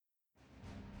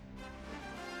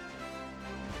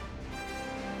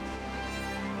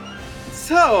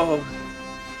So,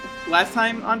 last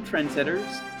time on Trendsetters,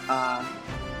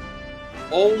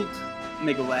 old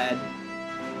Megalad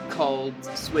called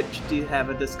Switch to have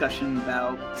a discussion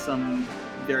about some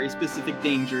very specific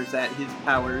dangers that his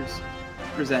powers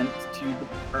present to the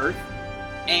Earth,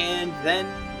 and then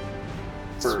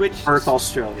Switch... Earth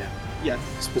Australia. Yes.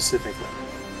 Specifically.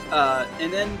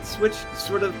 And then Switch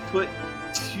sort of put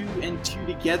 2 and 2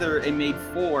 together and made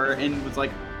 4, and was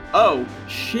like, oh,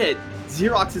 shit,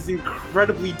 Xerox is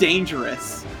incredibly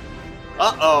dangerous.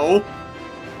 Uh-oh.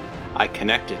 I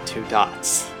connected 2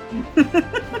 dots.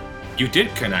 You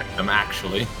did connect them,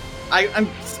 actually.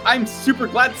 I'm super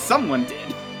glad someone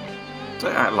did.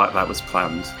 Like that was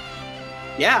planned.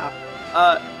 Yeah.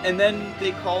 And then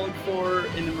they called for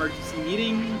an emergency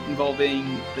meeting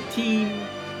involving the team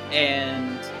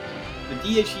and the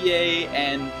DHEA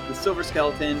and the Silver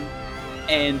Skeleton,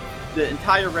 and the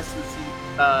entire rest of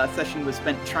the session was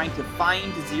spent trying to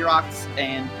find Xerox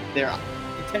and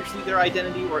potentially their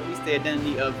identity, or at least the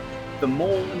identity of the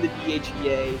mole in the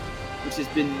DHEA, which has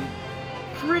been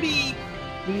pretty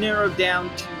narrowed down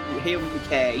to Haley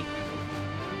McKay.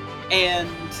 And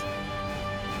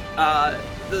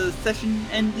the session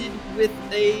ended with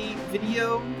a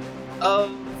video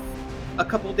of a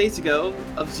couple days ago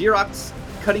of Xerox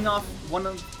cutting off one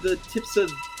of the tips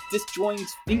of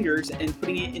Disjoin's fingers and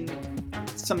putting it in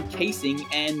some casing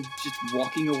and just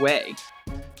walking away.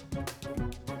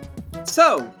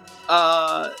 So,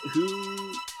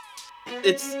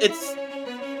 it's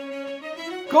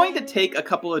going to take a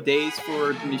couple of days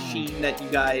for the machine that you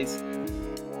guys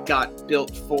got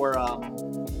built for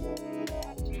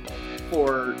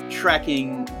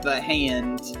tracking the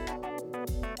hand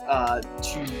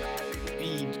to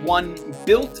be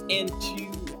built and to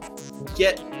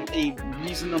get a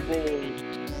reasonable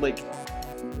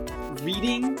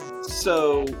reading.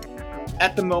 So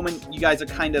at the moment you guys are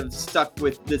kind of stuck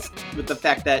with the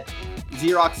fact that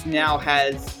Xerox now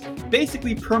has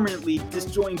basically permanently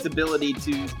Disjoin's ability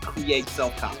to create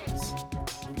self-copies.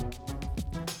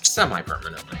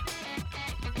 Semi-permanently.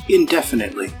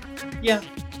 Indefinitely. Yeah.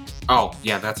 Oh,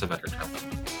 yeah, that's a better term.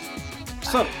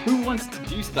 So, who wants to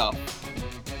do stuff?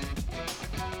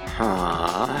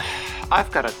 I've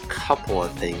got a couple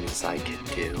of things I could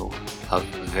do of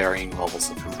varying levels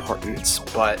of importance,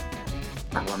 but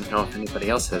I want to know if anybody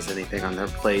else has anything on their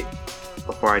plate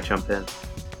before I jump in.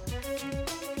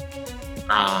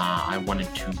 I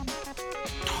wanted to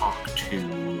talk to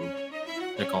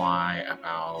Nikolai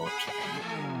about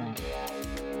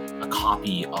a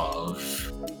copy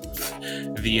of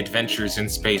The Adventures in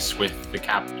Space with the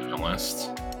Capitalist,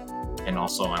 and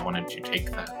also I wanted to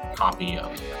take that copy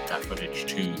of that footage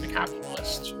to the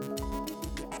Capitalist.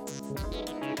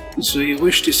 So you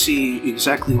wish to see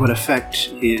exactly what effect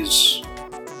his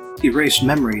erased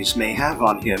memories may have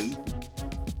on him?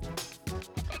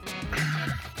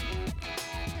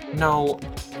 No,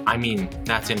 I mean,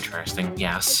 that's interesting,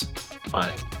 yes,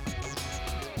 but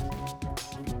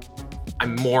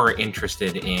I'm more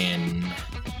interested in...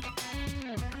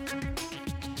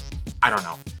 I don't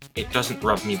know. It doesn't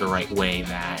rub me the right way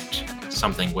that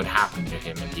something would happen to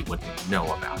him and he wouldn't know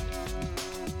about it.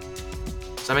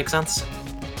 Does that make sense?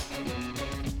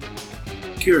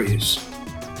 Curious.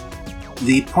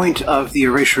 The point of the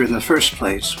erasure in the first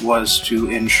place was to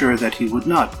ensure that he would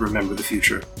not remember the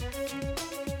future.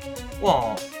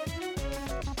 Well,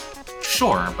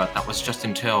 sure, but that was just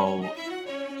until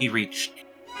he reached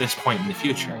this point in the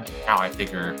future. Now I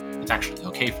figure it's actually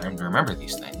okay for him to remember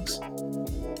these things.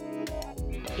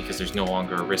 Because there's no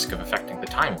longer a risk of affecting the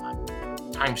timeline,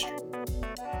 time stream.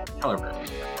 However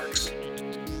it works.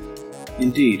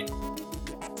 Indeed.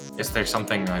 Is there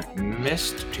something I've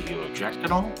missed? Do you object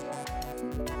at all?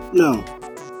 No.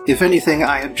 If anything,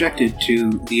 I objected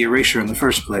to the erasure in the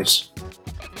first place.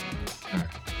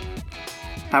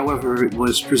 However, it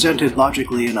was presented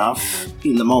logically enough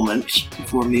in the moment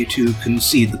for me to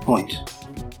concede the point.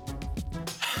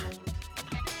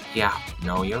 Yeah,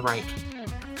 no, you're right.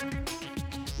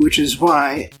 Which is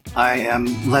why I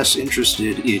am less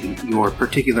interested in your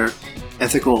particular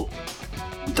ethical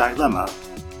dilemma,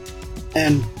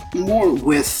 and more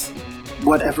with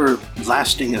whatever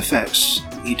lasting effects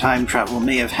the time travel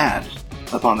may have had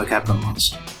upon the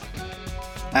Capitalist.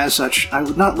 As such, I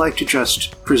would not like to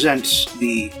just present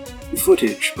the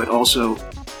footage, but also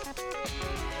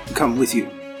come with you.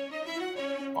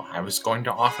 Well, I was going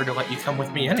to offer to let you come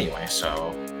with me anyway,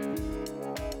 so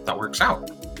that works out.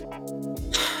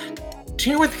 Do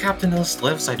you know where the Capitalist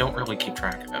lives? I don't really keep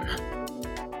track of him.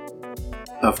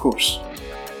 Of course.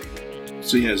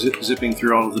 So yeah, zipping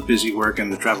through all of the busy work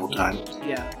and the travel time.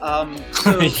 Yeah,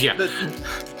 so Yeah.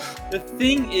 The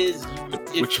thing is,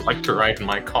 Would you like to ride in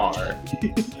my car?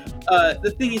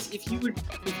 the thing is, if you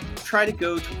try to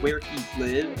go to where he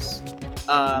lives,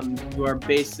 you are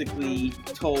basically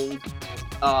told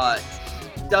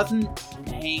he doesn't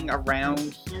hang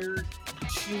around here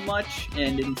too much,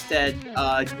 and instead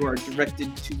you are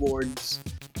directed towards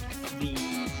the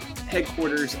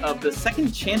headquarters of the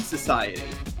Second Chance Society.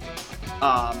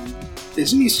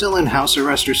 Isn't he still in house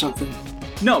arrest or something?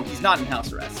 No, he's not in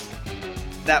house arrest.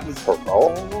 That was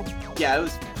Parole? Yeah, it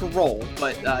was parole,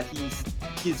 but he's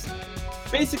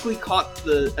basically caught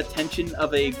the attention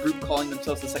of a group calling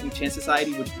themselves the Second Chance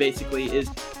Society, which basically is,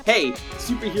 hey,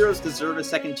 superheroes deserve a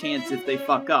second chance if they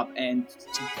fuck up, and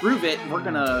to prove it, we're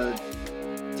gonna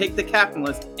take the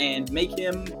capitalist and make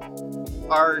him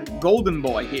our golden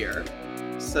boy here.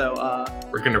 So,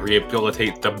 We're gonna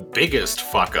rehabilitate the biggest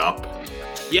fuck up.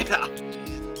 yeah.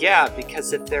 Yeah,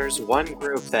 because if there's one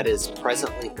group that is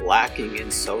presently lacking in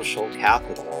social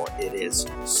capital, it is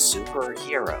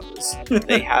superheroes.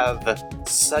 They have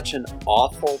such an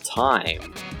awful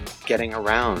time getting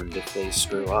around if they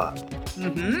screw up.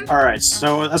 Mm-hmm. Alright,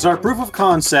 so as our proof of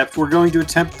concept, we're going to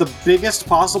attempt the biggest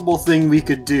possible thing we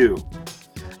could do.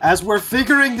 As we're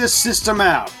figuring this system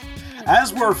out,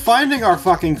 as we're finding our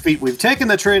fucking feet, we've taken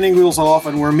the training wheels off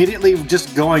and we're immediately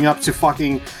just going up to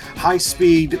fucking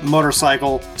high-speed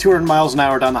motorcycle, 200 miles an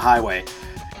hour down the highway.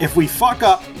 If we fuck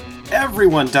up,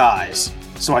 everyone dies.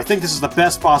 So I think this is the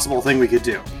best possible thing we could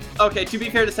do. Okay, to be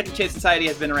fair, the Second Chance Society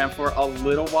has been around for a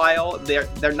little while.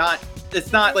 They're not.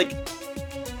 It's not like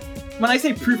when I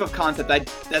say proof of concept, that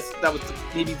was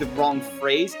maybe the wrong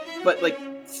phrase. But like,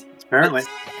 Apparently.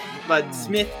 but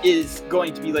Smith is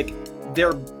going to be like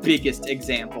their biggest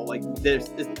example. Like,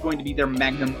 it's going to be their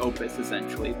magnum opus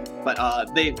essentially. But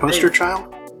Poster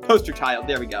child? Poster child.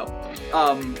 There we go.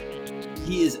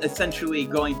 He is essentially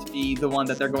going to be the one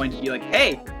that they're going to be like,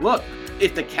 hey, look,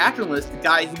 if the capitalist, the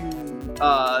guy who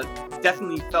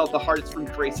definitely felt the hardest from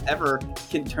grace ever,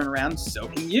 can turn around, so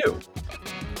can you.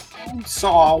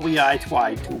 So I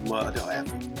tried to murder him.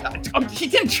 He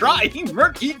didn't try. He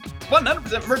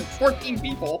 100% murdered 14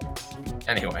 people.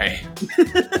 Anyway,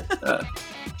 I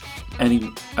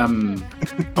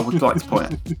would like to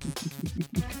point out,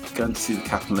 going to see the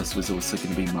capitalist was also going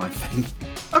to be my thing.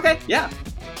 Okay, yeah.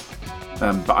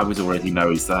 But I would already know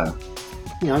he's there.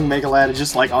 Young Megalad is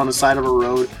just like on the side of a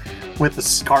road with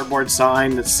a cardboard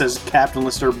sign that says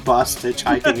capitalist or bust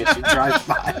hitchhiking as you drive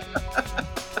by.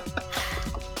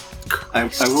 I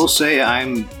will say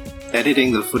I'm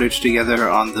editing the footage together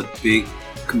on the big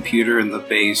computer in the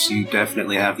base. You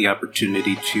definitely have the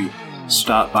opportunity to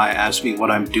stop by, ask me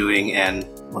what I'm doing, and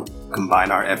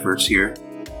combine our efforts here.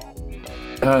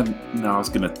 No, I was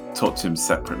going to talk to him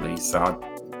separately, so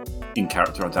in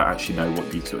character I don't actually know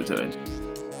what you two are doing.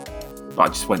 But I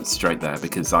just went straight there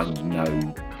because I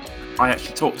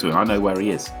actually talked to him, I know where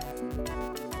he is.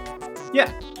 Yeah.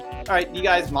 Alright, you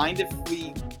guys mind if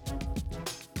we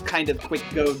kind of quick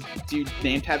go do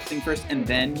name tabs thing first and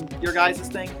then your guys'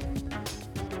 thing?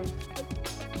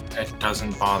 it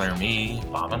doesn't bother me,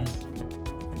 Bobbin.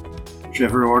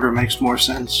 Whichever order makes more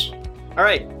sense.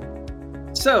 Alright.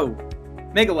 So,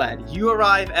 Megalad, you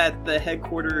arrive at the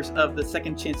headquarters of the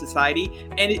Second Chance Society,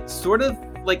 and it's sort of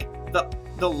like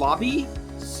the lobby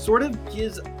sort of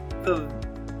gives the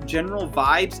general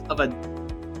vibes of a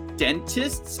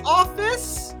dentist's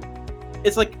office.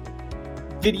 It's like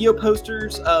video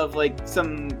posters of like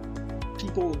some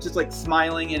people just like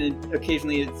smiling, and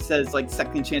occasionally it says like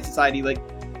Second Chance Society like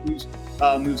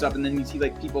moves up, and then you see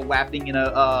like people laughing in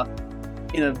a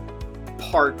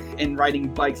park and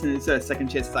riding bikes, and it says Second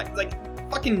Chance Society. It's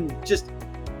like fucking just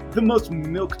the most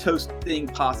milquetoast thing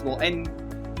possible. And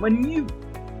when you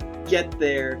get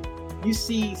there, you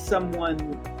see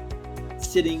someone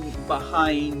sitting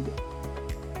behind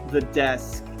the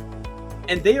desk,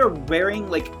 and they are wearing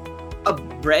like a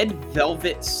red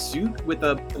velvet suit with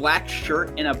a black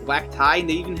shirt and a black tie, and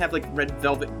they even have like red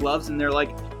velvet gloves, and they're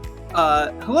like,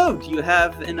 hello, do you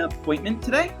have an appointment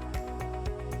today?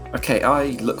 Okay,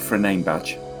 I look for a name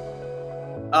badge.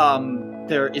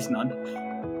 There is none.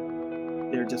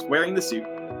 They're just wearing the suit.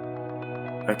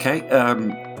 Okay, hi,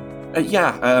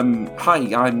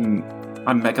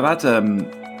 I'm Megalad,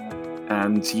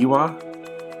 and you are?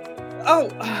 Oh,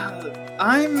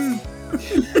 I'm...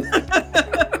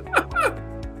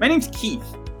 My name's Keith.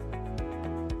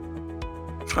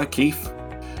 Hi, Keith.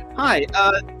 Hi,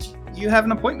 you have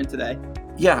an appointment today.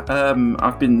 Yeah,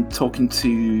 I've been talking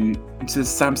to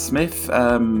Sam Smith,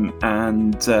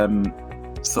 and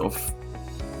sort of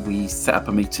we set up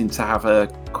a meeting to have a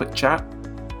quick chat.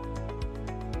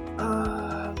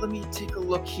 Let me take a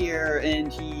look here,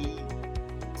 and he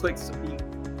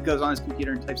goes on his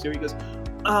computer and types there. He goes,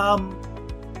 oh,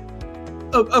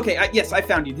 okay, yes, I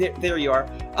found you. There you are.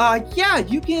 Yeah,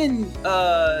 you can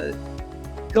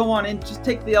go on and just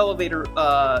take the elevator.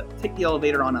 Take the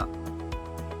elevator on up.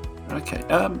 Okay.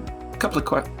 Couple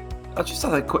of I just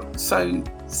had a quick. So,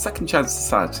 Second Chance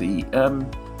Society.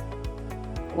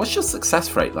 What's your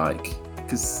success rate like?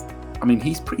 Because I mean,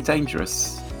 he's pretty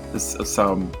dangerous, as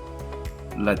so I'm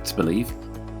led to believe,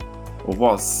 or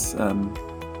was.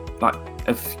 Like,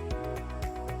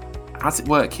 how's it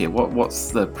work here?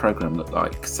 What's the program look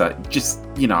like? So, just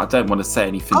I don't want to say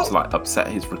anything to like upset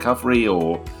his recovery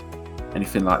or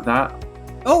anything like that.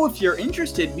 Oh, if you're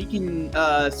interested, we can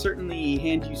certainly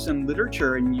hand you some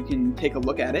literature and you can take a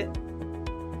look at it.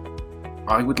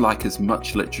 I would like as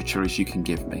much literature as you can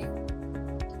give me.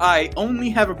 I only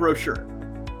have a brochure.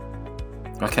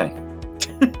 Okay.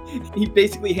 He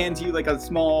basically hands you like a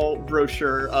small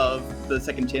brochure of the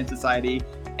Second Chance Society,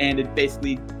 and it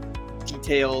basically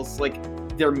details like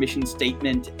their mission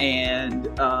statement, and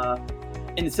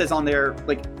it says on there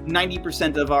like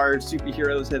 90% of our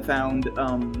superheroes have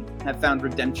found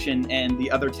redemption, and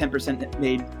the other 10% have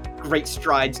made great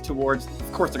strides towards.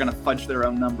 Of course, they're gonna fudge their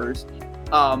own numbers,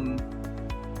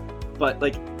 but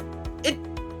like it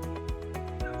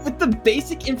with the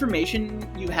basic information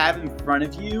you have in front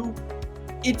of you,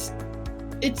 it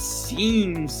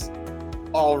seems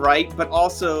all right, but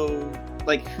also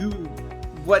like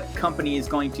what company is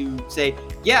going to say,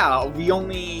 yeah, we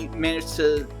only managed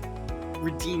to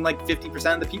redeem like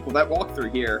 50% of the people that walk through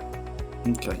here.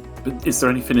 Okay, but is there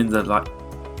anything in the like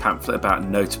pamphlet about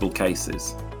notable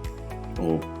cases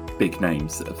or big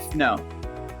names that have... No.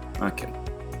 Okay.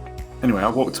 Anyway,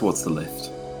 I'll walk towards the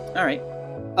lift. All right.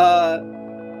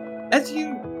 As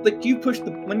you push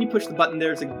the button,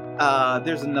 there's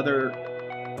another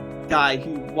guy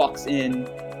who walks in,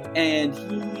 and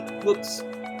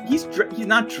he's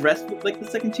not dressed like the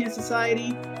Second Chance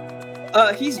Society.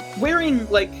 He's wearing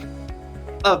like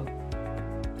a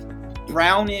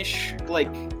brownish like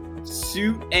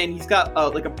suit, and he's got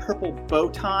like a purple bow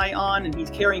tie on, and he's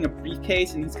carrying a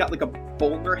briefcase, and he's got like a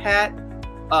bowler hat.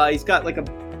 He's got like a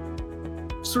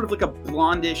sort of like a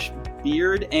blondish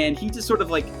beard, and he just sort of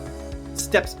like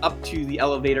steps up to the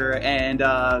elevator, and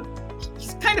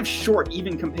he's kind of short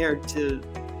even compared to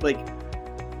like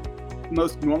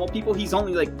most normal people. He's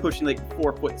only like pushing like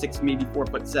 4'6", maybe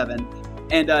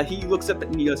 4'7", and he looks up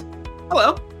and he goes,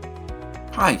 "Hello."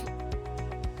 Hi.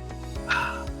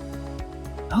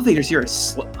 Elevators here are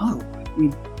slow. Oh, he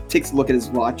takes a look at his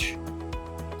watch.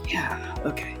 Yeah,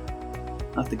 okay.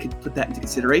 I'll have to put that into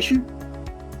consideration.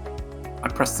 I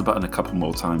pressed the button a couple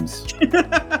more times.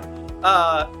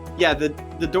 Yeah,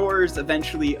 the doors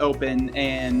eventually open,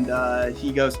 and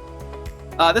he goes,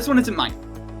 "This one isn't mine."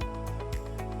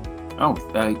 Oh,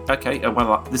 okay.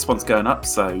 Well, this one's going up,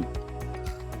 so...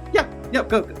 Yeah,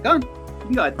 go on. You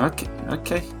can go ahead.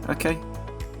 Okay.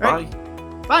 Right.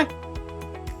 Bye.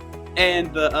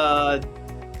 And the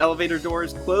elevator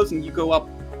doors close, and you go up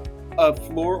a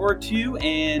floor or two,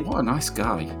 and... What a nice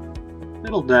guy.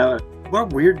 Little doubt. What a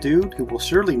weird dude who will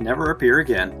surely never appear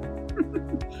again.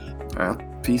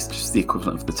 He's just the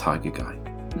equivalent of the Tiger Guy.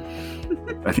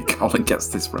 I think Colin gets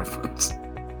this reference.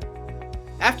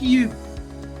 After you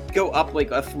go up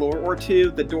like a floor or two,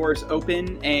 the doors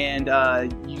open, and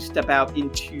you step out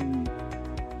into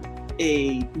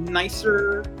a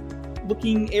nicer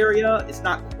looking area. It's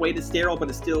not quite as sterile, but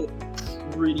it's still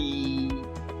pretty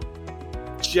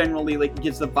generally like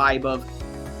gives the vibe of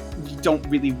you don't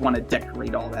really want to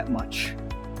decorate all that much.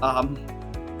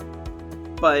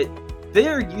 But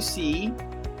there you see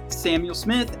Samuel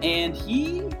Smith, and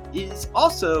he is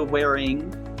also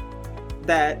wearing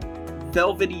that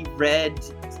velvety red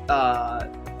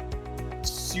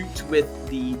suit with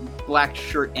the black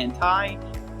shirt and tie,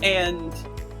 and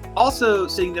also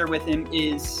sitting there with him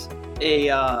is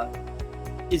a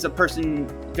person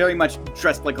very much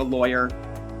dressed like a lawyer,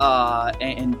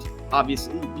 and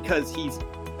obviously because he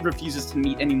refuses to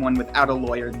meet anyone without a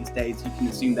lawyer these days, you can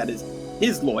assume that is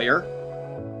his lawyer.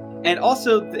 And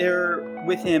also there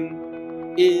with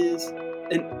him is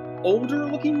an older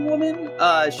looking woman.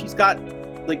 She's got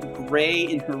like gray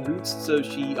in her roots, so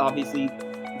she obviously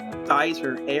dyes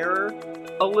her hair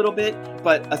a little bit,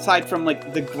 but aside from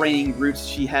like the graying roots,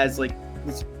 she has like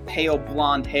this pale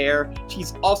blonde hair.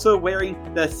 She's also wearing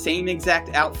the same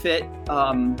exact outfit,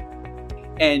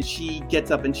 and she gets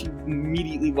up and she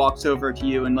immediately walks over to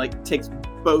you and like takes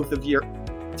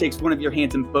one of your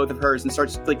hands in both of hers and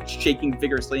starts like shaking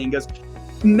vigorously and goes,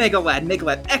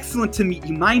 Megalad, excellent to meet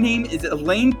you. My name is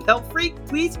Elaine Pelfrey.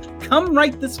 Please come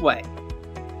right this way."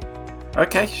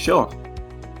 Okay, sure.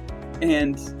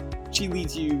 And she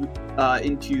leads you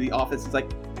into the office. It's like,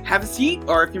 have a seat,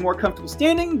 or if you're more comfortable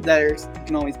standing, you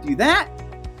can always do that.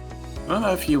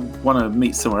 Well, if you want to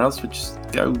meet somewhere else, we'll just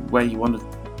go where you want to.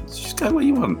 Just go where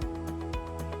you want.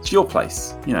 It's your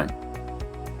place, you know.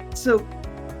 So,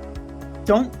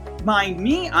 don't mind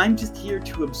me. I'm just here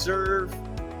to observe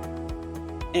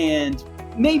and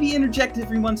maybe interject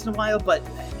every once in a while, but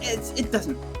it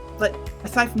doesn't. But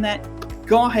aside from that,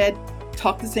 go ahead,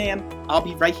 talk to Sam. I'll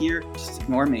be right here. Just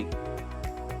ignore me.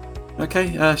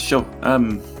 Okay, sure.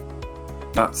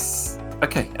 That's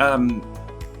okay.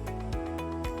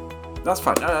 That's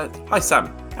fine. Hi,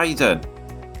 Sam. How you doing?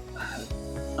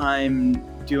 I'm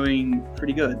doing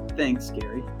pretty good. Thanks,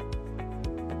 Gary.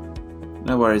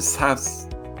 No worries.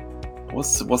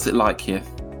 What's it like here?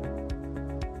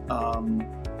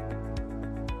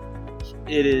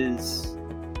 It is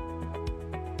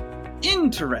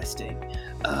interesting.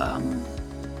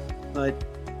 But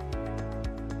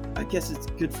I guess it's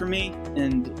good for me.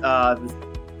 And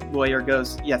the lawyer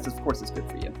goes, yes, of course it's good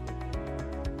for you.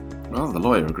 Well, the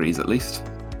lawyer agrees at least.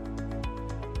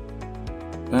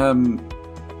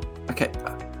 Okay,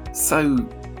 so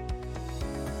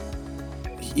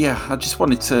yeah, I just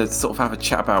wanted to sort of have a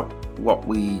chat about what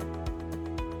we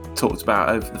talked about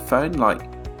over the phone. Like,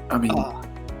 I mean,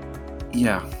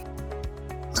 yeah.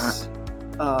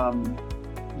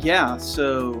 Yeah,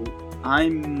 so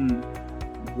I'm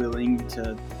willing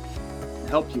to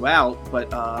help you out, but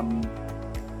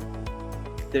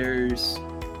there's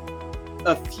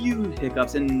a few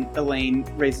hiccups, and Elaine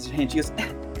raises her hand. She goes,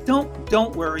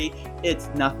 Don't worry, it's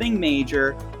nothing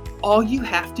major. All you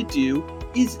have to do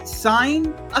is sign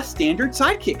a standard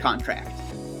sidekick contract.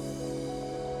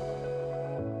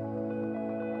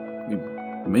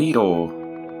 Me or?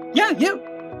 Yeah, you.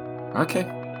 Okay.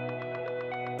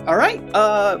 All right.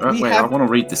 I want to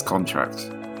read this contract.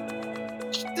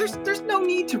 There's no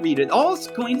need to read it. All it's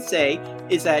going to say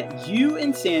is that you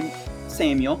and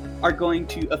Samuel are going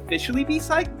to officially be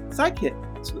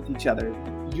sidekicks with each other.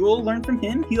 You'll learn from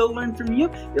him, he'll learn from you.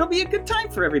 It'll be a good time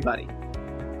for everybody.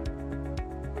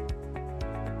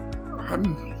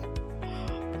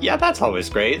 Yeah, that's always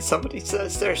great. Somebody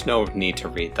says there's no need to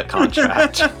read the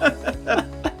contract.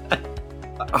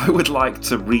 I would like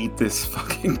to read this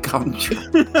fucking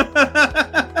contract.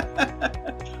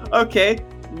 Okay,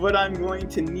 what I'm going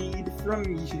to need from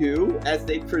you as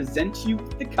they present you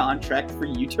with the contract for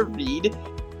you to read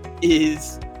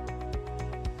is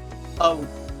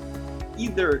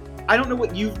either, I don't know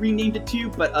what you've renamed it to,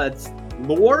 but it's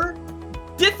lore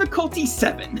difficulty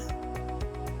 7.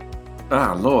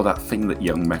 Ah, lore, that thing that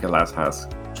young Megalaz has.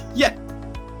 Yeah.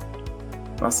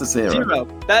 That's a 0. 0.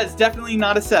 That is definitely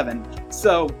not a 7.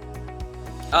 So,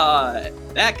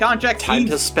 that contract Time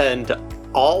to spend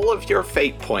all of your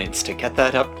fate points to get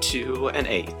that up to an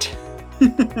 8.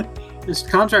 This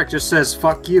contract just says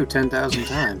 "fuck you" 10,000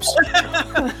 times.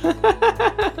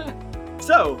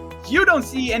 So, you don't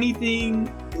see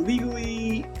anything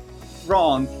legally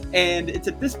wrong, and it's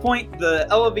at this point the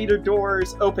elevator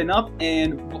doors open up,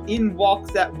 and in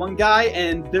walks that one guy,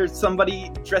 and there's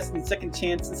somebody dressed in Second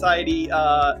Chance Society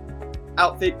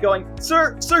outfit going,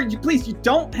 Sir, you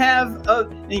don't have a...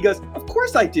 And he goes, of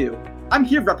course I do. I'm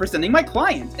here representing my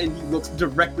client. And he looks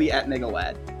directly at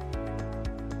Megalad.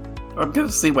 I'm gonna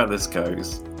see where this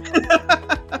goes.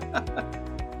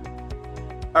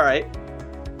 Alright.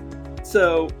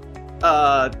 So,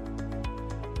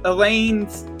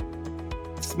 Elaine's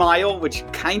smile, which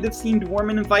kind of seemed warm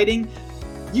and inviting,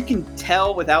 you can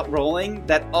tell without rolling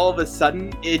that all of a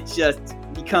sudden it just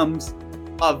becomes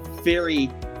a very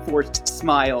forced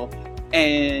smile.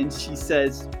 And she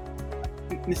says,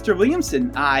 Mr.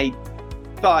 Williamson, I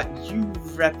thought you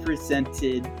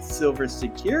represented Silver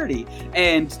Security.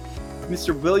 And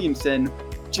Mr. Williamson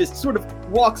just sort of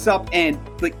walks up and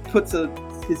puts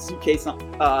his suitcase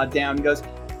down and goes,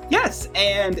 yes,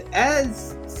 and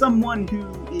as someone who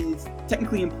is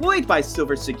technically employed by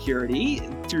Silver Security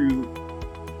through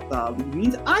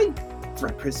means, I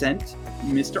represent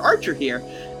Mr. Archer here.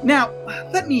 Now,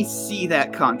 let me see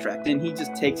that contract. And he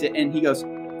just takes it and he goes,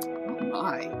 oh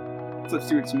my. Flips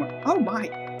through it some more. Oh my.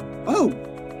 Oh,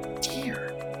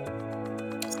 dear.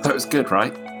 That was good,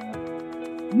 right?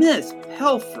 Miss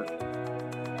Pelfrey,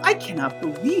 I cannot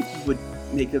believe you would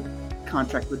make a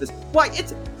contract with this. Why,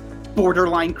 it's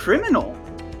borderline criminal.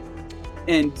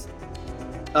 And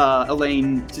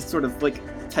Elaine just sort of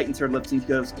tightens her lips and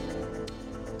goes,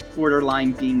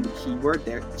 borderline being the key word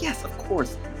there. Yes, of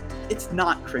course. It's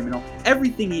not criminal.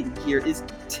 Everything in here is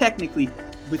technically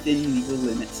within legal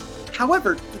limits.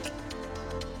 However,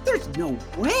 there's no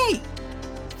way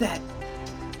that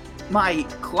my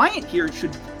client here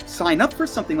should sign up for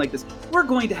something like this, we're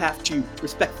going to have to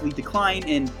respectfully decline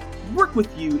and work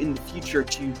with you in the future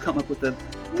to come up with a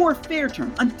more fair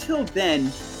term. Until then,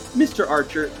 Mr.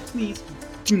 Archer, please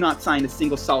do not sign a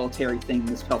single solitary thing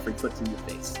Miss Pelfrey puts in your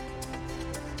face.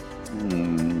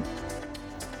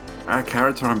 Out of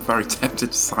character, I'm very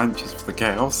tempted to sign just for the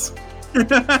chaos.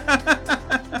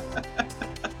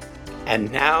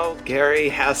 And now Gary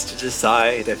has to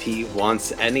decide if he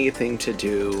wants anything to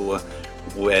do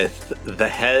with the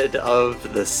head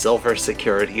of the Silver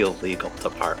Security Legal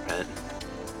Department.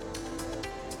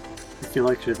 I feel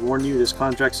like I should warn you, this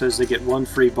contract says they get 1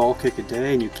 free ball kick a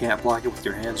day and you can't block it with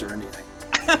your hands or anything.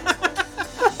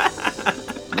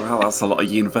 Well, that's a lot of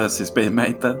universes being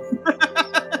made then.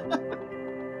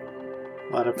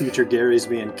 A lot of future Garys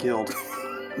being killed.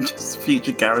 Just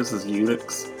future Garys as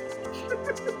eunuchs.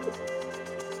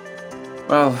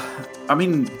 Well, I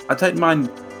mean, I don't mind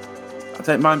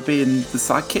being the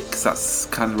sidekick, because that's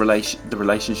kind of the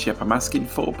relationship I'm asking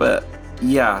for. But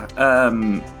yeah,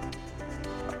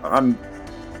 I'm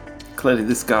clearly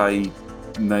this guy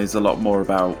knows a lot more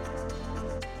about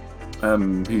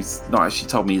who's not actually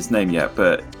told me his name yet,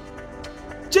 but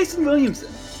Jason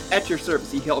Williamson, at your service.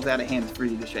 He held out a hand for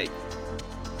you to shake.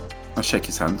 I'll shake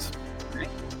his hands. Right.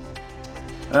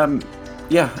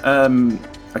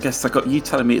 I guess I got you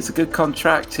telling me it's a good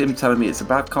contract, him telling me it's a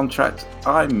bad contract.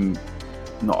 I'm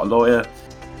not a lawyer,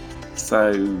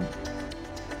 so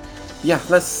yeah,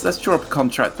 let's draw up a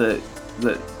contract that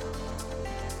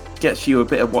gets you a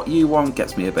bit of what you want,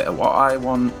 gets me a bit of what I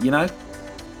want, you know?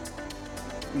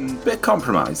 Bit of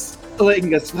compromise.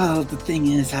 Legus, well, the thing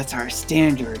is, that's our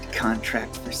standard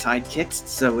contract for sidekicks,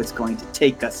 so it's going to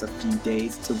take us a few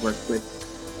days to work with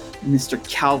Mr.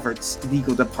 Calvert's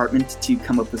legal department to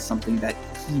come up with something that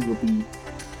he will be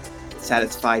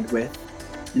satisfied with.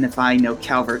 And if I know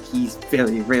Calvert, he's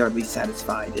very rarely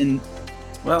satisfied. And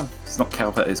well, it's not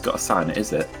Calvert who's got to sign it,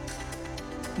 is it?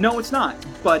 no, it's not.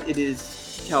 But it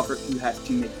is Calvert who has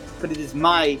to make. But it is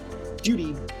my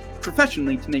duty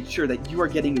professionally to make sure that you are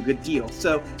getting a good deal.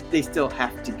 So they still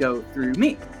have to go through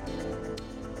me.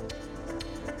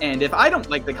 And if I don't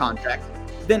like the contract,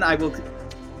 then I will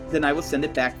send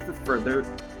it back for further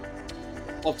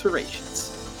alterations.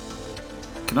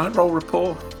 Can I roll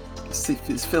rapport? See,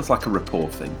 it feels like a rapport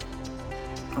thing.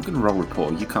 I'm going to roll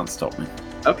rapport. You can't stop me.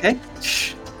 Okay.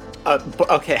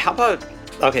 Okay, how about...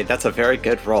 Okay, that's a very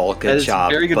good roll. Good That is a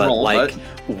job. very good but, roll, like,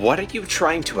 but- what are you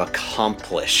trying to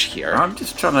accomplish here? I'm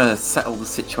just trying to settle the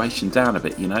situation down a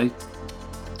bit, you know?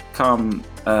 Calm,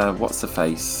 what's her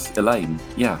face? Elaine.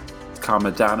 Yeah. Calm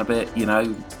her down a bit, you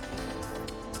know?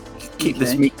 Keep this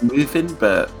Okay. meeting moving,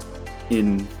 but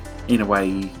in a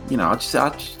way, you know, I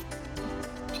just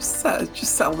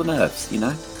settle the nerves, you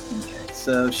know? Okay,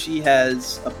 so she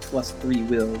has a +3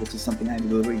 will, which is something I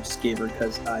literally just gave her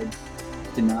because I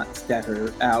did not stat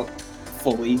her out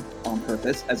fully on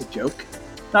purpose as a joke.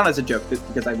 Not as a joke, but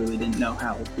because I really didn't know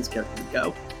how this character would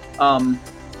go.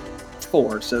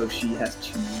 4, so she has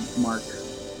to mark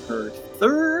her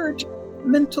 3rd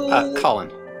mental...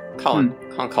 Colin.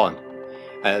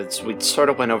 As we sort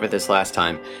of went over this last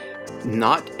time,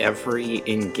 not every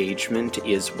engagement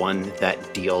is one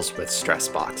that deals with stress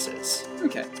boxes.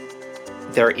 Okay.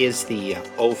 There is the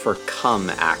overcome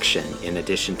action in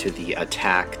addition to the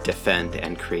attack, defend,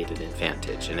 and create an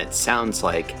advantage. And it sounds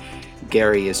like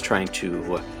Gary is trying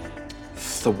to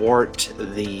thwart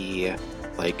the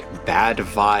bad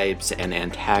vibes and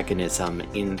antagonism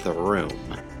in the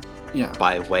room. Yeah.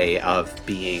 By way of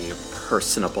being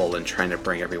personable and trying to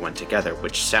bring everyone together,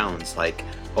 which sounds like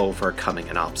overcoming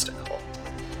an obstacle.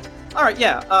 Alright,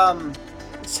 yeah,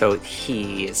 So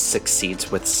he succeeds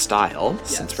with style,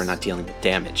 since Yes. we're not dealing with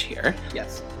damage here.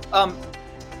 yes.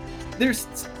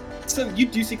 So you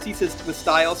do succeed with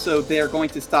style, so they're going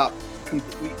to stop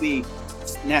completely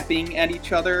snapping at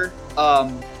each other.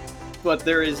 But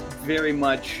there is very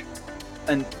much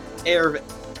an air of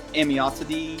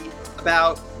animosity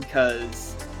about,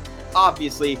 because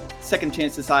obviously Second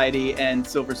Chance Society and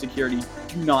Silver Security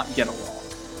do not get along.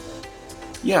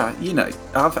 Yeah, you know,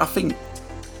 I think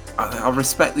I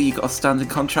respect that you got a standard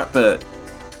contract, but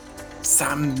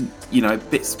Sam, you know, a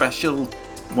bit special,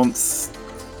 wants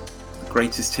the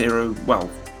greatest hero. Well,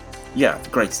 yeah, the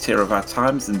greatest hero of our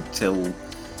times until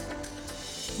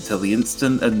the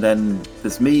instant, and then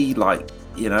there's me, like,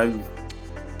 you know,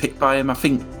 picked by him. I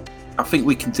think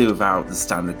we can do without the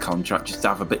standard contract. Just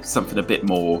have something a bit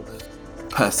more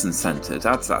person-centered.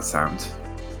 How does that sound?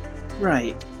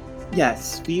 Right.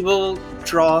 Yes, we will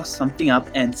draw something up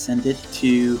and send it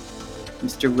to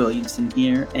Mr. Williamson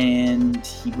here, and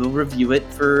he will review it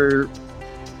for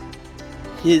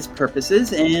his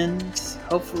purposes, and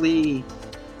hopefully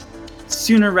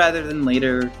sooner rather than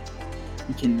later,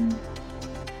 we can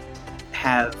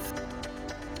have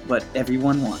what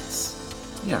everyone wants.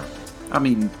 Yeah. I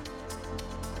mean,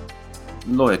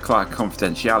 lawyer-client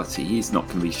confidentiality, he's not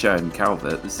going to be showing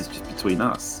Calvert. This is just between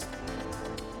us.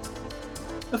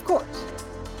 Of course.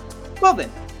 Well then,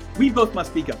 we both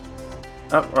must be going.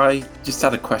 I just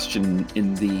had a question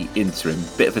in the interim.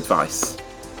 Bit of advice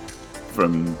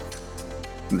from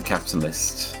the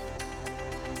capitalist.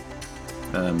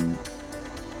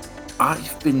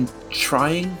 I've been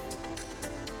trying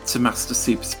to master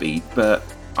super speed, but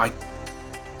I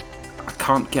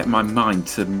can't get my mind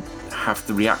to have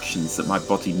the reactions that my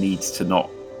body needs to not,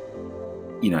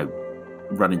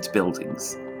 run into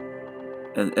buildings.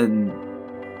 And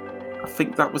I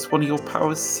think that was one of your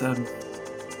powers.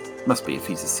 Must be if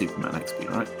he's a Superman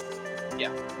XP, right?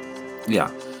 Yeah.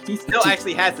 Yeah. He still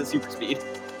actually has the super speed.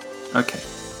 Okay.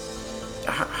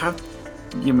 How?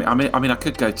 I mean, I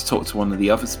could go to talk to one of the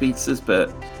other speedsters,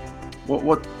 but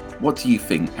what do you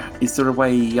think? Is there a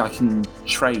way I can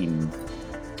train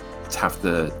to have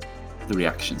the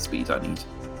reaction speed I need?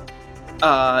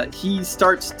 He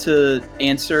starts to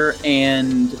answer,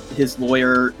 and his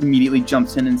lawyer immediately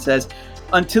jumps in and says,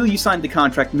 "Until you sign the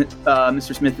contract,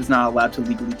 Mr. Smith is not allowed to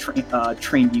legally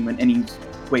train you in any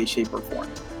way, shape, or form."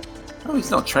 Oh,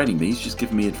 he's not training me. He's just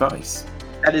giving me advice.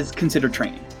 That is considered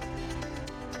training.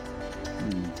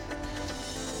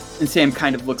 And Sam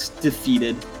kind of looks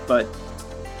defeated, but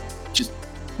just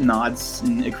nods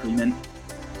in agreement.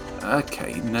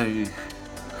 Okay, no.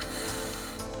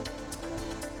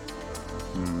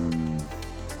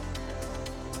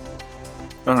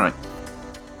 All right.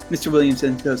 Mr.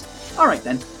 Williamson goes, "All right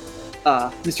then.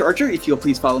 Mr. Archer, if you'll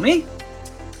please follow me."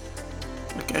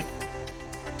 Okay.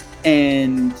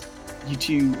 And you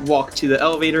two walk to the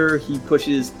elevator. He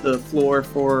pushes the floor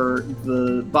for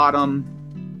the bottom,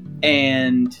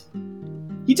 and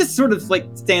he just sort of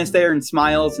stands there and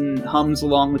smiles and hums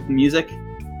along with the music.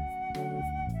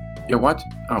 Yeah, what?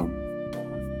 Oh,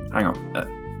 hang on.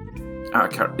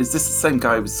 Is this the same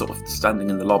guy who was sort of standing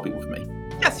in the lobby with me?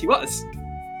 Yes, he was.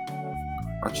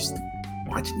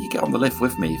 Why didn't you get on the lift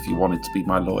with me if you wanted to be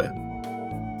my lawyer?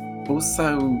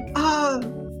 Also...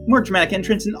 more dramatic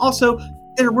entrance, and also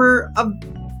there were a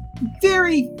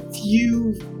very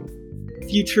few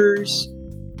futures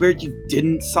where you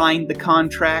didn't sign the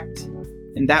contract,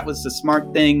 and that was the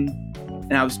smart thing,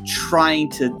 and I was trying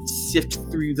to sift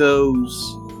through those,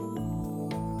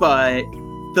 but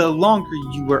the longer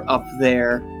you were up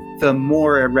there, the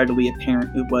more readily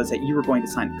apparent it was that you were going to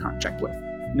sign the contract with,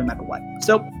 no matter what.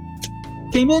 So,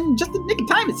 came in just the nick of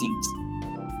time, it seems.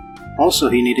 Also,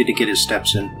 he needed to get his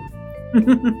steps in.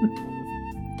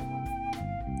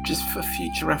 Just for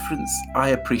future reference, I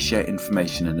appreciate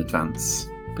information in advance,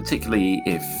 particularly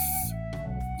if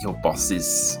your boss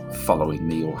is following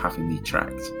me or having me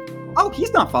tracked. Oh,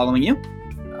 he's not following you.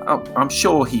 Oh, I'm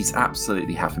sure he's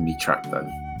absolutely having me tracked, though.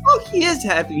 Oh, he is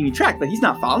having you tracked, but he's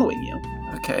not following you.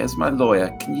 Okay, as my lawyer,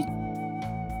 can you...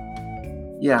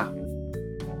 Yeah.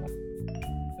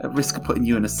 At risk of putting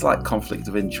you in a slight conflict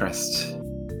of interest,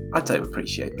 I don't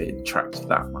appreciate being tracked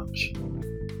that much.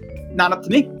 Not up to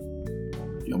me.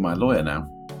 You're my lawyer now.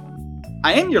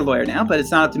 I am your lawyer now, but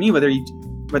it's not up to me whether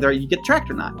you get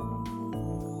tracked or not.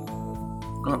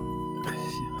 Well,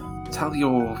 tell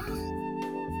your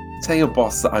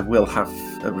boss that I will have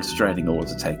a restraining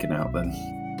order taken out then,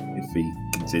 if he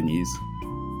continues.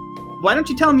 Why don't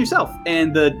you tell him yourself?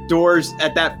 And the doors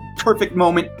at that perfect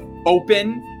moment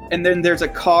open, and then there's a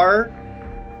car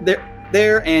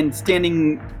there, and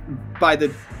standing by the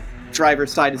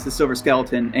driver's side is the Silver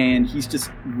Skeleton, and he's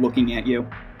just looking at you.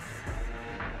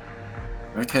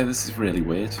 Okay, this is really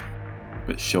weird,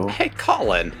 but sure. Hey,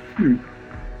 Colin.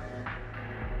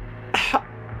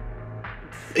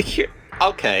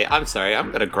 Okay, I'm sorry.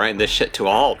 I'm gonna grind this shit to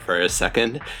a halt for a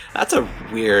second. That's a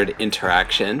weird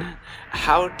interaction.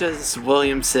 How does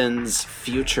Williamson's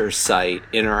future sight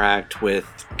interact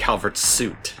with Calvert's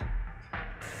suit?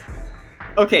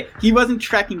 Okay, he wasn't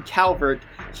tracking Calvert.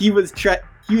 He was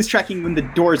tracking when the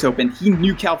doors opened. He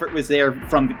knew Calvert was there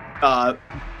from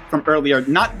earlier,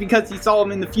 not because he saw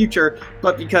him in the future,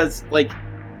 but because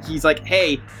he's like,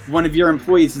 hey, one of your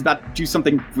employees is about to do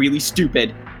something really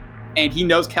stupid, and he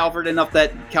knows Calvert enough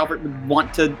that Calvert would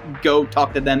want to go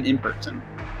talk to them in person.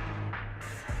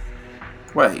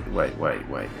 Wait.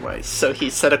 So he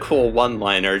said a cool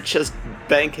one-liner, just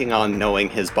banking on knowing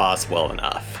his boss well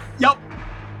enough. Yup.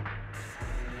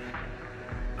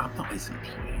 I'm not his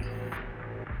employee.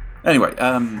 Anyway,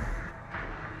 I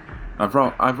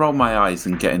roll my eyes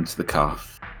and get into the car.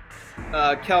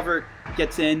 Calvert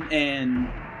gets in and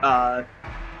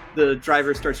the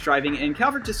driver starts driving, and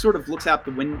Calvert just sort of looks out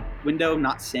the window,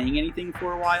 not saying anything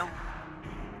for a while.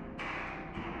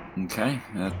 Okay,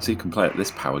 two can play at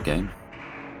this power game.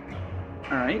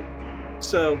 All right.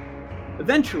 So,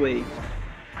 eventually,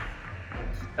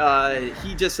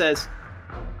 he just says,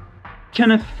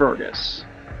 Kenneth Fergus,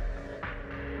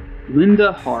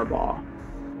 Linda Harbaugh,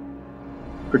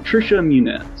 Patricia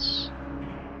Muniz,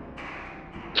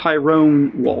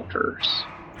 Tyrone Walters,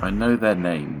 I know their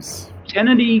names.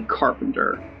 Kennedy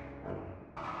Carpenter,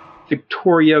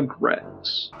 Victoria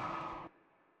Greggs,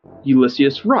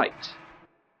 Ulysses Wright,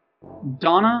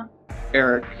 Donna,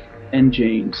 Eric, and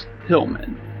James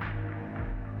Hillman,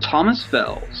 Thomas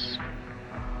Fells,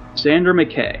 Sandra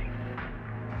McKay,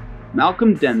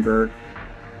 Malcolm Denver,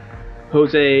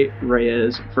 Jose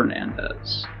Reyes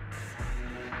Fernandez.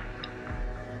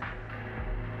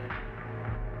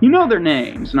 You know their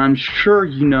names, and I'm sure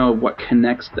you know what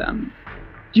connects them.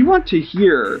 Do you want to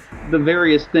hear the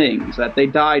various things that they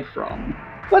died from?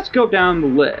 Let's go down the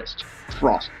list.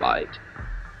 Frostbite.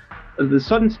 The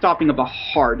sudden stopping of a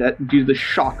heart due to the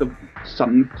shock of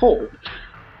sudden cold.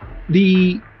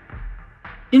 The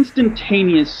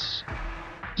instantaneous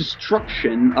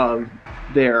destruction of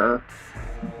their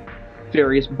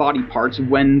various body parts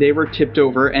when they were tipped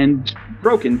over and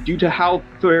broken due to how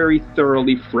very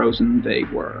thoroughly frozen they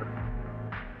were.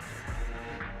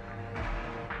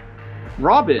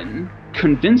 Robin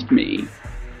convinced me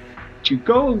to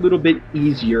go a little bit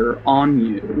easier on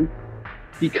you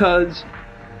because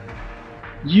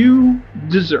you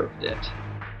deserved it.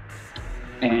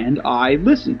 And I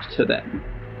listened to them.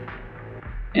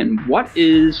 And what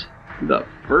is the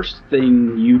first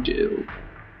thing you do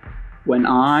when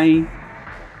I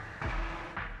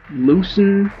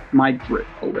loosen my grip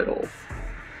a little?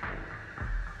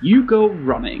 You go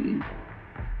running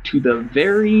to the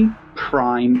very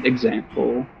prime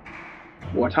example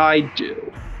what I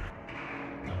do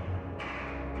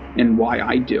and why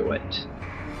I do it.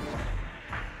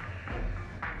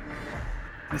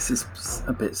 This is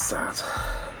a bit sad.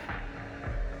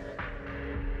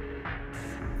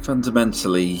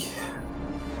 Fundamentally,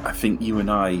 I think you and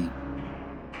I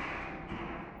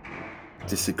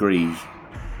disagree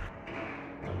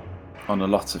on a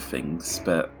lot of things,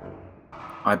 but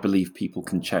I believe people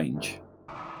can change.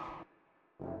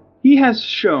 He has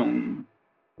shown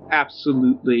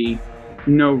absolutely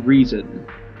no reason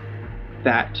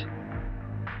that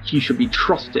he should be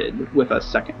trusted with a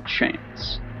second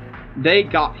chance. They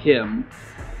got him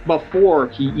before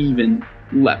he even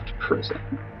left prison.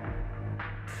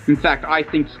 In fact, I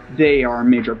think they are a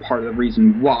major part of the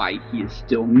reason why he is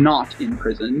still not in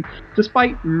prison,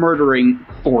 despite murdering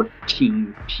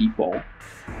 14 people.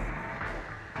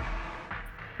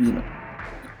 You know,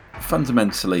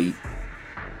 fundamentally,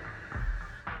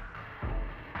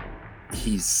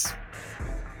 he's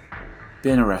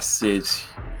been arrested,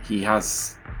 he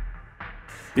has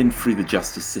been through the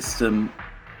justice system.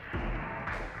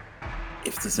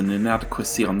 If there's an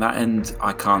inadequacy on that end,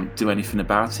 I can't do anything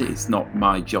about it. It's not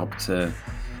my job to,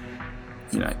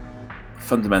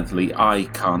 fundamentally, I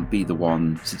can't be the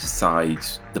one to decide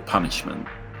the punishment.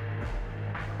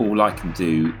 All I can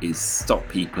do is stop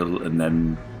people and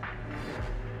then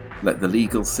let the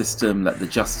legal system, let the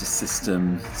justice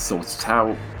system sort it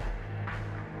out.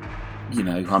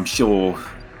 I'm sure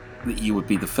that you would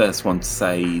be the first one to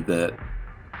say that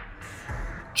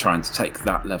trying to take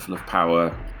that level of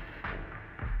power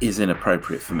is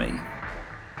inappropriate for me.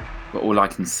 But all I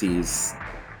can see is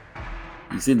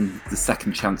he's in the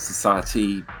second chance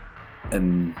society,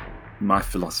 and my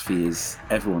philosophy is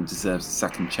everyone deserves a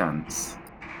second chance.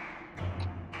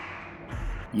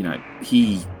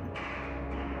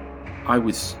 I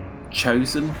was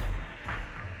chosen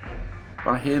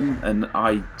by him, and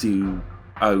I do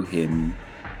owe him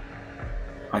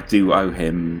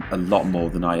a lot more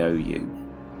than I owe you.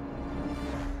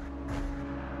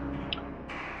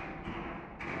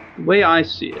 The way I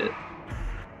see it,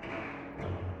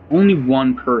 only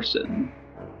one person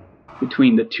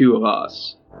between the two of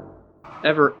us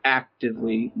ever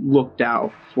actively looked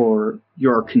out for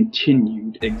your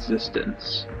continued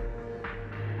existence.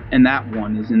 And that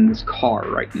one is in this car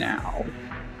right now.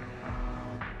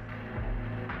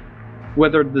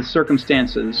 Whether the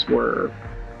circumstances were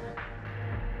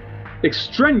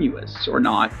extraneous or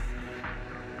not,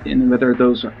 and whether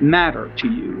those matter to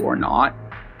you or not,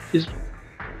 is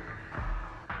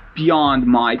beyond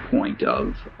my point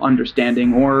of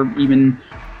understanding or even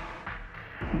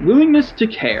willingness to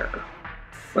care.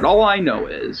 But all I know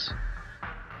is,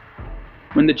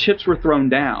 when the chips were thrown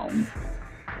down,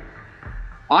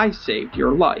 I saved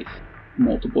your life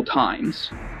multiple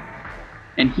times,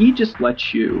 and he just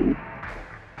let you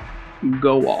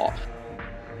go off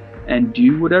and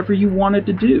do whatever you wanted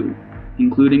to do,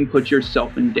 including put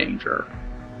yourself in danger.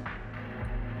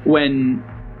 When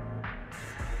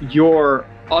your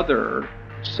other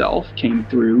self came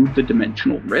through the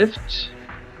dimensional rift,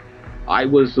 I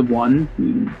was the one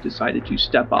who decided to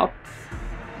step up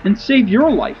and save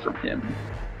your life from him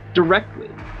directly,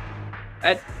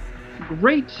 at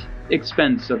great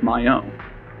expense of my own.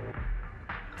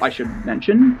 I should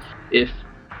mention, if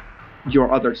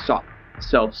your other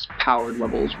self's power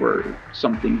levels were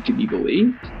something to be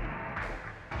believed,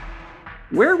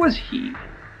 where was he?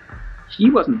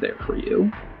 He wasn't there for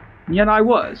you, and yet I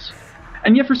was.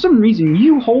 And yet for some reason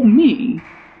you hold me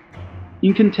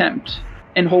in contempt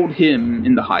and hold him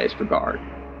in the highest regard.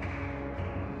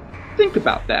 Think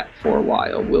about that for a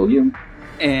while, will you?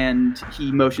 And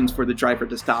he motions for the driver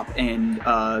to stop and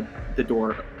the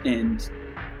door, and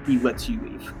he lets you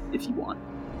leave if you want.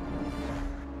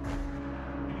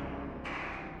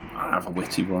 I have a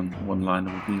witty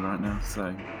one-liner with me right now,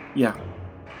 so yeah.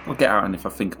 I'll get out, and if I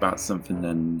think about something,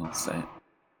 then I'll say it.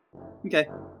 Okay.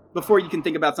 Before you can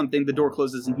think about something, the door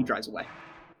closes and he drives away.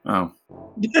 Oh.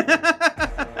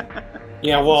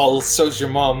 Yeah, well, so's your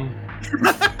mom.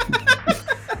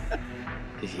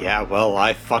 Yeah, well,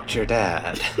 I fucked your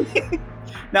dad.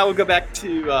 Now we'll go back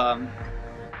to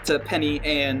Penny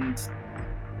and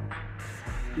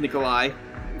Nikolai.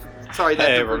 Sorry.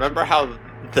 Hey, remember how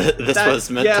this was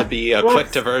meant to be a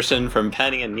quick diversion from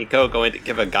Penny and Nico going to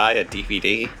give a guy a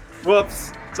DVD?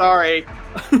 Whoops. Sorry.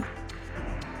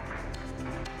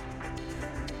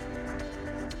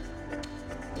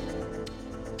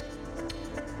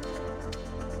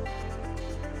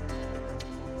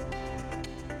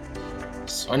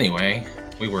 So anyway,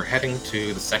 we were heading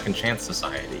to the Second Chance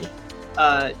Society.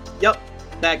 Yep.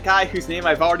 That guy whose name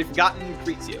I've already forgotten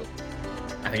greets you.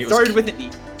 I think it Started with an E.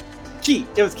 Keith.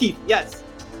 It was Keith, yes.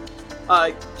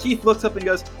 Keith looks up and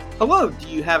goes, "Hello, do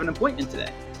you have an appointment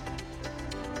today?"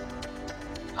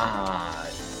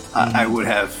 I would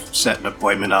have set an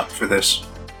appointment up for this.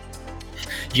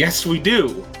 Yes, we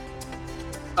do.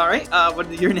 Alright, what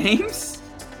are your names?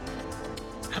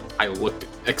 I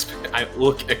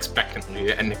look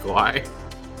expectantly at Nikolai.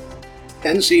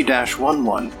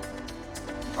 NC-11,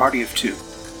 party of 2.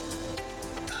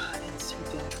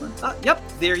 Yep,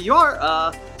 there you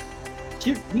are.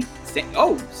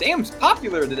 Sam's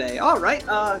popular today. Alright,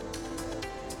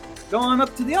 go on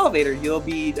up to the elevator. You'll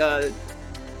be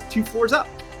 2 floors up.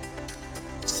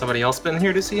 Somebody else been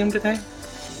here to see him today?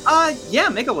 Yeah,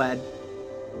 Mega Lad.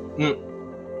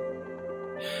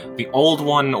 The old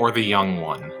one or the young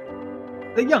one?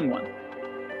 The young one.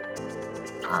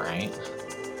 Alright.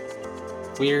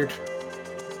 Weird.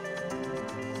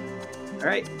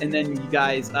 Alright, and then you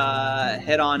guys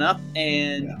head on up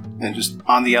and... Yeah. And just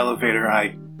on the elevator,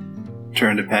 I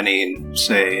turn to Penny and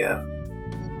say,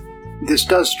 this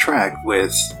does track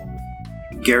with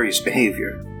Gary's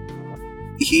behavior.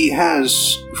 He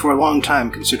has, for a long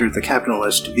time, considered the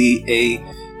capitalist to be a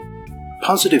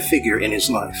positive figure in his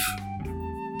life.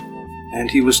 And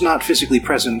he was not physically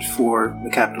present for the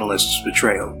capitalist's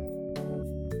betrayal.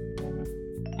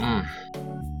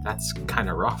 That's kind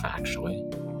of rough, actually.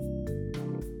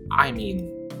 I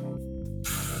mean,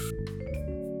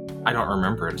 I don't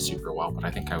remember it super well, but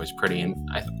I think I was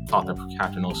I thought the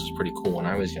capitalist was pretty cool when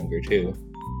I was younger, too.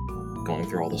 Going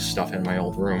through all this stuff in my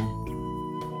old room.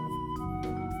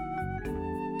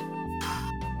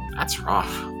 That's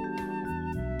rough.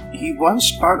 He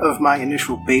was part of my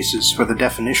initial basis for the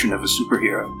definition of a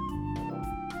superhero.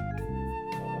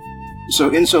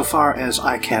 So insofar as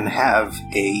I can have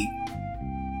a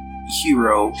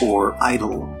hero or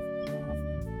idol,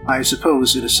 I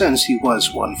suppose in a sense he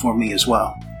was one for me as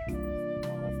well.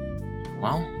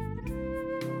 Well,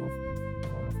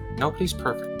 nobody's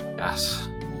perfect, yes.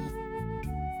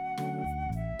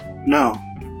 No,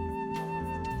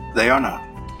 they are not.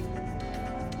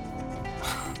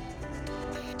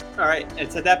 Alright,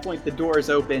 and so at that point the doors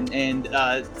open, and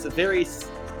it's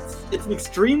an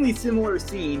extremely similar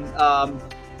scene.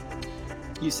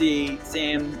 You see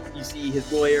Sam, you see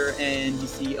his lawyer, and you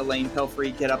see Elaine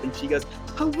Pelfrey get up, and she goes,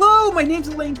 "Hello, my name's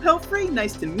Elaine Pelfrey,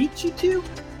 nice to meet you two.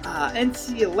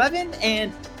 NC-11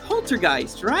 and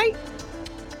Poltergeist, right?"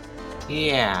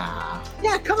 Yeah.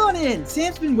 "Yeah, come on in,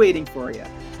 Sam's been waiting for you."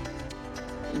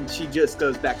 And she just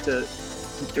goes back to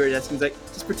her desk and is like,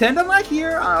 "Just pretend I'm not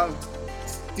here,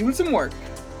 doing some work."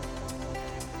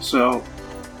 So,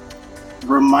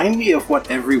 remind me of what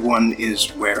everyone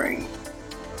is wearing.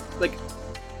 Like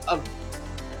a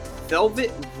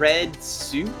velvet red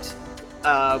suit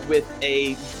with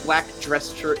a black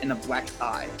dress shirt and a black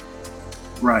tie.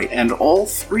 Right, and all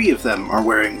 3 of them are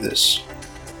wearing this.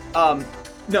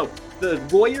 No, the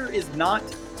lawyer is not.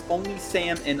 Only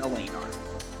Sam and Elaine are.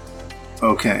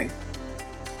 Okay.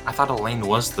 I thought Elaine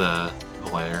was the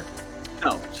lawyer.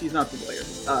 No, she's not the lawyer.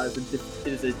 It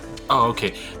is a Oh,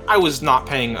 okay. I was not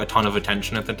paying a ton of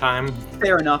attention at the time.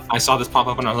 fair enough. I saw this pop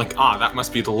up and I was like, that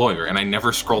must be the lawyer. And I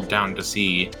never scrolled down to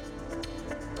see.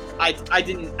 I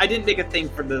didn't make a thing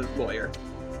for the lawyer.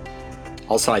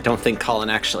 Also, I don't think Colin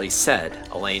actually said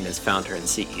Elaine is founder and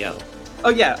CEO. Oh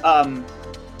yeah.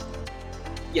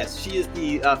 Yes, she is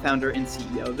the founder and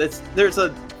CEO. There's a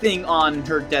thing on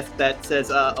her desk that says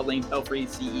Elaine Pelfrey,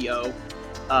 CEO,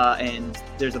 and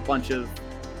there's a bunch of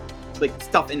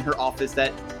stuff in her office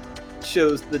that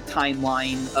shows the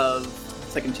timeline of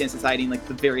Second Chance Society and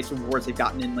the various rewards they've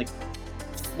gotten in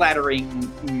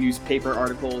flattering newspaper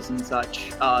articles and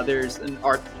such. There's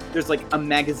a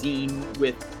magazine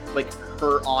with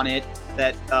her on it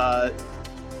that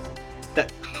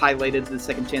that highlighted the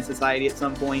Second Chance Society at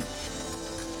some point.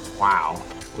 Wow.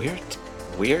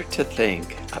 Weird to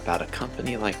think about a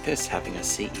company like this having a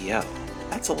CEO.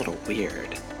 That's a little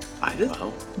weird. I don't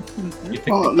know. You think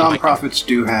Well, they might- nonprofits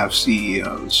do have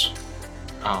CEOs.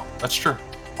 Oh, that's true.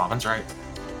 Robin's right.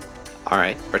 All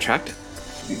right, retract it.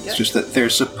 It's just that they're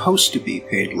supposed to be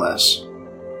paid less.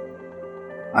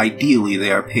 Ideally,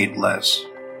 they are paid less.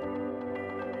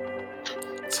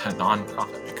 It's a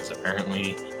non-profit because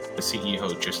apparently the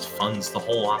CEO just funds the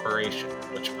whole operation,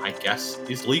 which I guess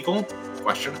is legal?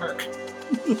 Question mark.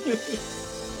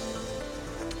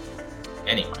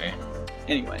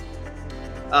 Anyway.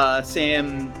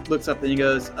 Sam looks up and he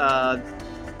goes,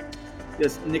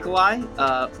 yes, Nikolai,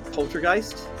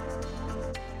 Poltergeist.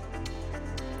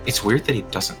 It's weird that he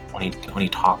doesn't when he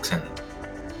talks in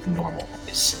normal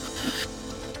voice.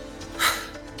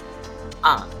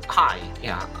 Hi,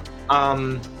 yeah.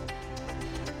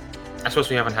 I suppose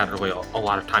we haven't had really a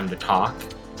lot of time to talk,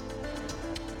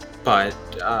 but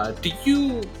do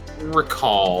you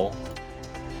recall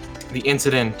the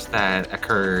incident that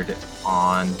occurred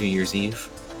on New Year's Eve?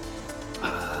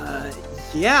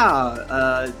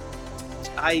 Yeah,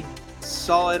 I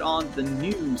saw it on the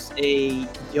news. A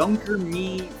younger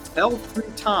me fell through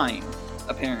time,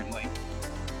 apparently.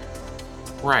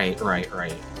 Right.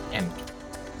 And,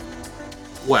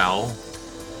 well,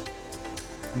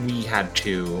 we had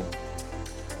to...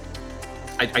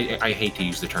 I hate to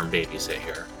use the term babysit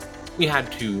here. We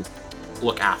had to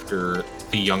look after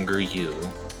the younger you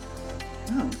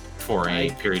Oh, for a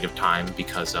Right. period of time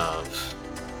because of,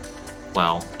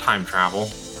 well, time travel.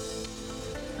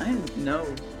 I didn't know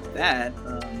that.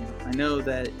 I know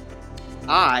that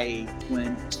I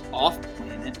went off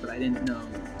planet, but I didn't know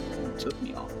who took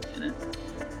me off planet.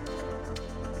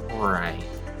 Right.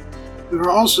 We were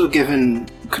also given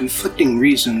conflicting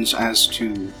reasons as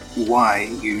to why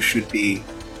you should be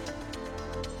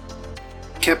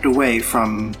kept away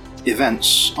from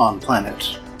events on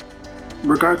planet.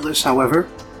 Regardless, however,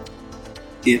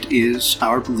 it is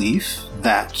our belief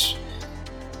that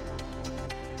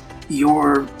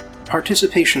your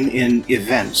participation in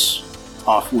events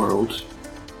off-world,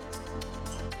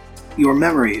 your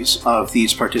memories of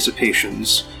these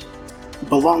participations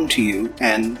belong to you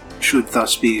and should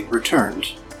thus be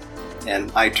returned.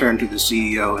 And I turn to the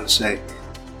CEO and say,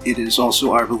 it is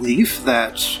also our belief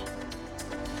that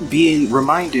being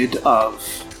reminded of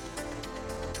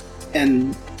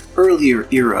an earlier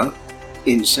era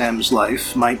in Sam's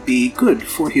life might be good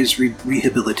for his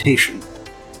rehabilitation.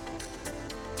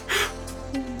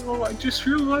 Oh, I just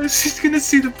realized he's gonna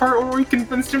see the part where we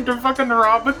convinced him to fucking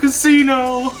rob a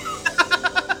casino!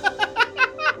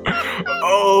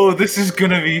 Oh, this is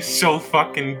gonna be so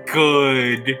fucking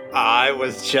good! I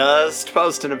was just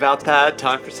posting about that.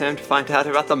 Time for Sam to find out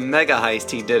about the mega heist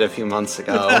he did a few months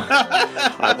ago.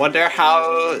 I wonder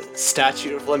how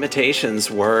statute of limitations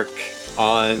work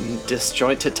on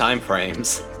disjointed time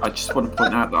frames. I just want to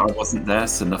point out that I wasn't there,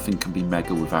 so nothing can be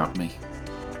mega without me.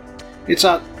 It's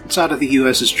out of the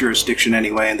U.S.'s jurisdiction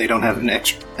anyway, and they don't have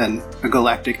a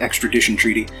galactic extradition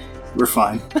treaty. We're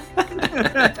fine.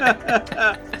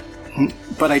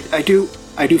 But I do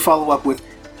follow up with,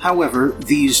 however,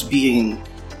 these being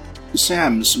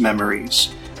Sam's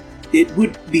memories, it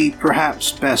would be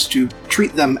perhaps best to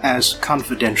treat them as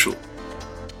confidential.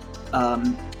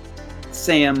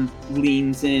 Sam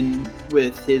leans in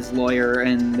with his lawyer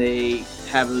and they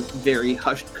have a very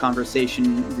hushed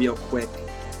conversation real quick.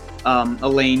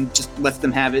 Elaine just lets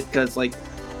them have it because, like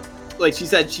she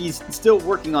said, she's still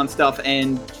working on stuff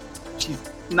and she's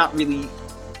not really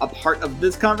a part of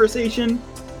this conversation.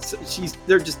 So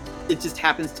it just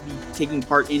happens to be taking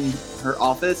part in her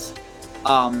office.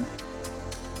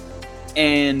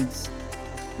 And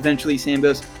eventually Sam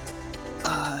goes,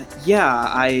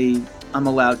 Yeah, I'm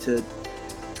allowed to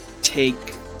take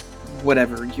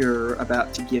whatever you're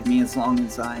about to give me as long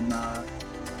as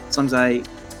I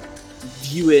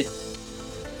view it,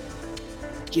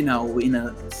 in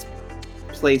a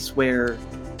place where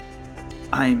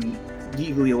I'm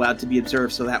legally allowed to be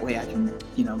observed, so that way I can,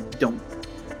 don't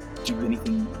do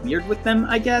anything weird with them,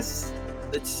 I guess.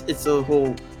 It's a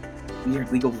whole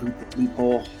weird legal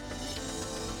loophole.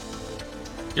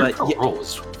 Your parole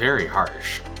is very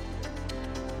harsh.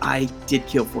 I did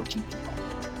kill 14 people.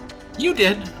 You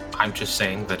did. I'm just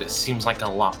saying that it seems like a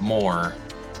lot more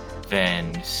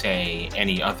than, say,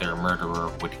 any other murderer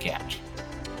would get.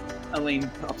 Elaine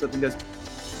pops up and goes,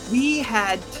 we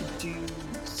had to do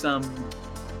some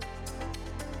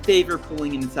favor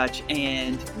pulling and such,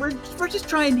 and we're just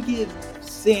trying to give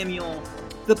Samuel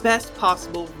the best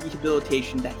possible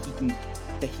rehabilitation that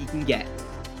he can get.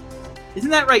 Isn't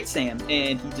that right, Sam?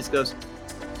 And he just goes,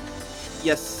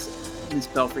 yes, Miss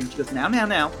Belfry. And she goes,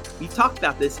 now. We've talked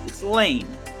about this. It's Elaine.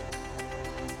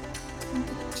 And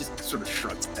he just sort of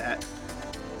shrugs at that.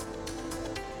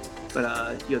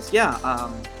 But he goes, yeah, I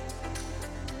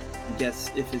guess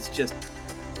if it's just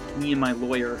me and my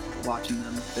lawyer watching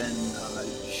them, then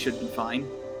it should be fine.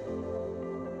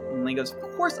 And Elaine goes,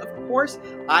 of course,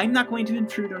 I'm not going to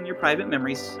intrude on your private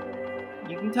memories.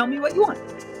 You can tell me what you want.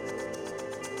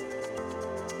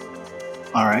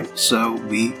 Alright, so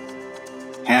we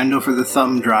hand over the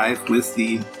thumb drive with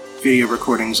the video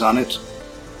recordings on it,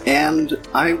 and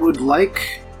I would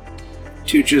like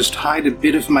to just hide a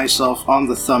bit of myself on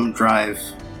the thumb drive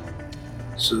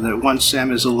so that once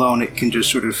Sam is alone, it can just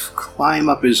sort of climb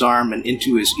up his arm and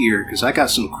into his ear, because I got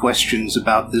some questions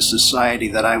about this society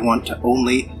that I want to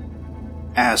only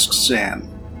ask Sam.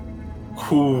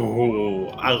 Ooh,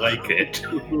 I like it.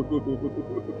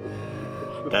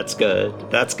 That's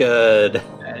good. That's good.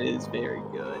 That is very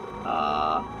good.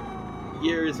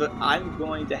 Here's what I'm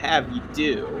going to have you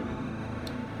do.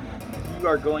 You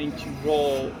are going to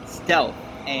roll stealth,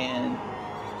 and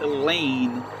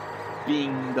Elaine,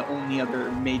 being the only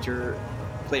other major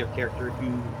player character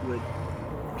who would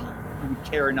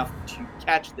care enough to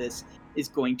catch this, is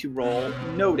going to roll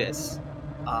notice.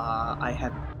 I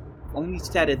have only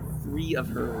statted 3 of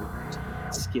her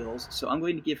skills, so I'm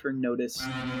going to give her notice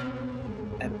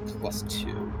at a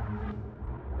 +2.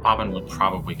 Bobbin would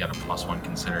probably get a +1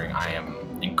 considering I am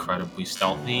incredibly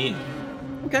stealthy.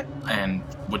 Okay. And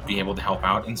would be able to help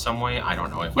out in some way. I don't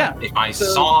know if I so-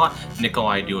 saw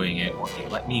Nikolai doing it, or he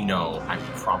let me know, I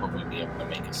would probably be able to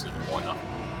make a suitable enough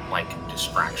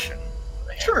distraction.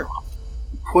 Sure.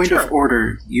 Point of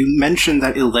order, you mentioned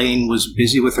that Elaine was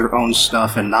busy with her own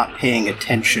stuff and not paying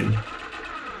attention.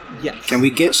 Yes. Can we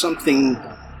get some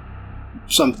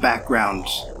background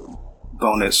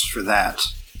bonus for that?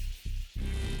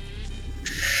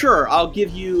 Sure, I'll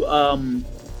give you a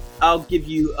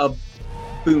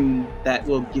boon that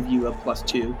will give you a +2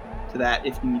 to that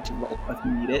if you need to roll, if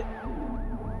you need it.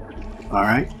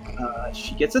 Alright.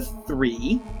 She gets a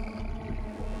 3.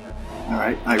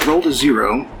 Alright, I rolled a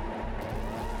 0.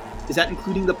 Is that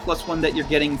including the +1 that you're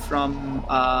getting from...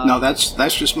 No,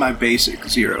 that's just my basic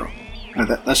 0.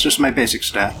 That's just my basic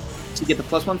stat. So you get the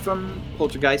 +1 from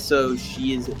Poltergeist, so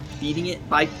she is beating it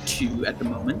by 2 at the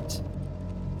moment.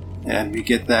 And we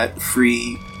get that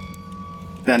free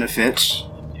benefit.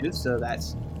 So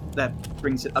that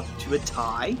brings it up to a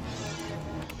tie.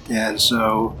 And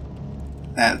so,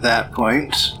 at that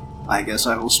point, I guess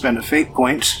I will spend a fate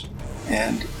point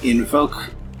and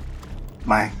invoke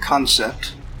my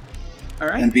concept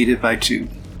Alright. and beat it by 2.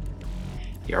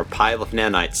 You're a pile of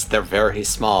nanites. They're very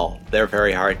small. They're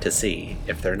very hard to see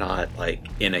if they're not,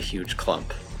 in a huge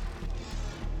clump.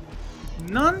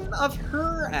 None of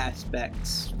her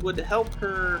aspects would help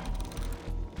her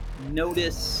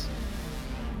notice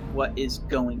what is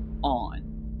going on.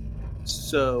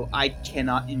 So I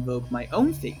cannot invoke my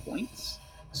own fate points.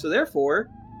 So therefore,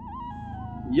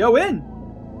 yo in!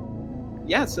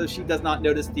 Yeah, so she does not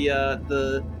notice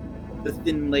the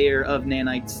thin layer of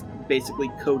nanites basically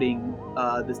coating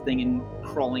this thing and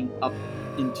crawling up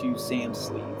into Sam's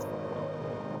sleeve.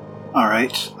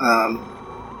 Alright,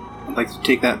 I'd like to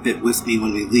take that bit with me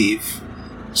when we leave.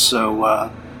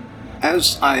 So,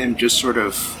 as I am just sort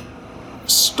of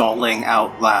stalling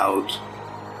out loud,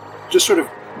 just sort of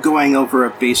going over a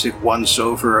basic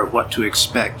once-over of what to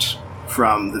expect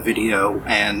from the video,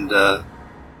 and the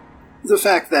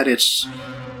fact that it's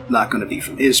not going to be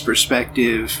from his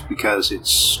perspective, because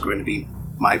it's going to be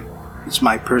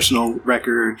my personal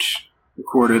record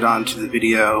recorded onto the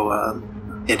video,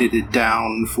 edited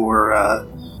down for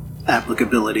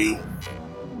applicability. A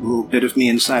little bit of me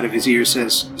inside of his ear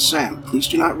says, Sam, please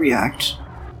do not react.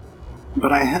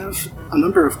 but I have a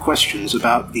number of questions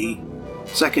about the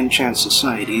Second Chance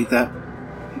Society that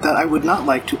I would not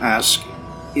like to ask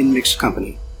in mixed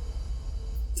company.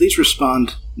 Please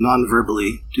respond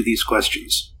non-verbally to these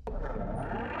questions.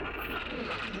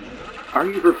 Are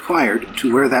you required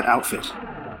to wear that outfit?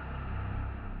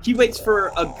 He waits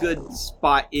for a good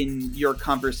spot in your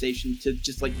conversation to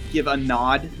just, give a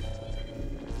nod.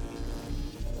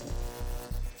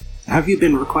 Have you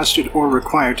been requested or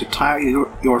required to tie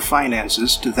your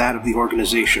finances to that of the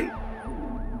organization?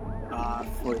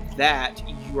 For that,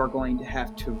 you are going to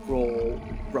have to roll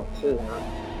rapport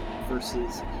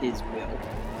versus his will.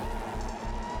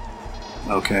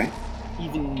 Okay.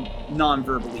 Even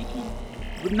non-verbally, he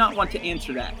would not want to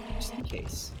answer that, just in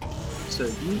case. So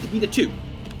you need to beat a 2.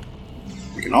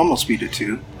 You can almost beat a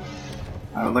 2.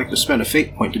 I would like to spend a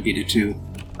fate point to beat a 2.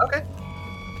 Okay.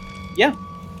 Yeah.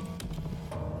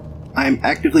 I'm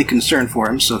actively concerned for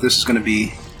him, so this is going to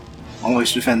be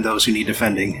always defend those who need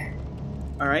defending.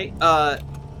 Alright,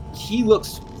 he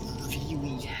looks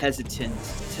really hesitant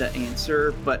to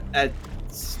answer, but at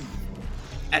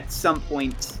some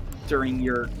point during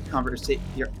your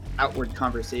outward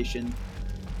conversation,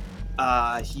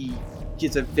 he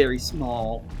gives a very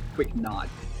small, quick nod.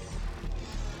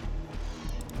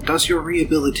 Does your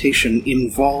rehabilitation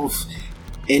involve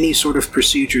any sort of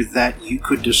procedure that you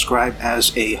could describe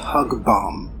as a hug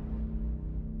bomb?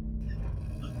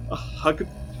 A hug?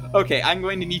 Okay, I'm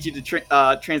going to need you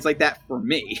to translate that for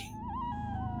me.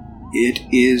 It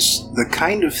is the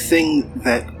kind of thing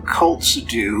that cults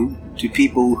do to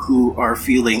people who are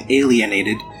feeling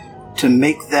alienated to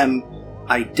make them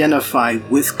identify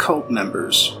with cult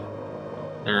members.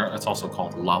 It's also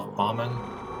called love bombing.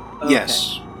 Okay.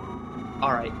 Yes.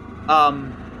 Alright.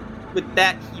 With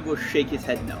that, he will shake his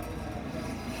head no.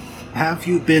 Have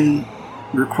you been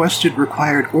requested,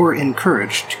 required, or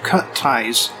encouraged to cut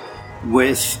ties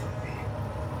with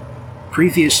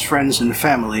previous friends and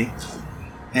family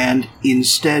and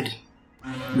instead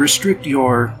restrict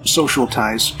your social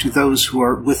ties to those who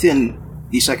are within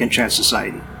the Second Chance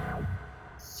Society?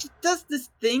 He does this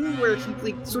thing where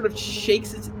he sort of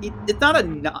shakes his... It's not a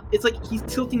nod. It's like he's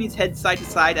tilting his head side to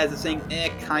side as if saying,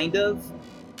 kind of.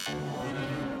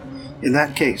 In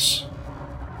that case,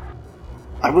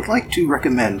 I would like to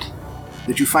recommend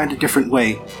that you find a different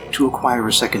way to acquire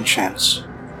a second chance.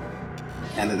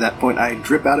 And at that point, I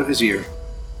drip out of his ear.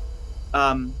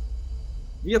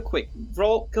 Real quick,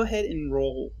 go ahead and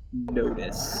roll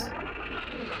notice.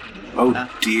 Oh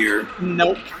dear.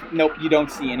 Nope, you don't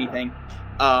see anything.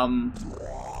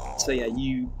 So yeah,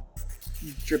 you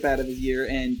drip out of his ear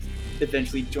and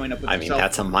eventually join up with yourself.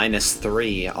 that's a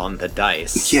 -3 on the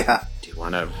dice. Yeah. Do you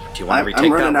want to retake that one?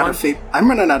 I'm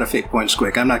running out of fate points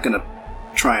quick. I'm not going to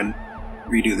try and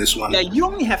redo this one. Yeah, you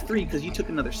only have 3 because you took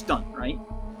another stunt, right?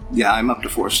 Yeah, I'm up to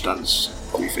 4 stuns,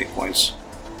 3 fate points.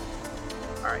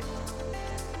 Alright.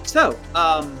 So,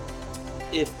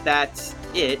 if that's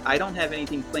it, I don't have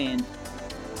anything planned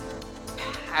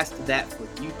past that for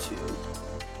you two.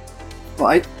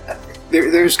 Well,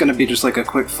 there's going to be just a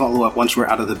quick follow-up once we're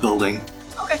out of the building.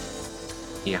 Okay.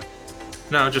 Yeah.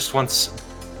 No, just once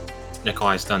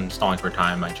Nikolai's done stalling for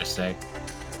time, I just say,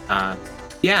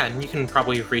 yeah, and you can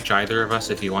probably reach either of us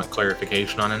if you want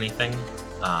clarification on anything.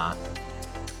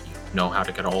 You know how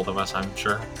to get a hold of us, I'm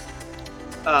sure.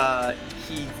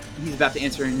 He's about to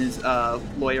answer, and his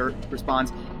lawyer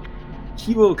responds.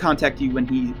 He will contact you when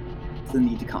he's the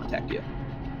need to contact you.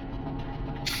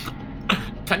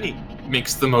 Penny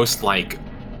makes the most,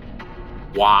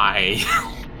 why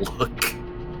look.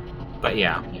 But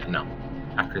yeah, no.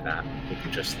 After that, we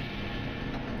can just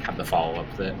have the follow-up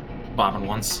that Bobbin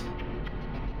wants.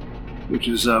 Which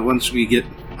is once we get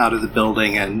out of the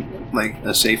building and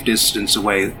a safe distance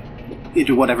away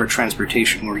into whatever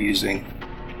transportation we're using,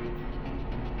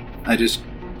 I just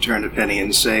turn to Penny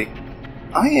and say,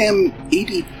 I am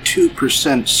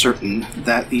 82% certain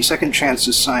that the Second Chance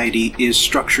Society is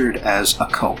structured as a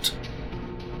cult.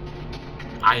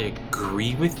 I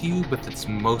agree with you, but it's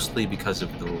mostly because of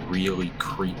the really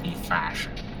creepy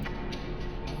fashion.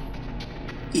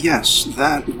 Yes,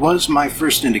 that was my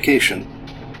first indication.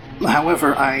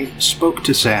 However, I spoke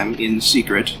to Sam in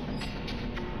secret,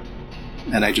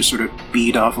 and I just sort of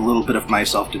beat off a little bit of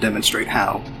myself to demonstrate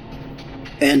how.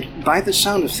 And by the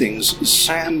sound of things,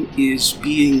 Sam is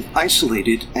being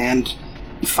isolated and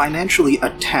financially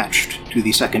attached to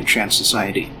the Second Chance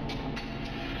Society.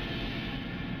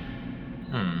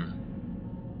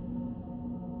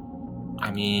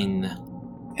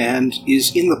 And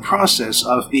is in the process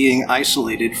of being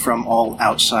isolated from all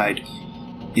outside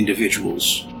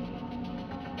individuals.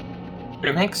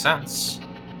 It makes sense.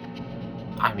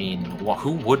 I mean,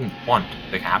 who wouldn't want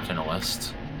the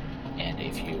Capitalist? And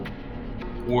if you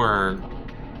were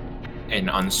an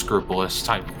unscrupulous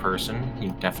type of person,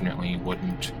 you definitely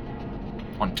wouldn't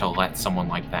want to let someone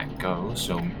like that go,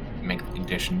 so make the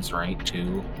conditions right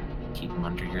to keep him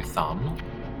under your thumb.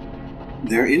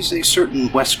 There is a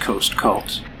certain West Coast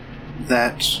cult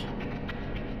that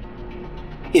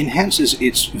enhances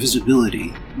its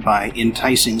visibility by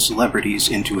enticing celebrities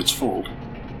into its fold.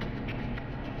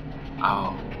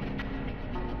 Oh.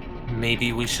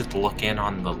 Maybe we should look in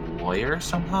on the lawyer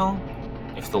somehow?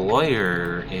 If the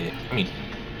lawyer is...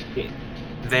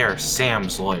 they're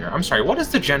Sam's lawyer. I'm sorry, what is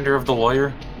the gender of the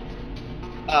lawyer?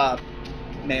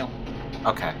 Male.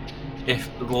 Okay. If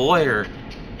the lawyer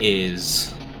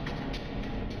is,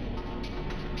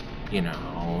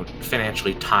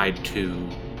 financially tied to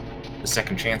the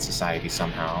Second Chance Society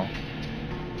somehow,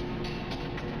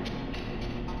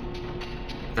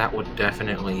 that would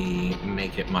definitely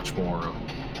make it much more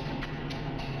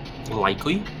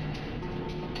likely.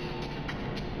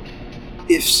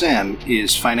 If Sam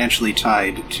is financially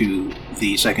tied to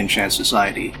the Second Chance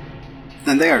Society,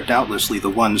 then they are doubtlessly the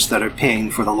ones that are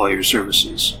paying for the lawyer's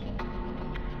services.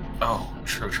 Oh,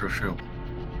 true.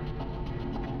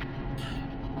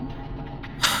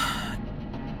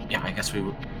 Yeah, I guess we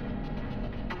would...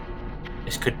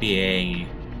 This could be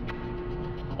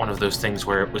one of those things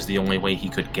where it was the only way he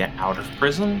could get out of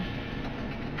prison?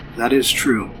 That is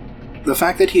true. The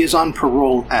fact that he is on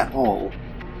parole at all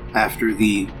after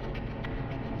the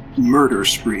murder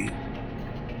spree.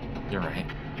 You're right.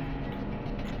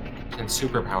 And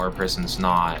superpower prison's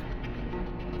not...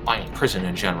 prison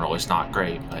in general is not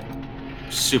great, but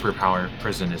superpower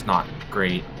prison is not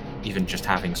great, even just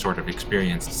having sort of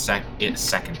experienced it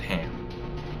secondhand.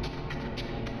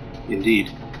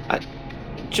 Indeed. I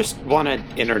just want to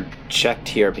interject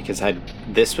here because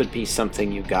this would be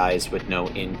something you guys would know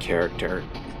in character.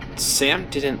 Sam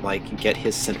didn't get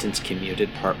his sentence commuted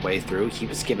partway through. He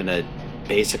was given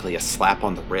basically a slap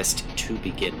on the wrist to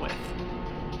begin with.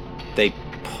 They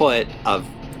put a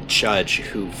judge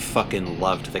who fucking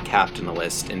loved the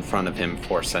Capitalist in front of him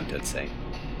for sentencing.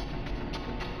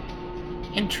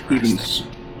 Interesting.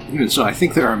 Even so, I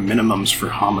think there are minimums for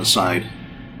homicide.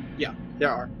 Yeah, there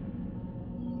are.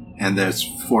 And there's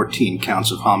 14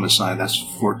 counts of homicide. That's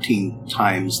 14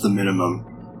 times the minimum.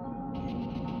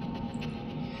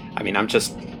 I mean, I'm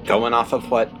just going off of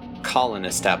what Colin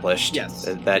established. Yes.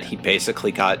 That he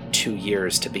basically got 2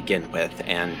 years to begin with,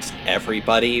 and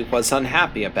everybody was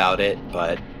unhappy about it,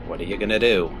 but what are you going to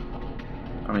do?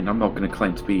 I mean, I'm not going to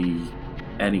claim to be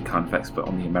any kind of expert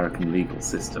on the American legal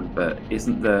system, but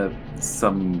isn't there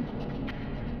some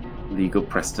legal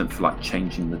precedent for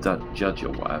changing the judge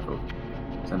or whatever?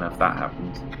 I don't know if that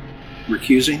happened.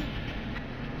 Recusing?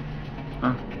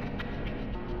 Huh.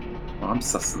 Well, I'm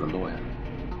sus of the lawyer.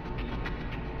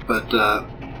 But,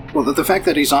 the fact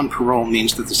that he's on parole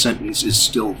means that the sentence is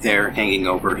still there hanging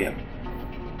over him.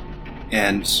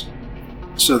 And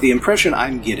so the impression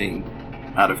I'm getting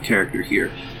out of character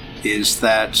here is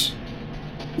that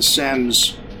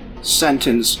Sam's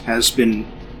sentence has been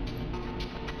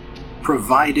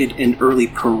provided an early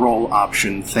parole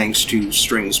option thanks to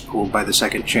strings pulled by the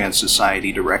Second Chance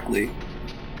Society directly.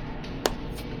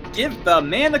 Give the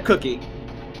man a cookie.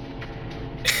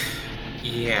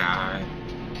 Yeah.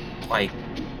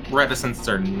 Reticence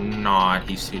or not,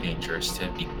 he's too dangerous to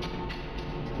be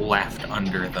left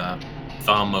under the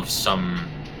thumb of some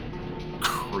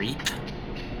creep.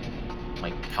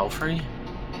 Pelfrey?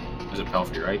 Is it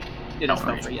Pelfrey, right? It is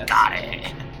Pelfrey, yes. Got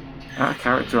it. Out of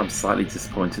character, I'm slightly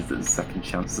disappointed that the Second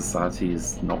Chance Society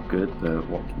is not good, but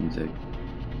what can you do?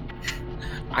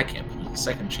 I can't believe the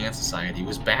Second Chance Society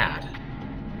was bad.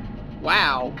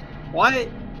 Wow. What?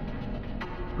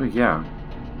 Well, yeah.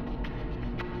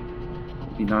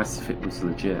 It'd be nice if it was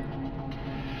legit.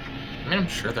 I mean, I'm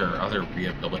sure there are other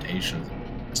rehabilitation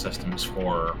systems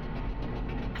for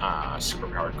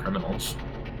superpowered criminals.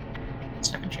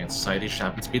 Second Chance Society just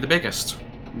happens to be the biggest.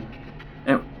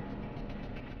 Anyway.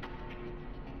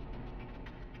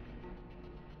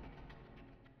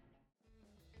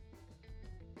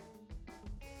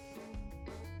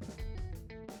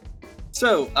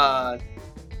 So,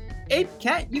 Abe,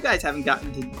 Cat, you guys haven't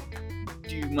gotten to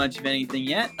do much of anything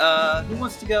yet. Who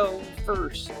wants to go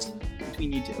first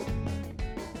between you two?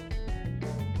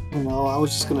 I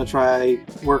was just gonna try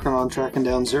working on tracking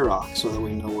down Xerox so that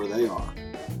we know where they are.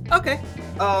 Okay.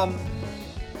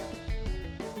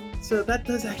 So that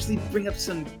does actually bring up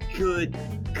some good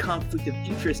conflict of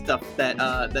interest stuff that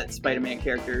that Spider-Man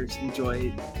characters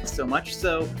enjoy so much.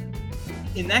 So,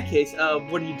 in that case,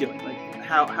 what are you doing?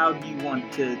 How do you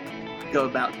want to go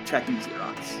about tracking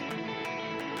Xerox?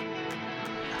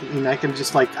 I mean, I can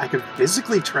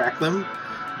physically track them,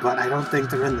 but I don't think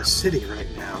they're in the city right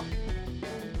now.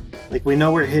 Like, we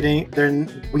know we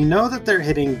know that they're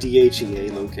hitting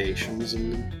DHEA locations,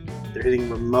 and they're hitting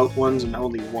remote ones and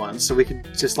only ones, so we could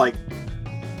just, like,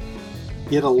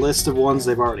 get a list of ones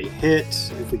they've already hit,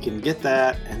 if we can get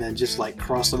that, and then just, like,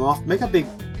 cross them off.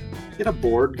 Get a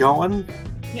board going.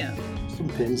 Yeah. Some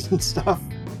pins and stuff.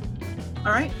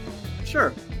 Alright,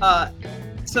 sure.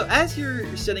 So as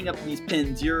you're setting up these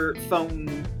pins, your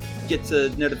phone gets a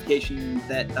notification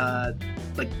that,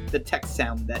 like, the text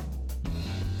sound that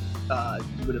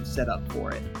you would have set up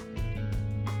for it.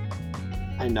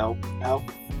 I know how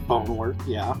phone work,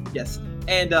 yeah. Yes.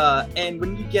 And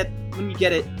when you get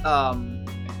it,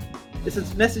 it's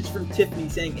a message from Tiffany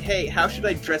saying, "Hey, how should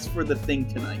I dress for the thing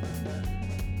tonight?"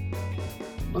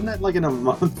 Wasn't that like in a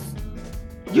month?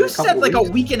 You said like a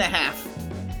week and a half.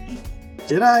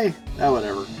 Did I? Oh,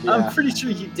 whatever. Yeah. I'm pretty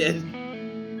sure you did.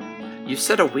 You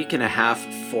said a week and a half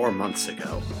 4 months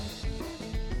ago.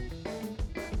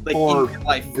 Like or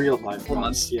in real life. 4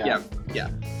 months. Yeah.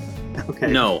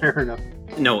 Okay. No. Fair enough.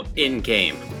 No, in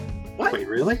game. What? Wait,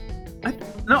 really? I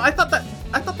thought that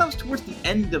was towards the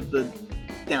end of the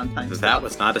downtime. That stuff.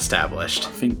 was not established.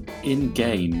 I think in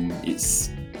game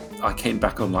I came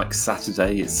back on like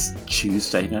Saturday. It's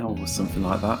Tuesday now or something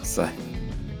like that. So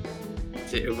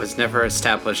It was never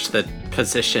established the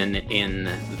position in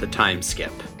the time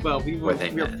skip. Well, we're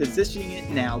positioning it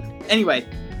now. Anyway,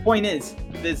 point is,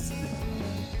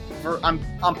 I'm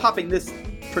popping this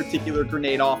particular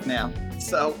grenade off now.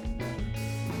 So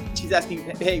she's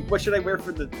asking, "Hey, what should I wear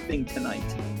for the thing tonight?"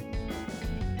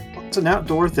 It's an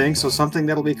outdoor thing, so something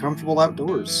that'll be comfortable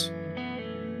outdoors.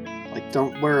 Like,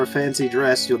 don't wear a fancy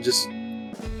dress. It's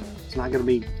not gonna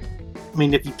be. I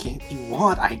mean, if you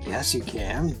want, I guess you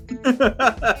can.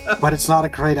 But it's not a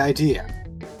great idea.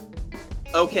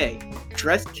 Okay,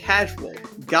 dress casual.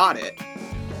 Got it.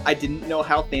 I didn't know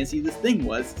how fancy this thing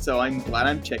was, so I'm glad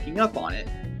I'm checking up on it.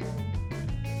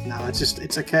 No,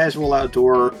 it's a casual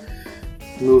outdoor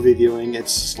movie viewing.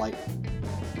 It's like,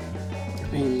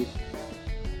 I mean,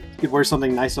 you could wear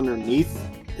something nice underneath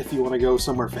if you want to go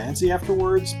somewhere fancy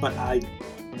afterwards, but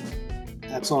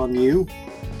that's on you.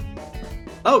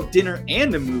 Oh, dinner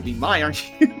and a movie, aren't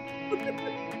you?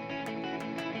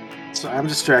 So I'm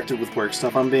distracted with work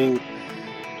stuff. I'm being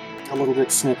a little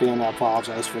bit snippy, and I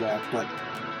apologize for that, but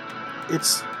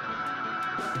it's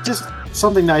just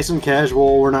something nice and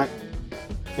casual. We're not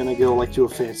gonna go like to a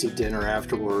fancy dinner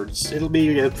afterwards. It'll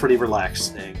be a pretty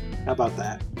relaxed thing. How about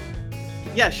that?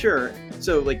 Yeah, sure.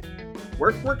 So, like,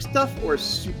 work stuff or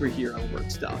superhero work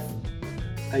stuff?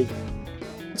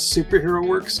 Superhero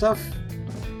work stuff?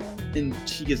 And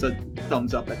she gives a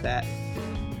thumbs up at that.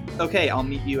 Okay, I'll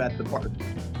meet you at the park.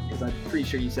 Because I'm pretty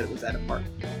sure you said it was at a park.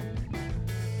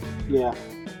 Yeah.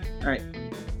 Alright.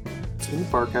 It's in the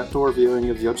park, outdoor viewing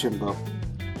of Yojimbo.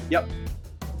 Yep.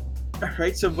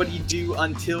 Alright, so what do you do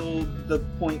until the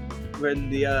point when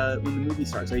the movie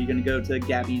starts? Are you going to go to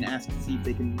Gabby and ask to see if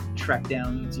they can track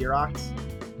down Xerox?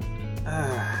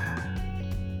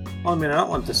 Well, I mean, I don't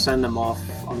want to send them off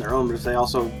on their own, but if they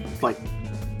also, like,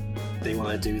 they want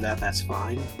to do that, that's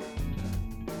fine.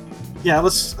 Yeah,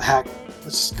 let's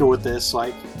go with this,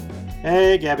 like,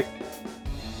 "Hey, Gabby.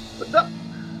 What's up?"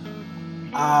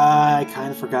 I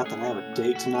kind of forgot that I have a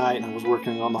date tonight, and I was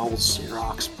working on the whole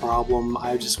Xerox problem.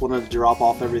 I just wanted to drop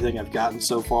off everything I've gotten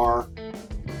so far.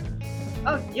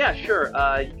 Oh, yeah, sure.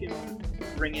 You can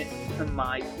bring it to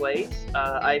my place.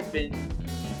 I've been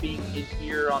keeping an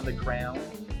ear on the ground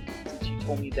since you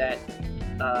told me that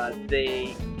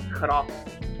they cut off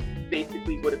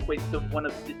basically what equates to one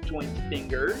of Disjoint's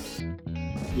fingers.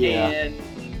 Yeah. And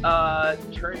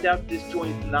turned out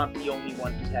Disjoint's not the only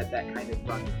one who's had that kind of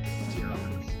run with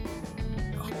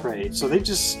Xerox. Great. So they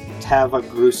just have a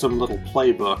gruesome little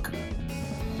playbook.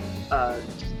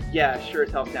 Yeah, sure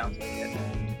as hell sounds like it.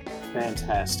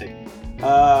 Fantastic.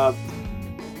 I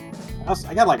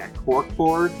got like a cork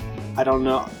board. I don't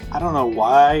know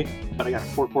why, but I got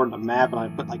a cork board and a map, and I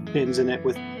put like pins in it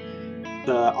with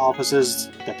the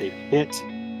offices that they hit.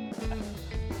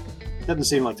 Doesn't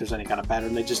seem like there's any kind of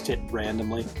pattern. They just hit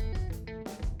randomly.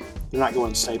 They're not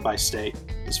going state by state,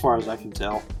 as far as I can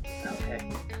tell. Okay.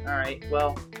 Alright,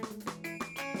 well,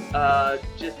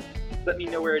 just let me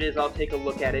know where it is. I'll take a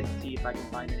look at it and see if I can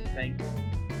find anything.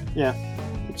 Yeah,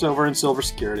 it's over in Silver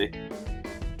Security.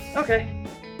 Okay.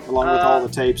 Along with all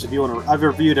the tapes. If you want to, I've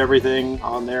reviewed everything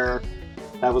on there.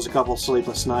 That was a couple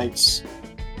sleepless nights,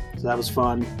 so that was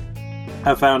fun.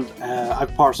 I've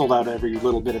parceled out every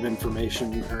little bit of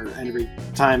information, or every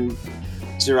time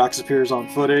Xerox appears on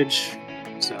footage,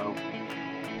 so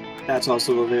that's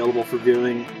also available for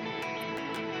viewing.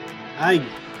 I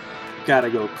gotta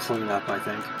go clean up, I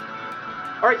think.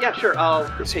 All right, yeah, sure. I'll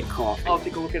Get take some coffee.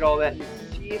 a look at all that and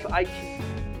see if I can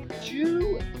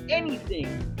do anything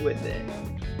with it.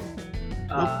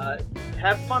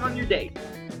 Have fun on your date.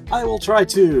 I will try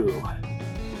to.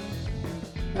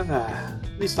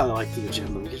 At least I like the Yojimbo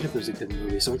movie. Yojimbo's a good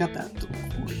movie, so we got that to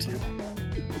look forward to.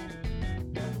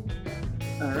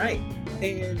 All right,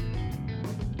 and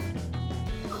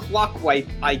clockwise,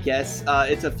 I guess.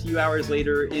 It's a few hours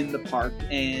later in the park,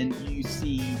 and you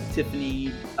see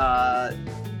Tiffany,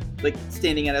 like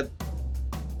standing at a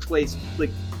place, like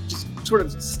just sort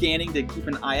of scanning to keep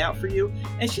an eye out for you.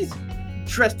 And she's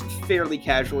dressed fairly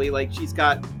casually. Like she's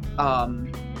got,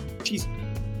 she's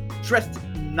dressed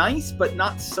nice, but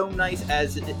not so nice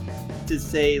as to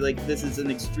say like this is an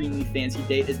extremely fancy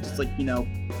date. It's just like, you know,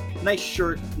 nice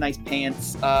shirt, nice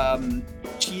pants.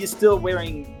 She is still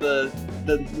wearing the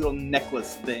little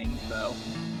necklace thing, though.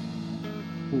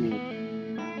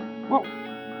 Well,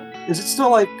 is it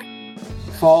still like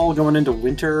fall going into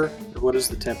winter? Or what is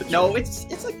the temperature? No, it's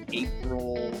like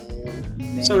April,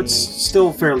 May. So it's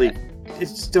still fairly. It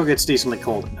still gets decently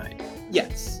cold at night,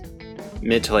 Yes,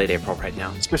 Mid to late April right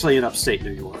now. especially in upstate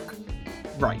New York.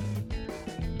 right.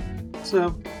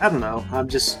 So I don't know. I'm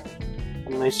just a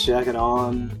nice jacket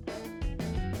on,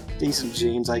 decent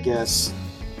jeans, I guess.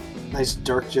 Nice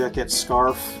dark jacket,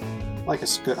 scarf.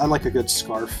 I like a good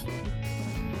scarf.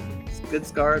 Good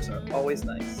scarves are always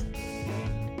nice.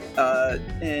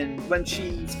 And when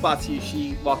she spots you,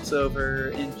 she walks over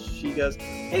and she goes,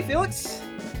 "Hey, Felix."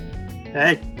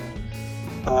 Hey,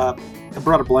 I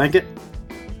brought a blanket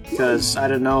because I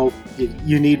don't know.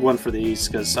 You need one for these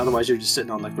because otherwise you're just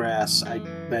sitting on the grass. I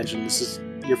imagine this is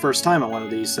your first time on one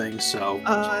of these things, so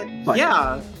Fine.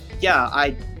 Yeah.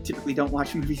 I typically don't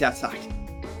watch movies outside.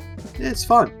 it's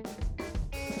fun.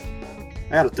 I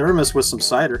got a thermos with some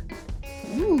cider.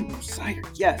 Ooh, cider.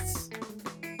 Yes.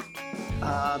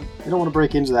 You don't want to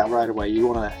break into that right away. You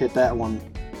want to hit that one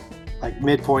like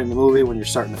midpoint in the movie when you're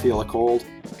starting to feel a cold.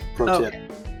 Pro tip. Okay.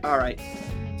 All right.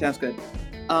 Sounds good.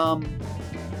 I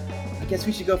guess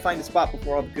we should go find a spot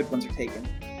before all the good ones are taken.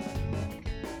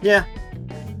 Yeah.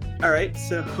 All right.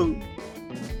 So,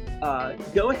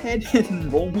 go ahead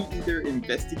and roll me either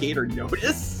investigate or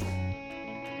notice.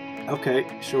 Okay,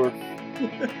 sure.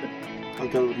 I'll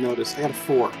go with notice. I got a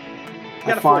 4. got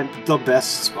I a find the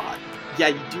best spot. Yeah,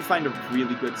 you do find a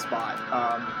really good spot.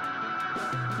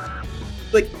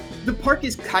 Like the park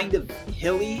is kind of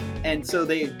hilly, and so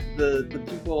the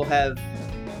people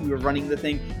who are running the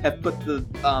thing have put the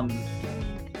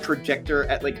projector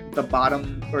at like the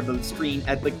bottom, or the screen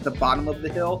at like the bottom of the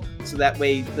hill, so that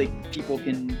way like people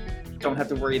don't have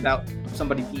to worry about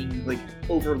somebody being like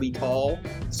overly tall.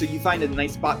 So you find a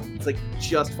nice spot that's like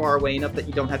just far away enough that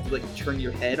you don't have to like turn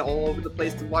your head all over the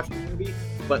place to watch the movie,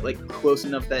 but like close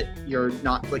enough that you're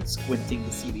not like squinting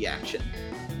to see the action.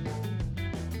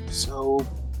 So,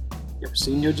 you ever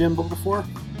seen Yojimbo before?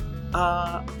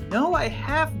 No, I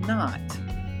have not.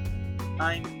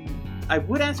 I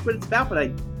would ask what it's about, but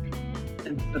I'm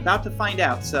about to find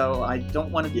out, so I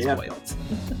don't want to be spoiled.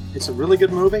 It's a really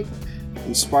good movie.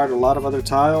 Inspired a lot of other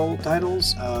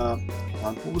titles.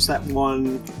 What was that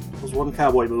one? It was one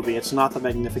cowboy movie. It's not The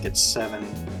Magnificent Seven.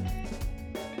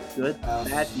 Good,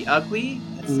 Bad, the Ugly?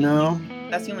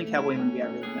 That's the only cowboy movie I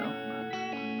really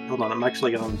know. Hold on, I'm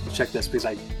actually going to check this because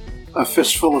A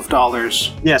Fistful of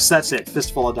Dollars. Yes, that's it.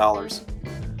 Fistful of Dollars.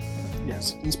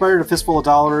 Yes. Inspired A Fistful of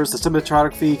Dollars. The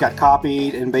cinematography got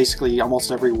copied in basically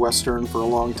almost every Western for a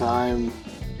long time.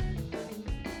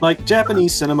 Like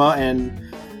Japanese cinema and,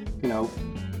 you know,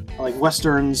 like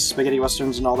Westerns, spaghetti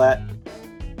Westerns and all that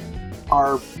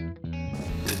are...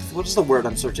 What is the word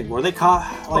I'm searching for?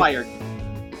 Fired.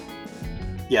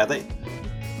 Yeah,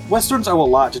 Westerns owe a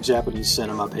lot to Japanese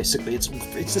cinema, basically. It's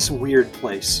this weird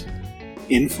place.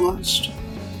 Influenced?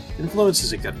 Influence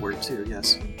is a good word, too,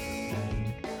 yes.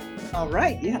 All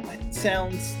right, yeah, that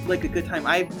sounds like a good time.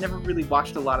 I've never really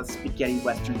watched a lot of spaghetti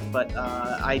westerns, but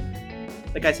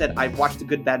like I said, I've watched The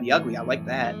Good, Bad, the Ugly. I like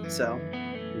that, so.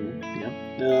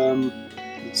 Yeah.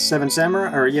 Seven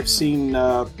Samurai, or you've seen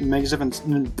Magnificent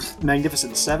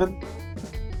Seven?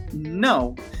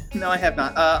 No, I have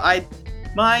not.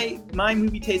 My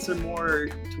movie tastes are more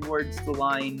towards the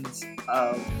lines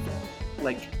of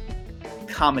like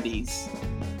comedies,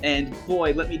 and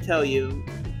boy, let me tell you,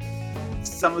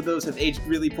 some of those have aged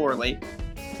really poorly.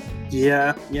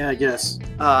 Yeah, I guess.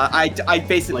 I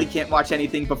basically can't watch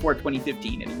anything before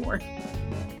 2015 anymore.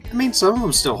 I mean, some of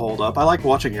them still hold up. I like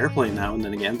watching Airplane now and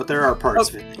then again, but there are parts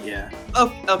of it that, yeah.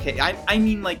 Oh, okay. I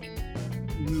mean, like,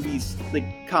 movies,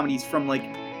 like, comedies from,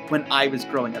 like, when I was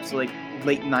growing up. So, like,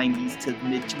 late 90s to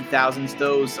mid 2000s,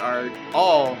 those are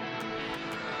all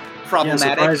Yeah,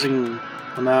 problematic. surprising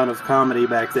amount of comedy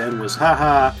back then was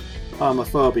haha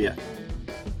homophobia.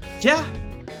 Yeah,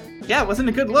 it wasn't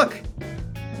a good look.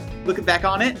 Looking back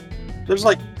on it, There's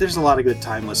a lot of good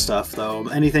timeless stuff though.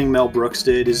 Anything Mel Brooks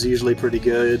did is usually pretty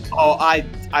good. oh,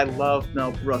 I love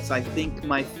Mel Brooks. I think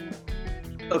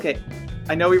okay,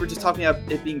 I know we were just talking about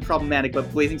it being problematic,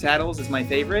 but Blazing Saddles is my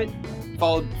favorite,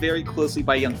 followed very closely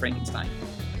by Young Frankenstein.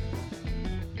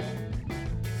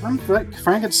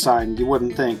 Frankenstein, you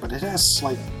wouldn't think, but it has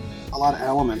like a lot of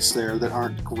elements there that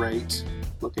aren't great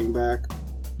looking back.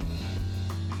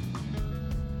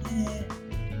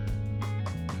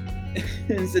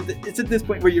 It's at this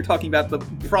point where you're talking about the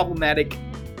problematic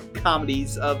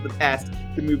comedies of the past.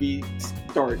 The movie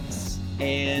starts,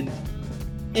 and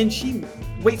she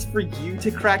waits for you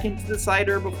to crack into the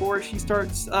cider before she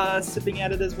starts sipping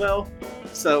at it as well.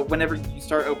 So whenever you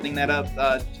start opening that up,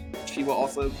 she will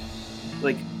also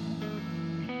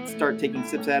start taking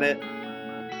sips at it.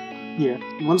 Yeah,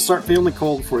 you want to start feeling the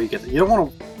cold before you get there. You don't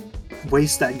want to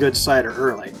waste that good cider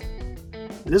early.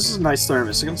 This is a nice thermos.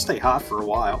 It's going to stay hot for a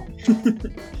while.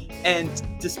 And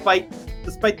despite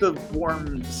the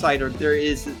warm cider, there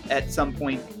is at some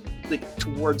point,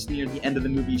 towards near the end of the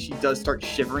movie, she does start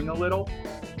shivering a little.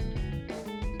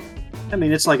 I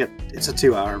mean, it's a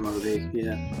 2-hour movie.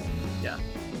 Yeah.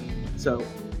 So,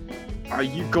 are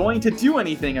you going to do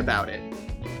anything about it?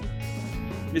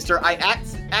 Mister, I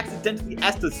accidentally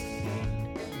asked us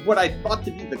what I thought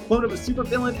to be the clone of a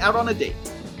supervillain out on a date.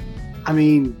 I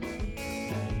mean,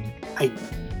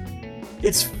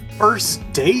 it's first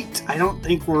date. I don't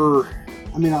think the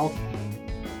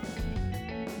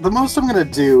most I'm gonna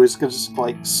do is just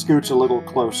scooch a little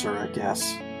closer, I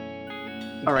guess.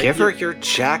 All right, Give her your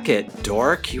jacket,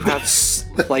 dork. You have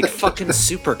fucking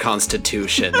super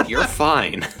constitution. You're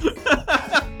fine.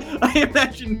 I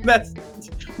imagine that's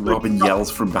Robin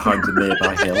yells from behind a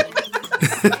nearby hill.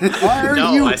 Why are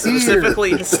No, you I specifically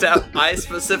here?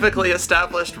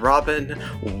 established Robin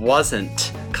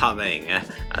wasn't coming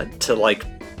to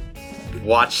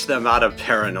watch them out of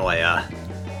paranoia.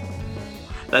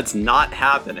 That's not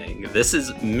happening. This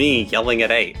is me yelling at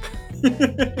Ape.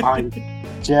 Fine.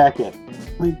 Jacket.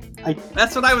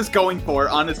 That's what I was going for,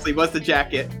 honestly, was the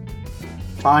jacket.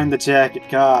 Find the jacket,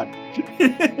 God.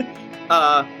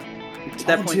 At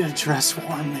that Told point, you to dress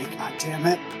warmly, God damn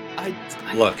it. I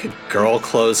Look, girl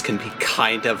clothes can be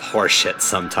kind of horseshit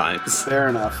sometimes. Fair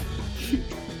enough.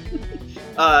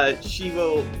 she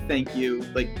will thank you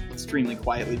extremely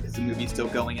quietly because the movie's still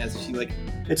going as she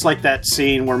It's like that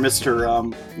scene where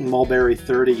Mr. Mulberry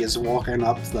 30 is walking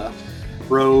up the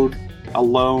road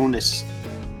alone.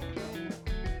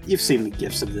 You've seen the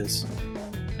gifs of this.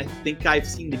 I think I've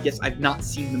seen the gifts. I've not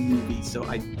seen the movie, so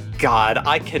God,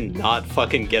 I cannot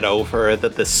fucking get over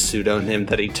that the pseudonym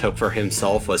that he took for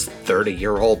himself was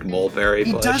 30-year-old Mulberry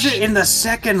He Bush. does it in the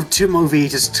second movie,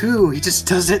 too. He just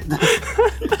does it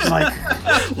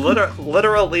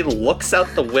Literally looks out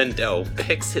the window,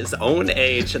 picks his own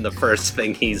age, and the first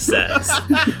thing he says.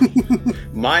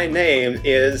 My name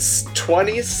is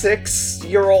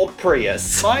 26-year-old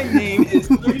Prius. my name is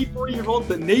 34-year-old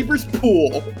the neighbor's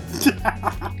pool.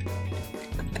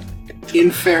 In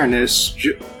fairness,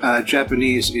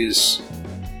 Japanese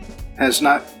has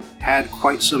not had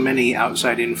quite so many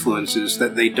outside influences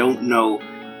that they don't know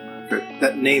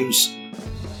that names.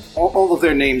 All of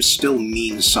their names still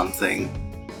mean something,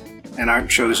 and aren't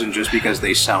chosen just because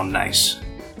they sound nice.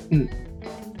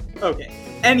 Okay.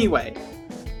 Anyway.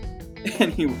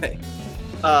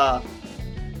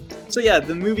 So yeah,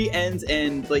 the movie ends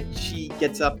and she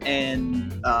gets up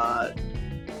and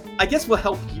I guess we'll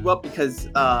help you up because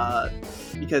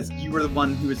you were the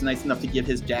one who was nice enough to give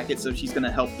his jacket, so she's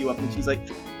gonna help you up, and she's like,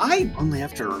 Only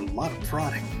after a lot of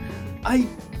product. I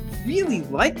really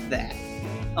like that.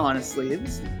 Honestly, it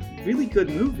was a really good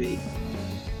movie.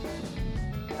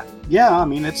 Yeah, I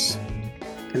mean, it's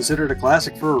considered a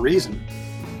classic for a reason.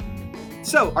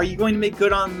 So, are you going to make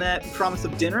good on that promise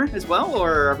of dinner as well,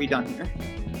 or are we done here?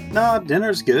 No,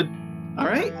 dinner's good. All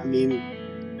right. I mean,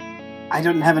 I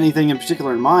don't have anything in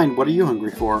particular in mind. What are you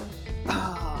hungry for?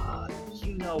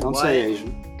 You know Don't what? say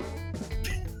Asian.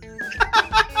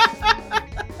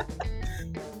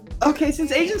 Okay,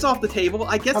 since Asian's off the table,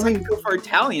 I guess I can go for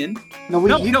Italian. No, we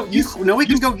No, we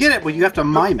can go get it, but you have to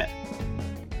mime it.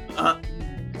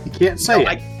 You can't say it.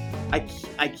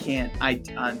 I can't.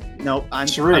 No, I'm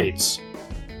Charades.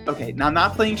 Okay, now I'm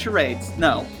not playing charades.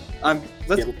 No, let's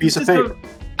Get a piece of just go- paper.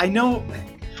 I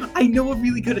know a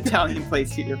really good Italian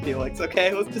place here, Felix.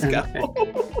 Okay, let's just go.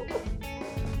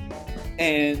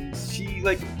 And she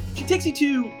takes you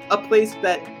to a place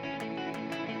that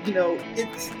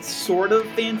it's sort of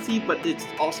fancy, but it's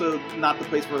also not the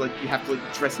place where like you have to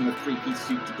like dress in a 3-piece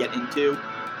suit to get into,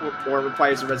 or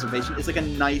requires a reservation. It's like a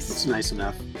nice. It's nice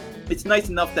enough. It's nice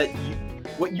enough that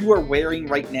what you are wearing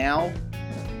right now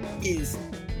is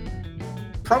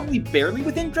probably barely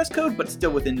within dress code, but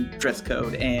still within dress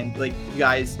code. And like you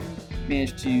guys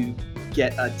managed to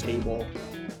get a table,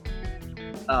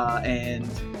 and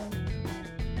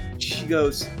she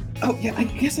goes, "Oh yeah, I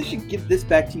guess I should give this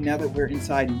back to you now that we're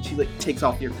inside." And she like takes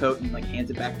off your coat and like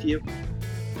hands it back to you.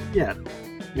 Yeah,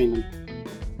 I mean,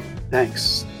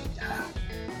 thanks.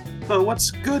 But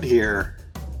what's good here?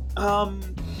 I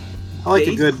like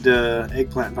a good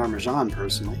eggplant parmesan,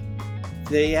 personally.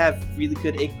 They have really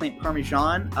good eggplant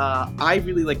parmesan. I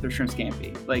really like their shrimp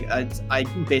scampi. Like I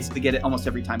basically get it almost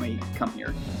every time I come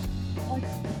here.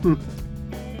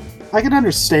 I can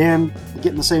understand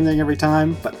getting the same thing every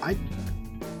time, but I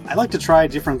like to try a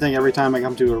different thing every time I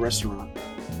come to a restaurant.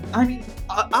 I mean,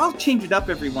 I'll change it up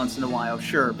every once in a while,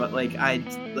 sure, but like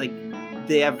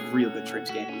they have real good shrimp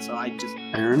scampi, so I just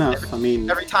Fair enough.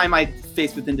 every time I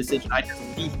face with indecision,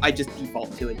 I just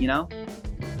default to it, you know?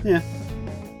 Yeah.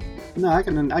 No, I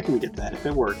can get that if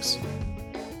it works.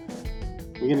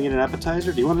 We gonna get an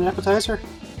appetizer? Do you want an appetizer?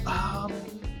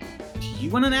 Do you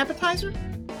want an appetizer?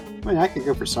 I mean, I could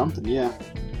go for something. Yeah.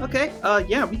 Okay.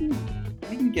 Yeah, we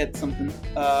can get something.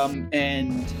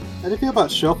 And How do you feel about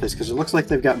shellfish? Because it looks like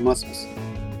they've got mussels.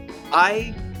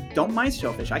 I don't mind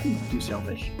shellfish. I can do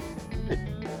shellfish.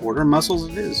 Order mussels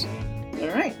it is. All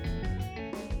right.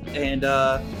 And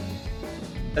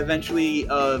eventually,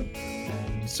 a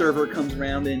server comes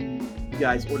around and you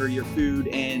guys order your food.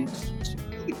 And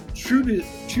true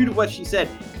to what she said,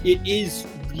 it is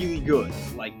really good.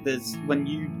 Like this, when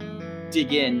you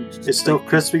dig in, It's still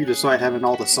crispy, just so I having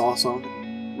all the sauce on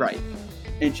it. right.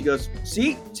 And she goes,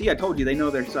 "See, I told you, they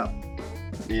know their stuff."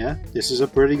 Yeah, this is a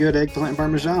pretty good eggplant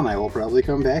parmesan. I will probably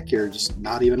come back here, just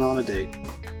not even on a date,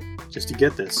 just to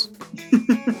get this.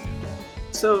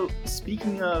 So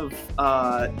speaking of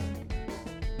the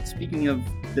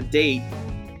date,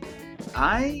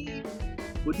 I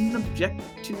wouldn't object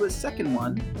to a second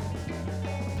one.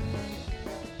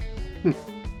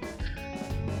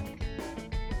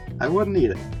 I wouldn't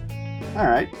either. All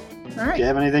right. All right. Do you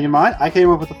have anything in mind? I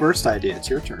came up with the first idea. It's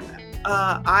your turn now.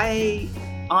 I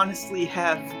honestly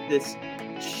have this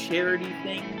charity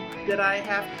thing that I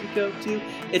have to go to.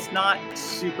 It's not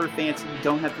super fancy. You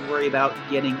don't have to worry about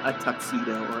getting a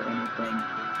tuxedo or anything.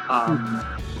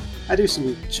 I do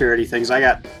some charity things. I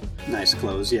got nice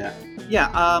clothes, yeah.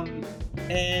 Yeah,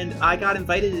 and I got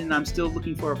invited and I'm still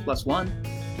looking for a +1.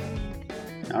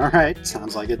 All right.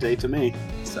 Sounds like a date to me.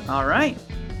 So, all right.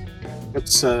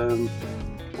 What's,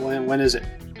 when is it?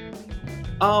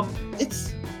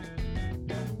 It's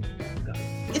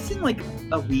in like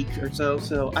a week or so.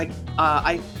 So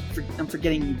I'm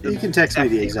forgetting. You can text me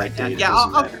the exact right now. date. Yeah,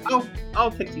 It doesn't matter.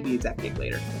 I'll text you the exact date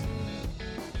later.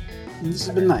 This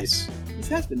has been nice. This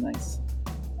has been nice.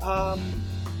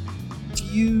 Do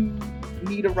you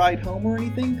need a ride home or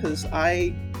anything? Because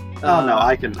I. Oh no,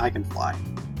 I can fly.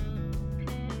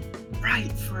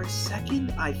 Right, for a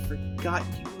second I forgot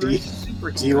you were a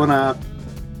superhero. Do you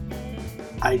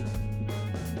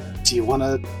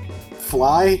wanna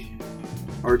fly?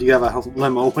 Or do you have a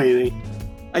limo waiting?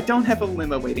 I don't have a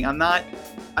limo waiting. I'm not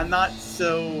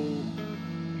so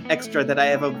extra that I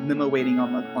have a limo waiting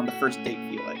on the first date,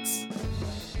 Felix.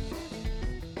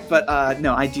 But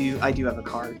no, I do have a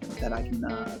car that I can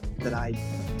that I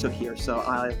took here, so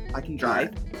I can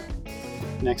drive.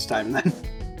 Next time then.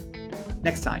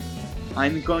 Next time,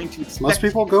 I'm going to expect. Most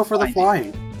people go for the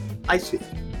flying.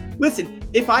 Listen.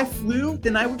 If I flew,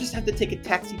 then I would just have to take a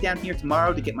taxi down here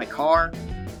tomorrow to get my car.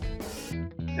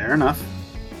 Fair enough.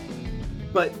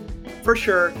 But for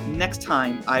sure, next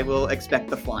time I will expect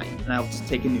the flying, and I'll just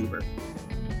take an Uber.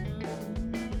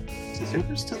 Does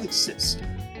Uber still exist?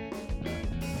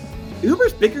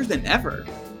 Uber's bigger than ever.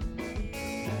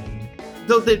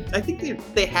 Though I think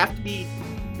they have to be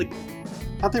like.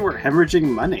 I thought they were hemorrhaging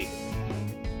money.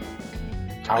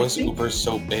 How is Uber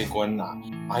so big when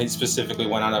I specifically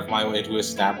went out of my way to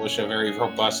establish a very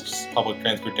robust public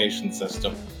transportation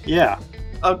system? Yeah.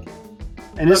 Okay.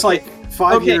 And it's like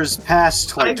 5 Okay. years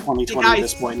past like I- 2020 guys, at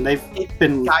this point, and they've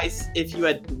been. Guys, if you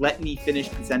had let me finish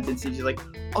the sentence, you're like,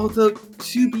 although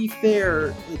to be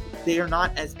fair, like, they are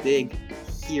not as big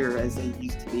here as they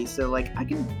used to be. So like, I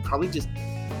can probably just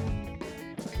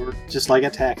Or just like a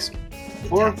taxi.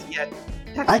 Or- taxi.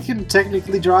 Yeah, I can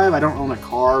technically drive. I don't own a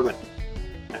car, but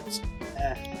that's.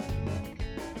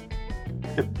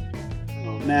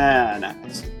 Oh, nah.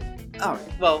 All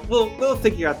right. Well, we'll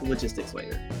figure out the logistics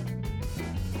later.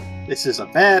 This is a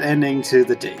bad ending to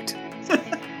the date.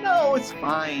 No, it's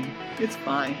fine. It's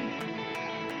fine.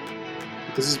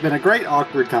 This has been a great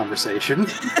awkward conversation.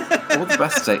 All the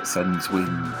best dates ends with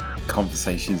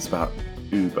conversations about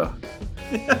Uber.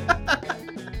 You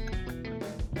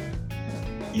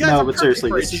guys No, are but perfect seriously,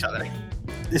 for this each is- other.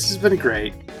 This has been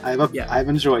great. Yeah. I've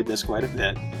enjoyed this quite a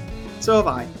bit. So have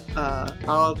I.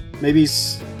 I'll Maybe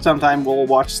sometime we'll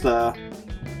watch the...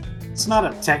 It's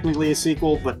not technically a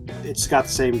sequel, but it's got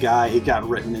the same guy. He got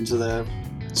written into the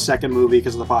second movie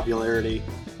because of the popularity.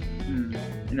 you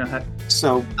know,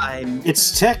 So I'm.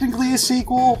 it's technically a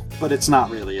sequel, but it's not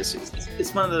really a sequel.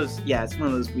 It's one of those. Yeah, it's one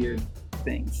of those weird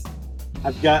things.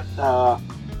 I've got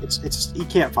it's you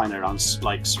can't find it on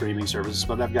like streaming services,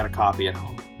 but I've got a copy at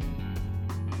home.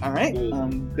 All right,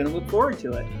 I'm gonna look forward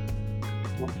to it.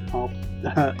 Well,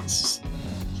 I'll see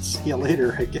you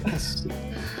later, I guess.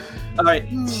 All right,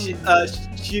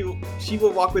 she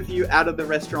will walk with you out of the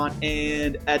restaurant,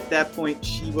 and at that point,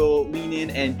 she will lean in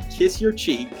and kiss your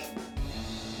cheek,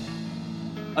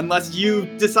 unless you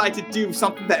decide to do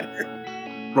something better.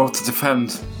 Roll to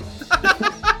defend. I'm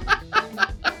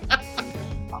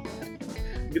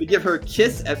gonna give her a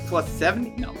kiss at plus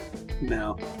 70. No.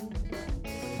 No.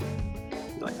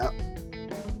 Like,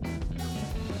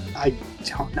 I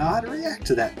don't know how to react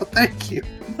to that, but thank you.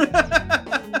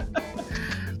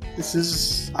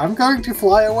 I'm going to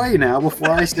fly away now before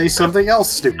I say something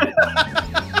else stupid.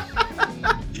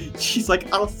 She's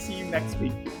like, I'll see you next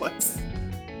week. What?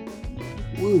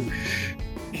 Whoosh.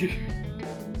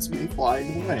 It's me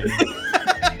flying away.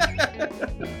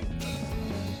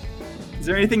 Is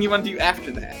there anything you want to do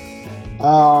after that?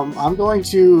 I'm going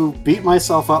to beat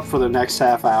myself up for the next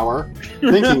half hour,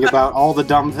 thinking about all the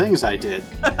dumb things I did.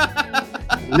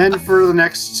 And then for the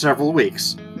next several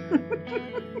weeks.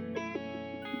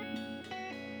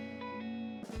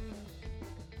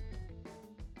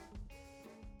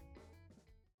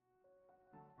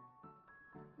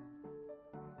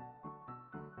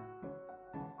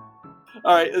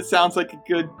 All right, it sounds like a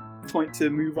good point to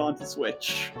move on to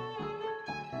Switch.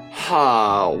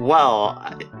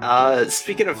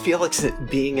 Speaking of Felix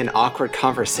being in awkward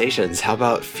conversations, how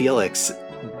about Felix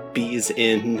bees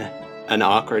in an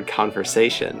awkward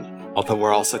conversation? Although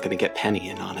we're also going to get Penny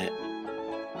in on it.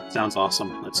 Sounds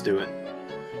awesome. Let's do it.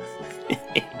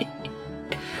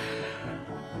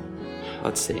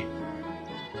 Let's see.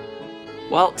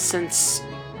 Well, since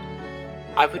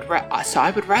I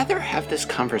would rather have this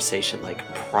conversation like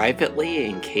privately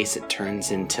in case it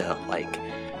turns into like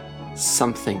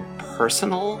something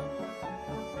personal,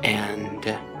 and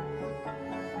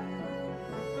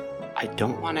I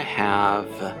don't want to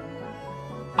have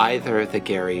either the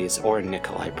Garys or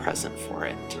Nikolai present for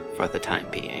it for the time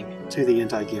being. To the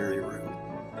anti-Gary room.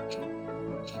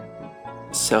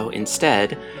 So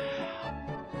instead,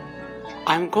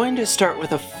 I'm going to start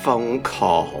with a phone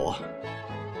call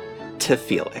to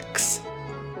Felix.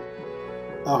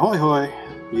 Ahoy hoy,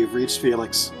 you've reached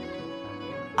Felix.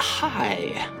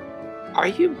 Hi. Are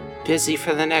you busy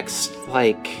for the next,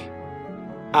 I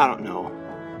don't know,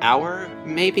 hour,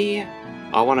 maybe?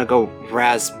 I want to go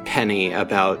razz Penny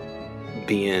about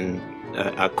being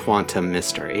a quantum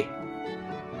mystery.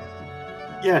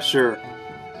 Yeah, sure.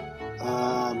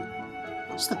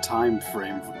 What's the time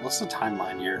frame? What's the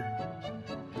timeline here?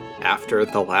 After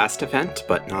the last event,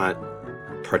 but not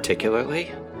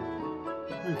particularly.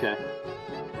 Okay,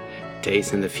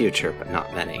 Days in the future, but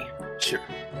not many. sure.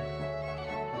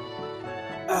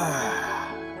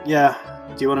 Yeah.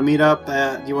 Do you want to meet up?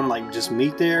 Do you want to just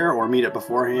meet there, or meet up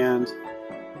beforehand?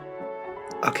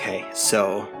 Okay,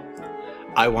 so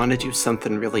I want to do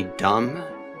something really dumb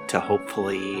to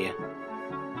hopefully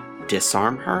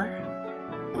disarm her.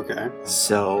 Okay.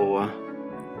 So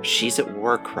she's at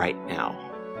work right now.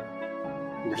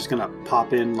 We're just gonna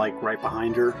pop in right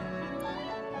behind her.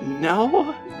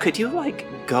 No? Could you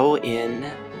go in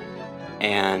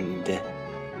and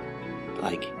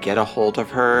get a hold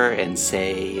of her and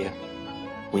say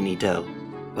we need to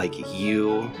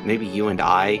maybe you and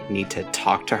I need to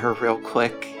talk to her real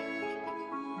quick?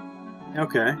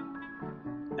 Okay.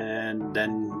 And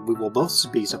then we will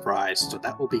both be surprised, so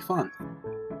that will be fun.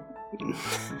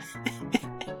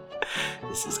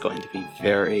 This is going to be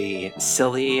very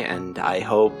silly, and I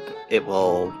hope it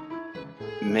will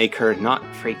make her not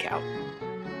freak out.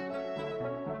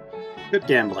 Good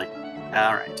gambling.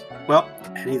 Alright. Well,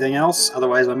 anything else?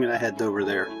 Otherwise, I'm gonna head over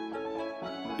there.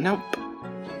 Nope.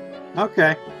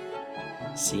 Okay.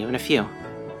 See you in a few.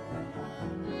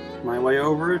 My way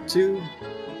over to...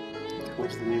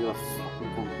 What's the name of the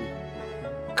fucking company?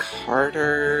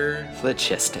 Carter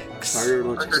Logistics. Carter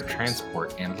Carter Logistics.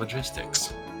 Transport and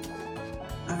Logistics.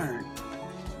 Alright.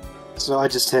 So I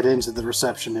just head into the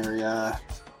reception area.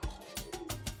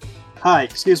 Hi,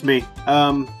 excuse me.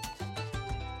 I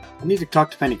need to talk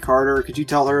to Penny Carter. Could you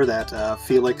tell her that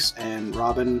Felix and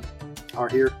Robin are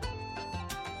here?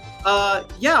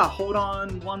 Yeah, hold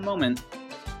on one moment.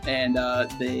 And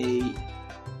they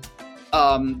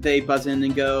buzz in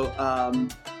and go,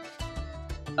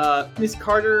 Miss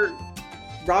Carter,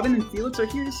 Robin and Felix are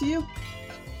here to see you?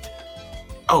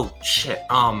 Oh, shit.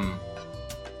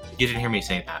 You didn't hear me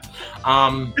say that.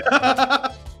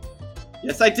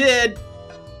 Yes, I did.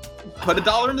 Put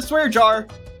 $1 in the swear jar.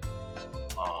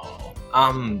 Oh,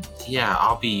 yeah,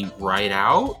 I'll be right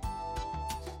out.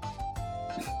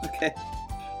 Okay.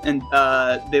 And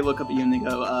they look up at you and they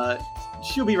go,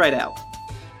 she'll be right out.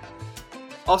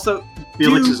 Also,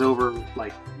 Felix is over,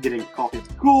 like, getting coffee.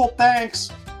 Cool, thanks.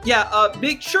 Yeah,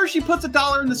 make sure she puts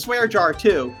 $1 in the swear jar,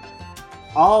 too.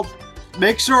 I'll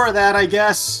make sure of that, I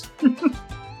guess.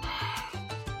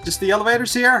 Just the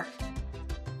elevators here?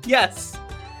 Yes.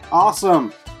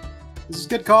 Awesome. This is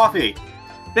good coffee.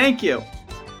 Thank you.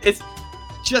 It's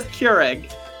just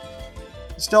Keurig.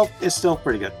 It's still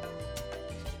pretty good.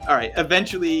 Alright,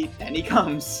 eventually Penny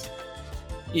comes.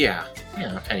 Yeah,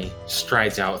 Penny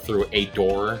strides out through a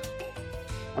door.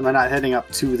 Am I not heading up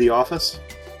to the office?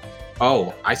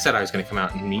 Oh, I said I was going to come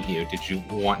out and meet you. Did you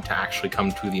want to actually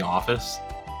come to the office?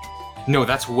 No,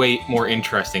 that's way more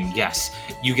interesting. Yes,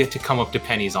 you get to come up to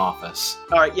Penny's office.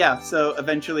 Alright, yeah, so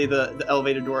eventually the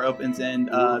elevator door opens and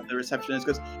the receptionist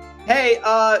goes, hey,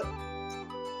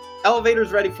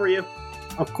 elevator's ready for you.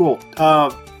 Oh, cool.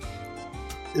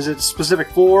 Is it specific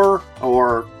floor,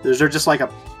 or is there just like a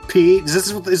P?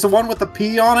 Is the one with the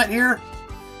P on it here?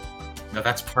 No,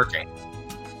 that's parking.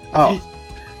 Oh.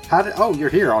 You're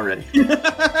here already.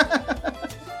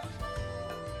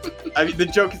 I mean, the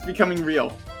joke is becoming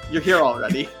real. You're here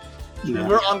already. Yeah.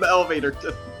 We're on the elevator.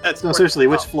 No, seriously,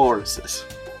 which floor is this?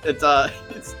 It's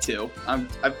 2.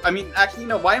 I mean, actually,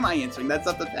 no. Why am I answering? That's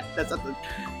not the.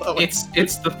 Oh, It's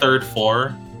the 3rd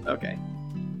floor. okay.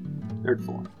 3rd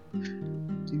floor.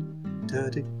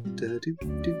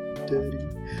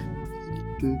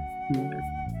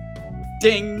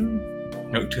 Ding.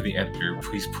 Note to the editor: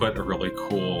 please put a really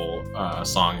cool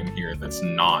song in here that's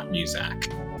not Muzak.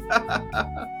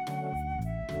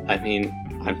 I mean,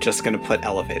 I'm just gonna put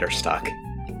elevator stuck.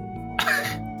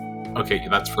 Okay,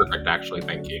 that's perfect. Actually,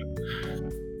 thank you.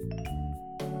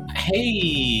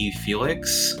 Hey,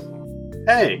 Felix.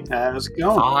 Hey, how's it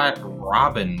going? Thought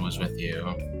Robin was with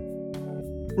you.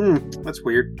 That's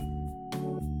weird.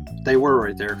 They were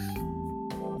right there.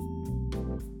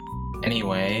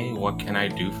 Anyway, what can I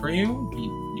do for you?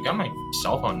 You got my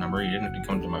cell phone number. You didn't have to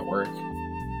come to my work.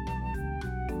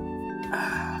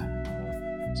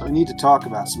 So I need to talk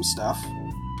about some stuff.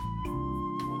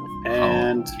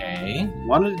 And Okay.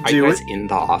 wanted to Are do you it. guys in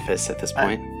the office at this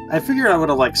point? I figured I would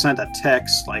have sent a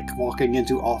text walking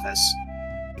into office.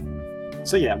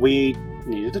 So yeah, we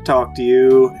needed to talk to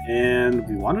you, and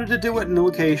we wanted to do it in a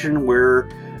location where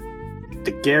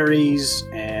the Garys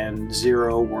and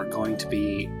Zero weren't going to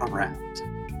be around.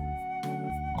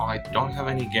 Well, I don't have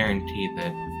any guarantee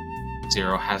that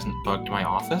Zero hasn't bugged my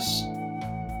office.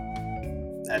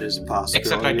 That is a possibility.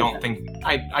 Except I don't think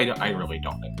I really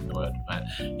don't think they would. But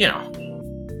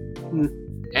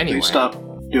Anyway, They stopped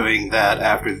doing that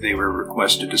after they were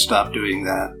requested to stop doing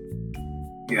that.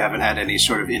 You haven't had any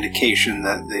sort of indication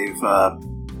that they've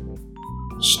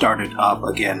started up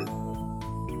again.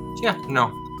 yeah,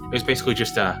 no, it was basically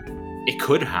just it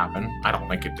could happen. I don't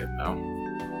think it did though.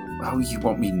 Oh, you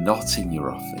want me not in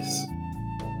your office?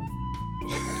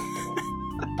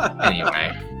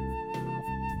 Anyway,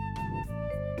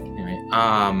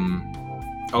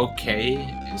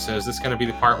 okay. So is this going to be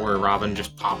the part where Robin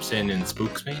just pops in and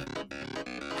spooks me?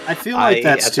 I feel like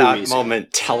that's at too that easy.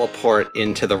 moment, teleport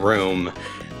into the room,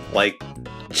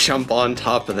 jump on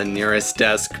top of the nearest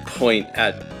desk, point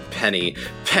at Penny.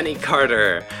 Penny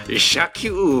Carter,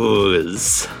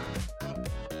 j'accuse.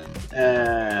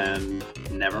 And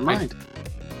never mind.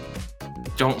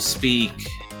 Don't speak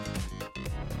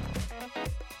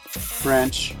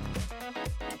French.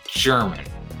 German.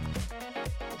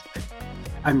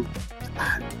 I'm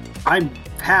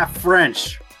half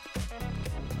French.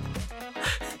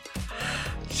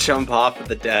 Jump off of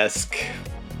the desk,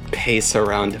 pace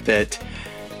around a bit.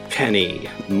 Penny,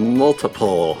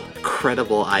 multiple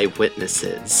credible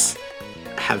eyewitnesses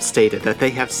have stated that they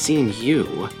have seen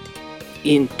you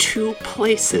in 2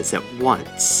 places at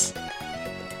once.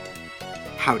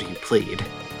 How do you plead?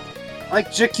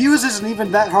 J'accuse isn't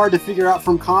even that hard to figure out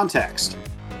from context.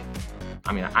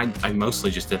 I mean, I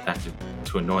mostly just did that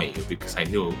to annoy you because I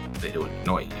knew that it would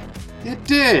annoy you. It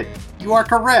did. You are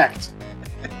correct.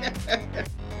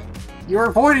 You're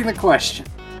avoiding the question.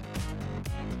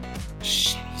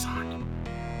 Shit, he's on.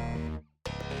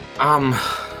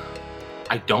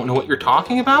 I don't know what you're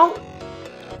talking about.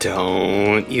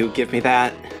 Don't you give me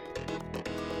that.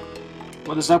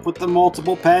 What is up with the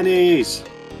multiple pennies?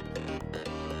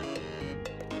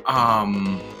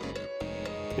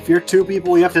 If you're two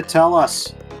people, you have to tell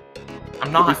us.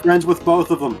 I'm We'll be not. friends with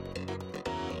both of them.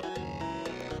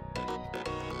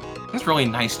 That's a really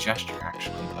nice gesture,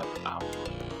 actually, but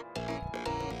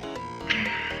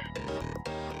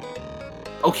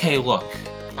okay, look,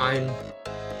 I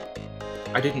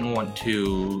didn't want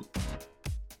to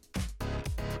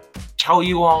tell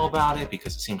you all about it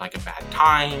because it seemed like a bad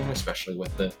time, especially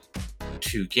with the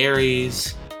two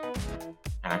Garys.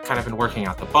 And I've kind of been working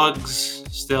out the bugs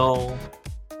still.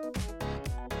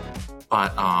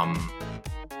 But,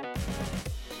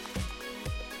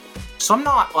 so I'm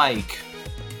not, like,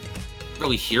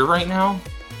 really here right now.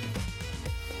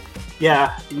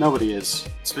 Yeah, nobody is.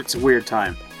 It's a weird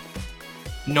time.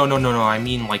 No, I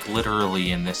mean, like,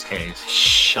 literally in this case.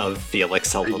 Shove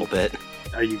Felix a little bit.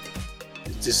 Are you...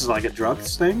 This is like a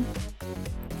drugs thing?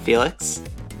 Felix,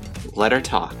 let her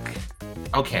talk.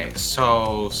 Okay,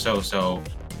 so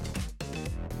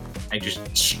I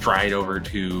just stride over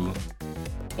to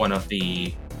one of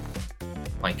the,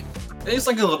 like, there's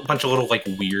like a bunch of little, like,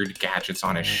 weird gadgets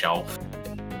on his shelf.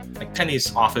 Like,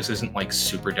 Penny's office isn't, like,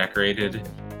 super decorated.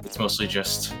 It's mostly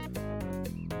just,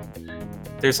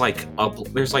 there's like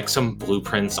some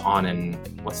blueprints on an,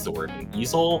 what's the word, an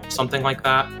easel? Something like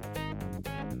that.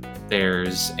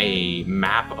 There's a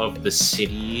map of the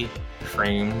city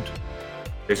framed.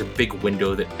 There's big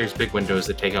windows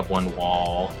that take up one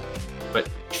wall. But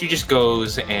she just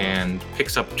goes and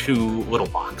picks up two little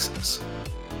boxes.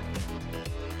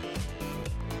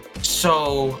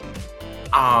 So,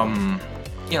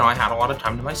 you know, I had a lot of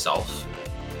time to myself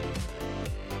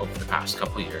over the past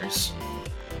couple years.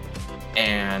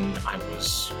 And I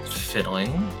was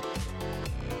fiddling.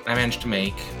 And I managed to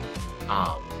make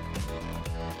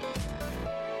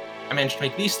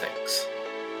these things.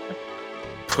 I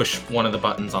push one of the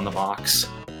buttons on the box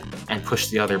and push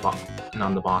the other button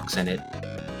on the box, and it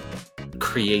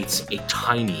creates a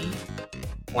tiny,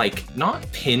 like, not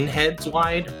pinheads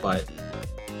wide, but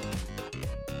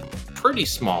pretty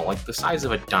small, like the size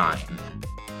of a dime,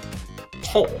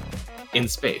 hole in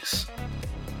space.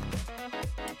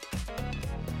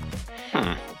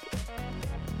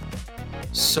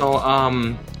 So,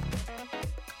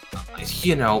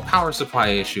 you know, power supply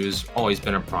issues always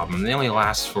been a problem. They only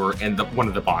last for, and one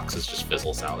of the boxes just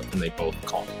fizzles out, and they both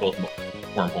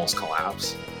wormholes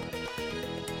collapse.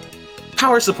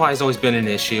 Power supply has always been an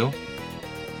issue.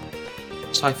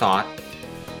 So I thought,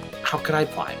 how could I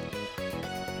apply it?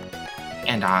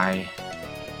 And I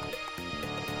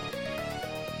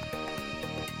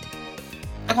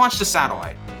launched a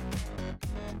satellite.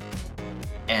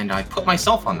 And I put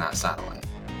myself on that satellite.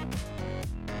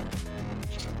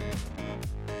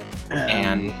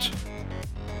 And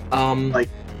like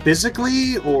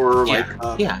physically or yeah,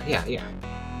 like yeah.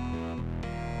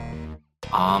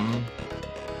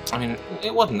 I mean,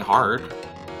 it wasn't hard.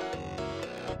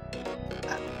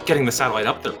 Getting the satellite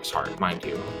up there was hard, mind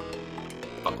you.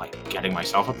 But like getting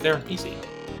myself up there, easy.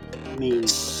 I mean,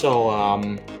 So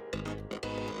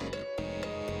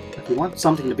if you want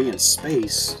something to be in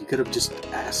space, you could have just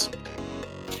asked.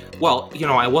 well, you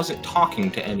know, I wasn't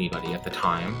talking to anybody at the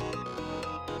time.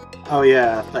 Oh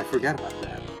yeah, I forgot about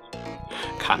that.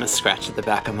 Kind of scratch at the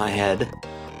back of my head.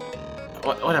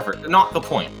 Whatever. Not the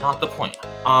point.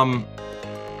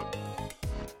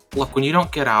 Look, when you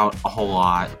don't get out a whole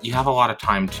lot, you have a lot of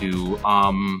time to,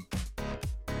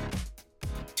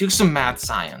 do some mad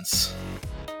science.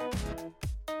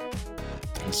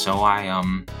 And so I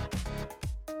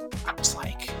was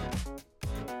like,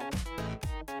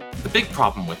 the big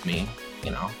problem with me,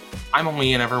 you know, I'm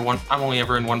only ever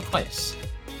in one place.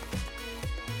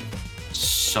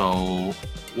 So,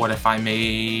 what if I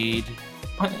made...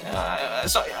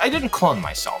 so I didn't clone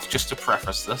myself, just to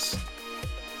preface this.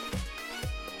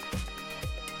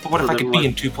 But what if I could be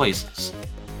in two places?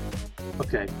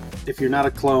 Okay, if you're not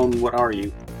a clone, what are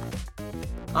you?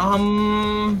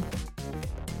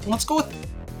 Let's go with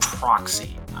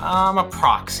proxy. I'm a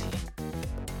proxy.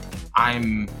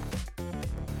 I'm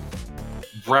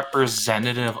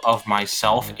representative of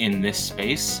myself in this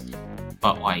space,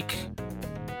 but like,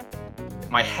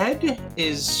 my head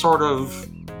is sort of,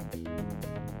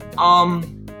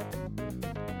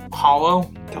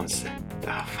 hollow. Don't say.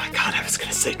 Oh my god, I was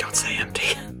gonna say, don't say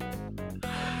empty.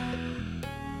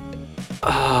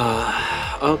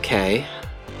 Okay.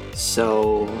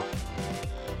 So.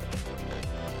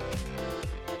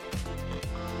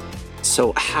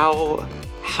 So how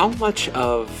much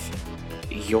of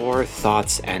your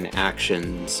thoughts and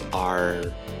actions are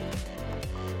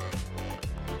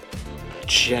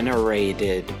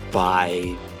generated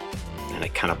by, and I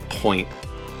kind of point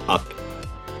up,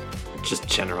 just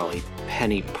generally,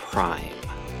 Penny Prime?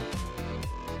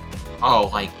 Oh,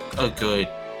 like a good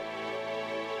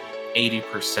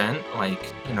 80%.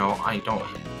 Like, I don't.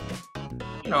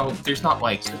 There's not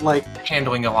like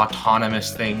handling of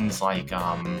autonomous things like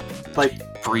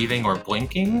breathing or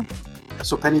blinking.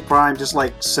 So Penny Prime just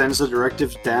sends the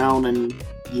directives down, and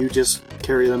you just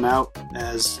carry them out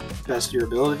as best your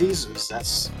abilities.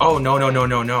 Oh no!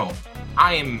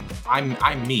 I'm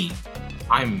me.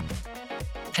 I'm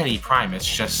Penny Prime. It's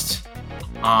just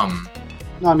No,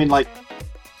 I mean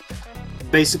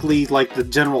basically the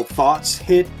general thoughts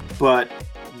hit, but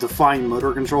the fine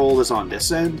motor control is on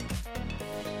this end.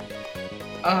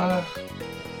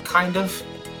 Kind of.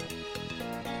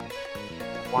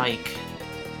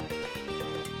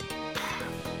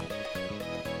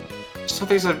 So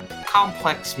there's a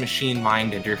complex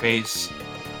machine-mind interface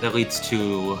that leads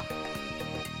to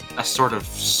a sort of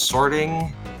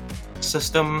sorting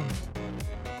system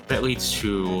that leads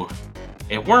to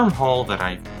a wormhole that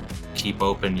I keep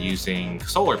open using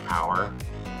solar power,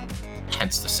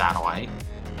 hence the satellite.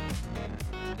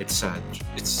 It's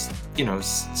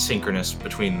synchronous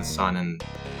between the sun and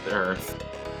the Earth.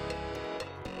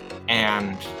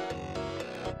 And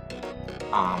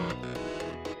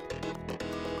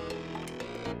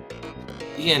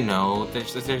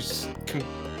there's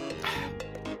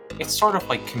it's sort of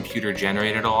computer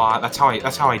generated a lot. That's how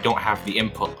I don't have the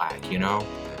input lag,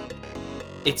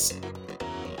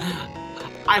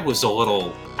 I was a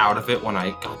little out of it when I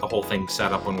got the whole thing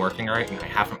set up and working right, and I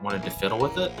haven't wanted to fiddle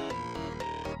with it.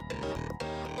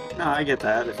 No, I get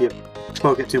that. If you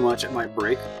poke it too much, it might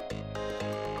break.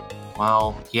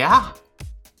 Well, yeah.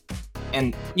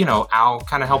 And, Al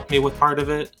kind of helped me with part of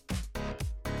it.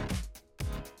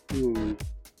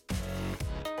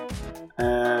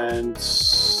 And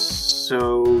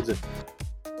so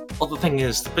Well, the thing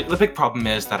is, the big problem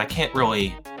is that I can't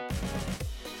really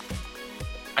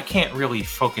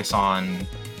focus on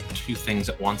two things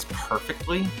at once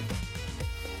perfectly.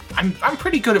 I'm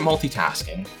pretty good at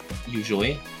multitasking,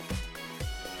 usually.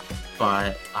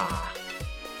 But,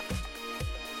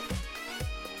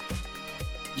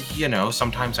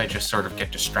 sometimes I just sort of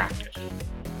get distracted.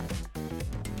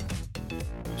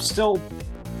 I'm still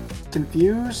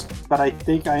confused, but I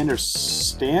think I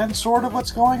understand sort of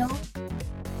what's going on.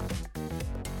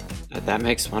 That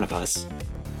makes one of us.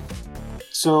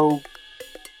 So,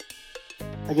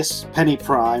 I guess Penny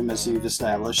Prime, as you've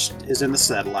established, is in the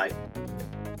satellite.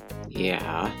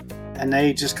 Yeah. And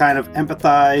they just kind of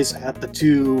empathize at the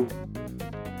two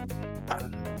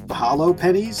hollow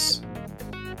pennies.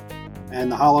 And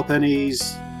the hollow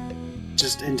pennies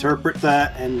just interpret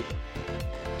that and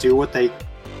do what they...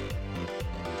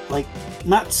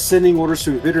 not sending orders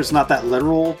to Inviders, not that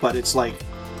literal, but it's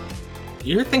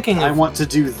You're thinking I want to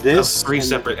do this. Of three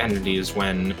separate entities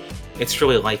when it's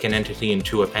really like an entity and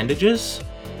two appendages.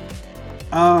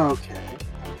 Oh,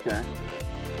 okay.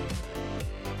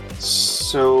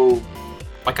 So...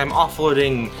 I'm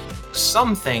offloading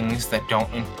some things that don't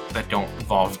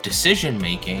involve decision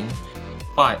making,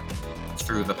 but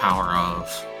through the power of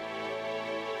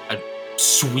a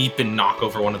sweep and knock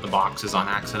over one of the boxes on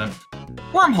accident,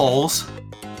 wormholes,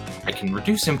 I can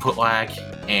reduce input lag,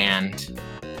 and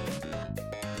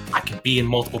I can be in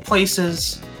multiple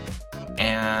places,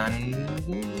 and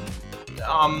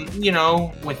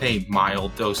with a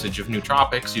mild dosage of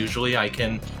nootropics, usually I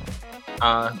can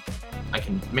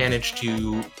manage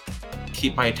to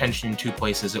keep my attention in two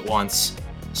places at once,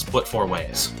 split 4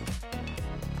 ways.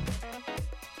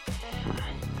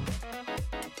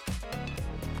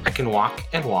 I can walk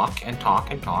and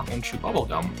talk and chew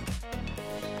bubblegum.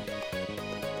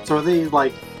 So are they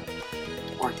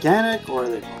organic or are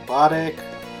they robotic?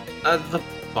 The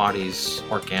body's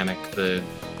organic. The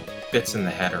bits in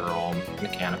the head are all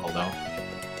mechanical, though.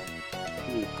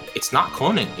 It's not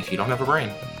cloning if you don't have a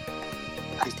brain.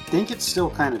 I think it still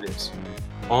kind of is.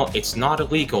 Well, it's not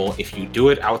illegal if you do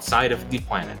it outside of the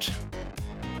planet.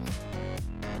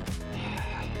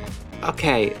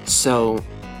 Okay, so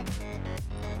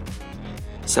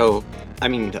I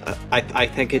mean, I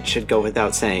think it should go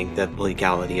without saying that the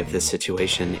legality of this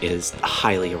situation is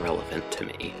highly irrelevant to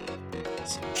me.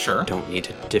 So Sure. you don't need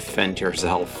to defend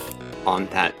yourself on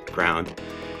that ground.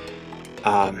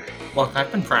 Look,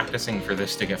 I've been practicing for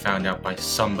this to get found out by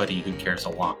somebody who cares a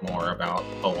lot more about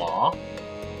the law.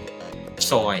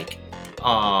 So,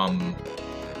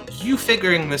 you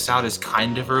figuring this out is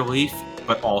kind of a relief,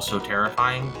 but also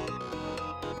terrifying.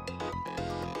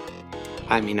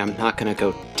 I mean, I'm not gonna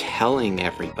go telling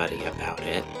everybody about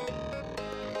it.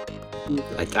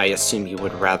 I assume you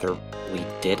would rather we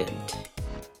didn't.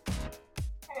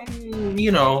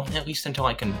 You know, at least until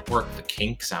I can work the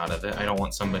kinks out of it. I don't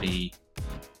want somebody...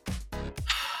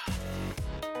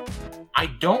 I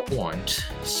don't want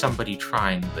somebody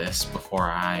trying this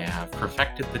before I have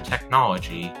perfected the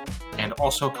technology and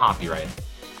also copyright.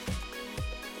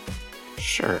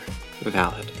 Sure,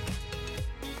 valid.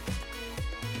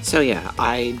 So yeah,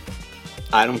 I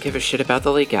don't give a shit about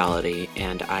the legality,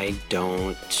 and I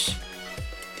don't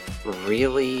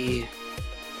really...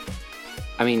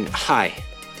 I mean, hi.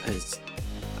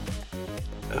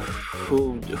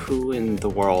 Who in the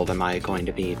world am I going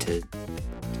to be to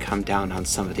come down on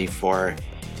somebody for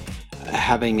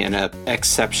having an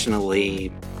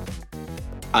exceptionally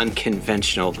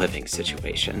unconventional living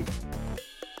situation?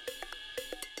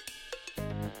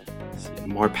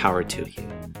 More power to you.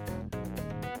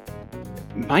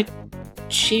 My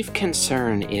chief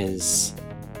concern is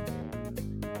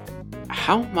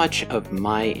how much of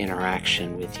my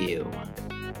interaction with you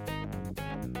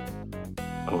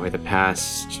over the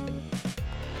past,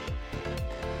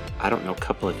 I don't know,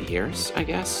 couple of years, I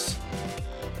guess,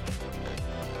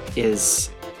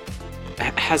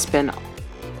 has been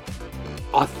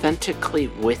authentically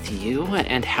with you,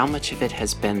 and how much of it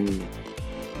has been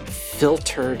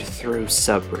filtered through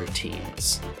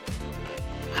subroutines.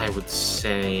 I would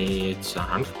say it's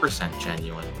 100%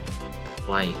 genuine.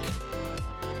 Like,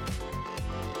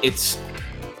 it's...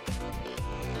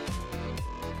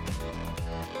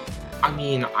 I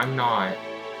mean, I'm not...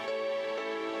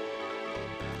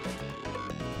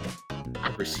 I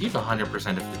receive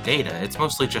 100% of the data. It's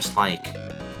mostly just, like,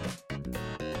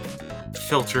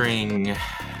 filtering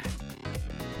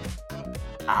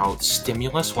out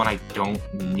stimulus when I don't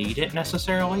need it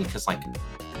necessarily, because, like,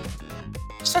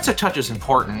 sense of touch is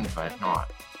important, but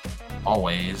not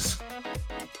always.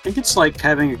 I think it's like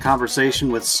having a conversation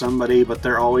with somebody, but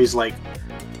they're always like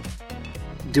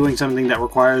doing something that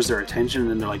requires their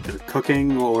attention, and they're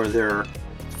cooking or they're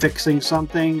fixing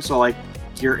something. So like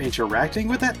you're interacting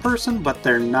with that person, but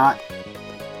they're not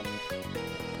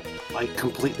like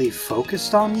completely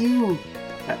focused on you.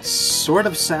 That sort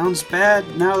of sounds bad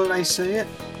now that I say it.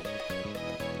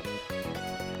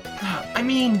 I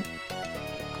mean,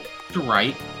 you're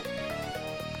right.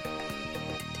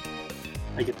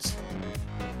 Like it's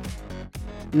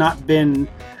not been...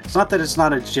 It's not that it's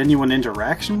not a genuine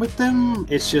interaction with them,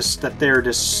 it's just that they're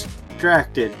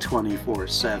distracted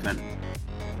 24/7.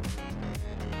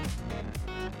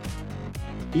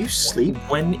 Do you sleep?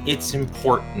 When it's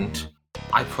important,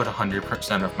 I put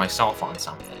 100% of myself on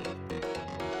something.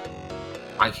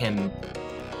 I can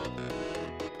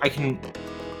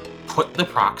put the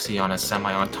proxy on a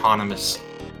semi-autonomous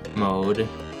mode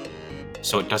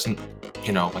so it doesn't,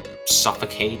 you know, like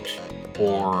suffocate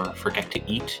or forget to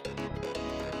eat.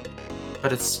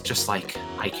 But it's just like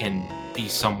I can be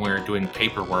somewhere doing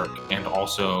paperwork and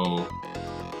also,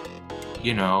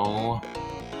 you know...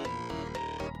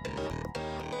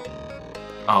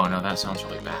 Oh no, that sounds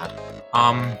really bad.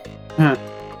 I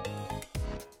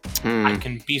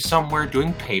can be somewhere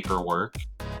doing paperwork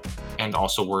and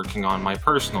also working on my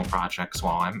personal projects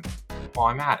while I'm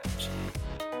at it.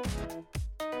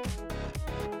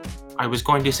 I was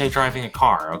going to say driving a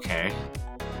car, okay?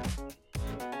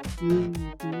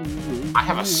 I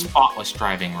have a spotless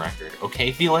driving record,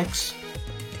 okay, Felix?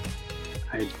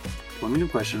 One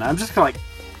minute question. I'm just kind of like...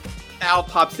 Al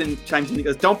pops in, chimes in, he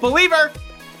goes, "Don't believe her!"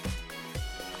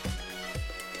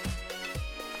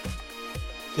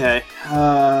 Okay,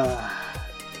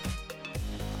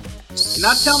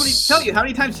 Not tell you how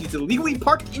many times he's illegally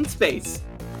parked in space.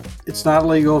 It's not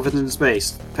illegal if it's in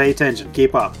space. Pay attention.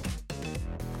 Keep up.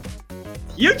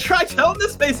 You try telling the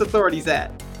space authorities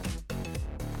that.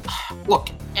 Look,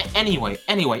 anyway,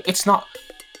 it's not...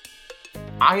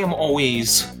 I am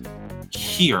always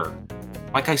here.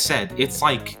 Like I said, it's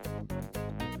like...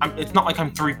 it's not like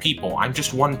I'm 3 people. I'm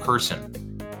just one person.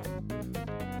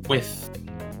 With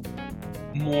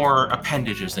more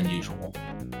appendages than usual.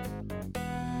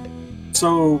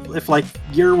 So, if, like,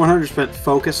 you're 100%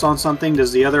 focused on something,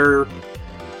 does the other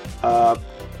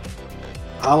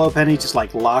Hollow Penny just,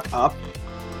 like, lock up?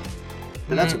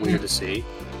 But that's weird to see.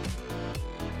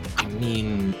 I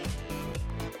mean...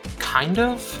 kind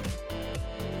of?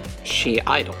 She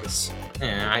idles.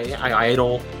 Yeah, I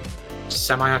idle.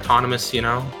 Semi-autonomous, you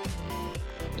know?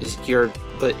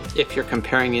 But if you're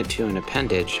comparing it to an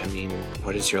appendage, I mean,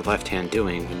 what is your left hand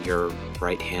doing when your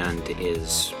right hand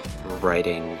is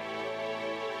writing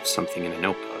something in a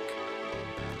notebook?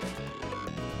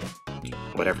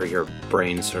 Whatever your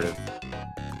brain sort of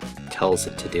tells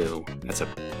it to do as a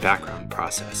background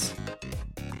process.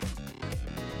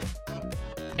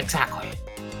 Exactly.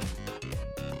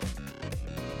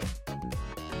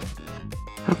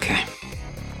 Okay.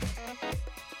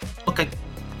 Look,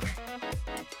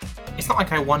 it's not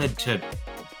like I wanted to...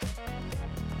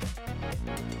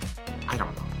 I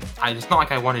don't know. It's not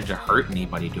like I wanted to hurt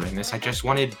anybody doing this. I just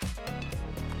wanted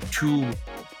to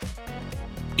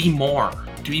be more,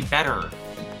 to be better,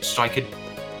 so I could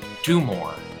do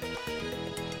more.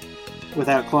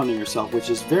 Without cloning yourself, which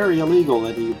is very illegal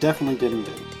and you definitely didn't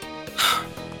do.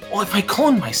 Well, if I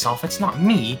clone myself, it's not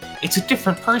me, it's a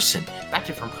different person. That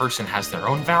different person has their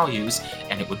own values,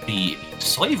 and it would be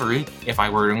slavery if I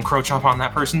were to encroach upon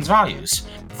that person's values.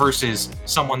 Versus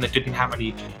someone that didn't have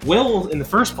any will in the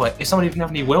first place. If somebody didn't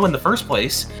have any will in the first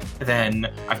place, then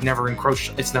I've never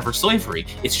encroached, it's never slavery.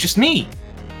 It's just me.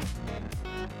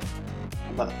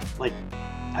 But, like,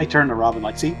 I turn to Robin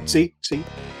like, see?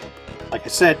 Like I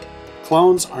said,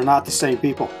 clones are not the same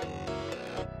people.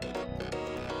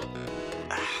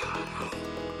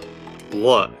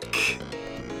 Look,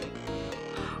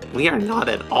 we are not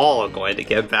at all going to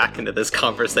get back into this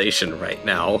conversation right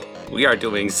now. We are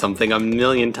doing something a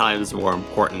million times more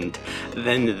important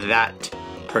than that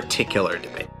particular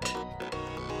debate.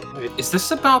 Is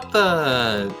this about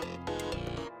the...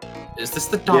 Is this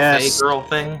the Dauphin Yes. girl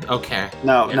thing? Okay.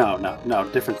 No, Yeah. no,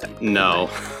 different thing. No.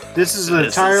 This is an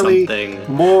This is entirely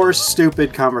something- more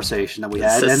stupid conversation that we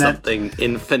had. This is And then something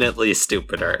infinitely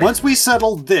stupider. once we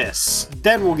settle this,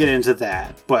 then we'll get into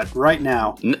that. But right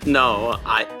now, No,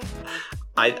 I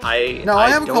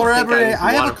have a don't collaborating. think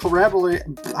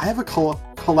I have a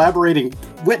collaborating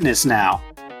witness now.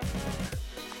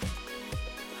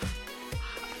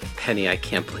 Penny, I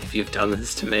can't believe you've done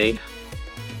this to me.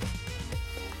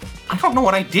 I don't know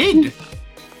what I did.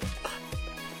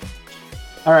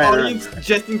 All right. Audience,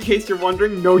 just in case you're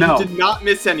wondering, no, No. you did not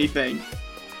miss anything.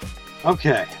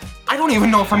 Okay. I don't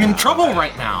even know if I'm in trouble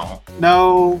right now.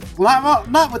 No,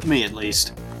 not with me at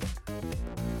least.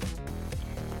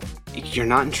 You're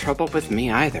not in trouble with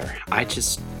me either. I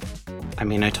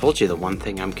told you the one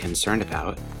thing I'm concerned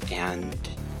about, and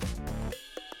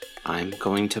I'm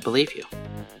going to believe you.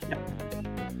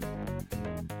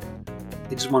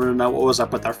 I just wanted to know what was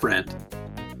up with our friend.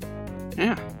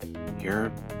 Yeah,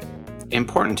 you're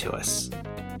important to us.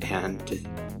 And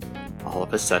all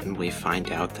of a sudden we find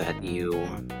out that you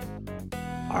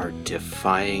are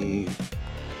defying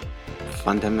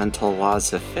fundamental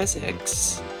laws of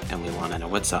physics, and we want to know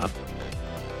what's up.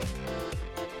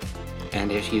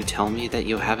 And if you tell me that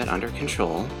you have it under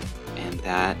control, and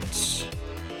that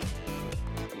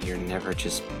you're never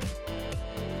just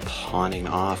pawning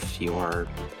off your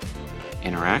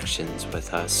interactions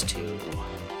with us to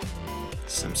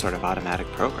some sort of automatic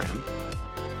program.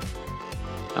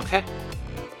 Okay.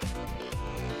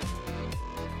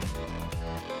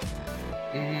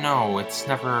 No, it's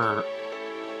never...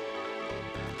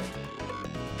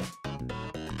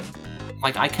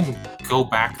 Like, I can go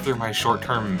back through my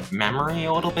short-term memory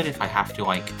a little bit if I have to,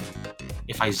 like...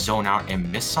 If I zone out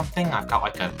and miss something, I've got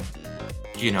like a...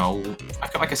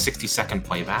 I've got like a 60-second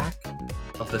playback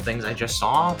of the things I just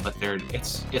saw, but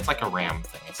it's like a RAM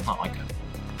thing. It's not like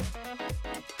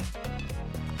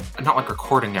I'm not like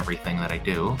recording everything that I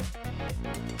do.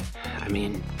 I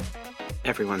mean,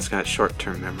 everyone's got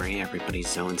short-term memory. Everybody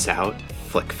zones out.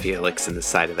 Flick Felix in the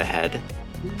side of the head.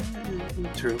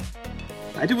 True.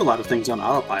 I do a lot of things on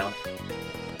autopilot.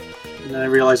 And then I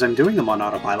realize I'm doing them on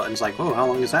autopilot, and it's like, whoa, how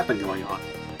long has that been going on?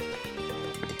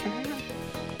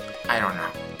 I don't know.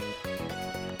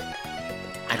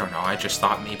 I just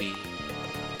thought maybe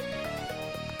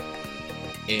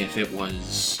if it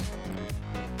was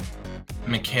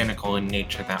mechanical in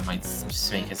nature, that might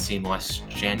make it seem less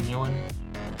genuine.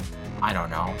 I don't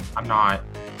know. I'm not...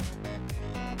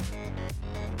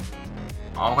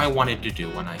 All I wanted to do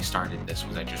when I started this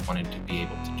was I just wanted to be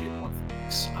able to do more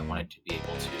things. I wanted to be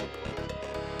able to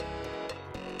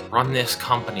run this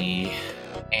company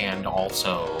and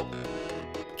also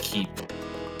keep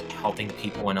helping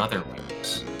people in other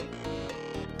ways.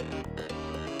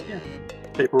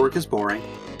 Paperwork is boring.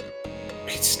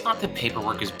 It's not that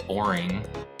paperwork is boring.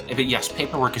 But yes,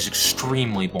 paperwork is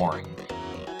extremely boring.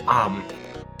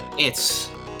 It's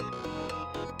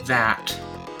that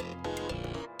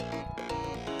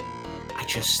I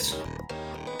just...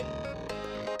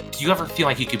 Do you ever feel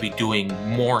like you could be doing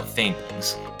more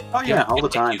things? Oh Do you yeah, ever all feel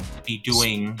the like time. you could be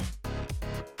doing...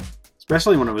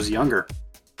 Especially when I was younger.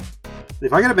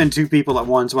 If I could have been two people at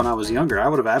once when I was younger, I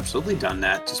would have absolutely done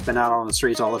that. Just been out on the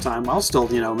streets all the time while still,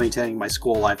 maintaining my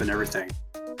school life and everything.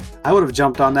 I would have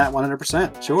jumped on that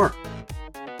 100%, sure.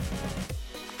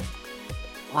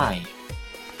 Right.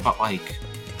 But, like,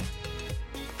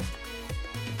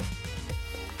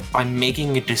 by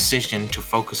making a decision to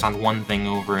focus on one thing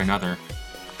over another,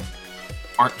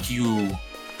 aren't you...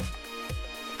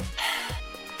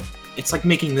 It's like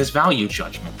making this value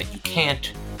judgment that you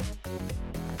can't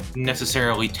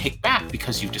necessarily take back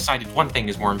because you've decided one thing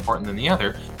is more important than the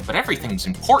other, but everything's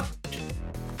important.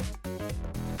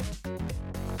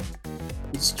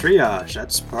 It's triage.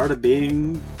 That's part of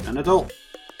being an adult.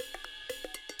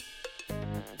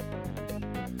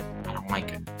 I don't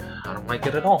like it. I don't like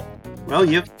it at all. Well,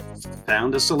 you've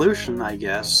found a solution, I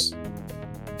guess.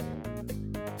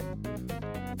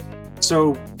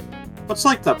 So, what's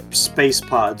like the space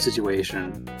pod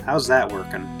situation? How's that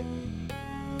working?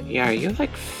 Yeah, are you,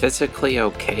 like, physically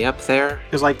okay up there?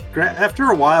 Because, like,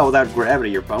 after a while without gravity,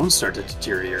 your bones start to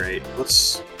deteriorate.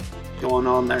 What's going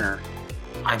on there?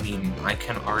 I mean, I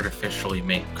can artificially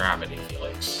make gravity,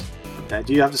 Felix. Okay,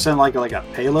 do you have to send like a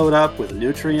payload up with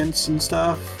nutrients and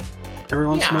stuff every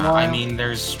once in a while? I mean,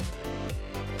 there is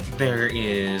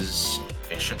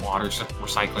efficient water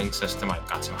recycling system. I've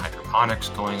got some hydroponics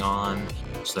going on,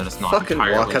 so that it's not Fucking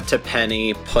entirely... walk up to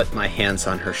Penny, put my hands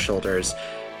on her shoulders.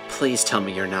 Please tell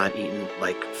me you're not eating,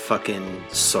 like, fucking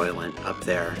Soylent up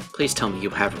there. Please tell me you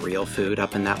have real food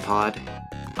up in that pod.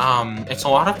 It's a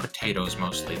lot of potatoes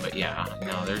mostly, but yeah,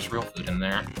 no, there's real food in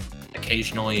there.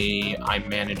 Occasionally, I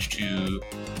manage to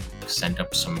send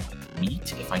up some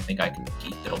meat if I think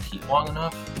it'll keep long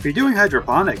enough. If you're doing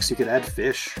hydroponics, you could add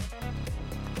fish.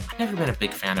 I've never been a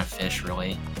big fan of fish,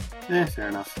 really. Fair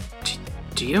enough.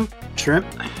 Do you? Shrimp?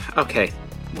 Okay,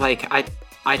 like,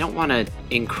 I don't want to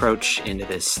encroach into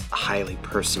this highly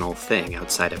personal thing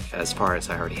outside of as far as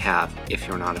I already have, if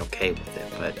you're not okay with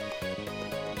it, but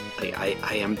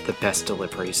I am the best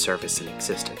delivery service in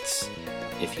existence,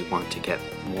 if you want to get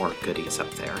more goodies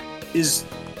up there. Is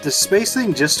the space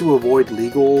thing just to avoid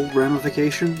legal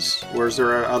ramifications, or is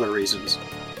there other reasons?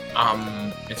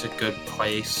 It's a good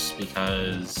place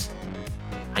because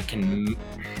I can...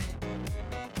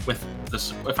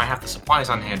 if I have the supplies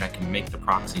on hand, I can make the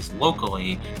proxies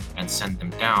locally and send them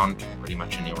down to pretty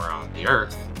much anywhere on the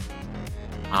Earth.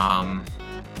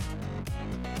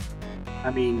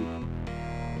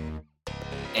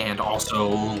 And also,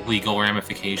 legal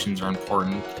ramifications are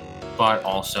important, but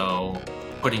also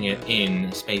putting it in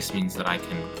space means that I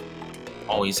can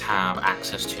always have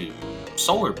access to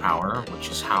solar power, which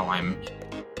is how I'm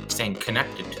staying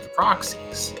connected to the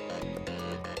proxies.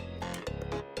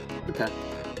 Okay.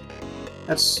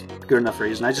 That's good enough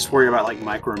reason. I just worry about, like,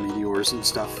 micrometeors and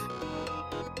stuff.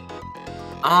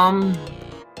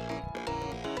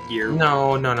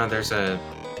 No, there's a...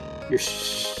 You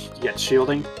get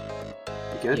shielding?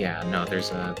 You good? Yeah, no,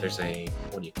 there's a,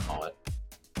 what do you call it?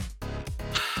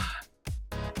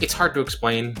 It's hard to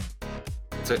explain.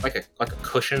 It's like a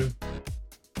cushion.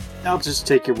 I'll just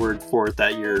take your word for it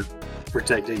that you're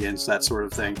protected against that sort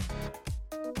of thing.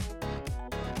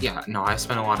 Yeah, no, I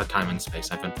spent a lot of time in space.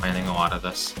 I've been planning a lot of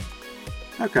this.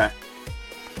 Okay.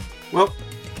 Well,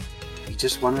 we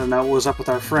just wanted to know what was up with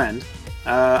our friend.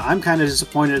 I'm kind of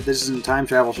disappointed this isn't time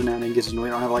travel shenanigans and we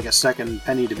don't have, like, a second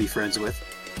Penny to be friends with.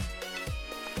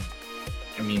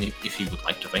 I mean, if you would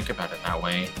like to think about it that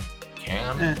way, you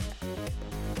can.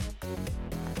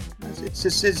 It's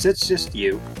just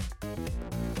you.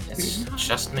 It's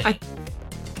just me.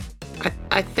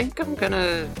 I think I'm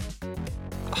gonna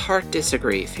hard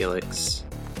disagree, Felix.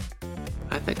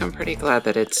 I think I'm pretty glad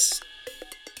that it's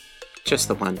just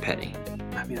the one Penny.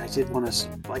 I mean, I did want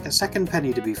a second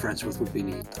Penny to be friends with would be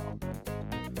neat, though.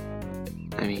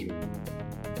 I mean,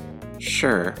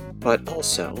 sure, but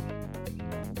also,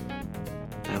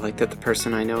 I like that the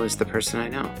person I know is the person I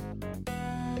know.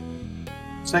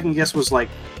 Second guess was like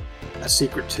a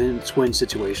secret twin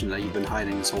situation that you've been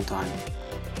hiding this whole time.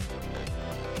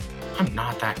 I'm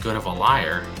not that good of a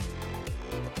liar.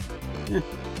 Yeah.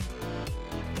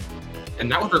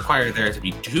 And that would require there to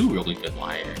be two really good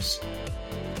liars.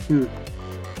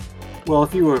 Well,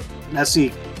 if you were... Now,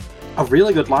 see, a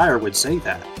really good liar would say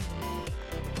that.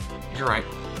 You're right.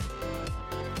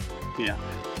 Yeah.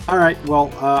 Alright,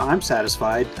 well, I'm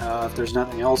satisfied. If there's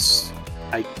nothing else,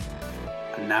 I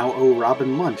now owe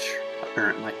Robin lunch,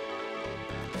 apparently.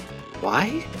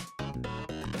 Why?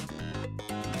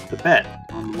 The bet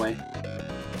on the way.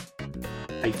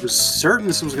 I was certain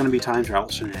this was going to be time travel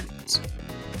shenanigans.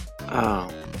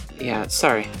 Oh, yeah,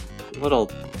 sorry. A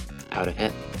little out of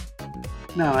it.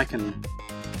 No, I can...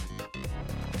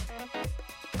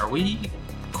 Are we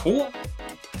cool?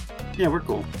 Yeah, we're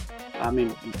cool. I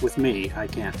mean, with me, I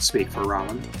can't speak for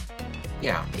Robin.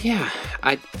 Yeah. Yeah,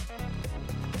 I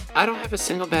don't have a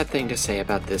single bad thing to say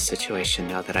about this situation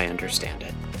now that I understand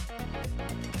it.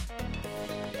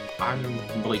 I'm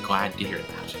really glad to hear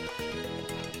that.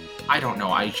 I don't know,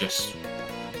 I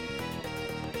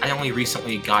only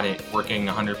recently got it working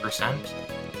 100%.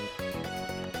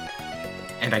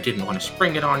 And I didn't want to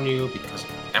spring it on you because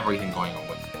of everything going on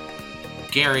with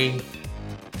Gary.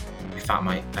 I thought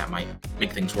that might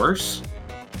make things worse.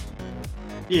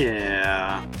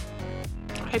 Yeah.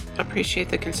 I appreciate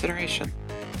the consideration.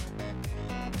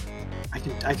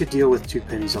 I could deal with 2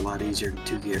 pennies a lot easier than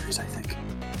 2 Garys, I think.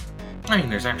 I mean,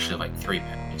 there's actually like 3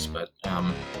 pennies, but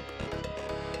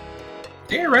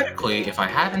theoretically, if I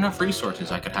had enough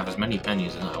resources, I could have as many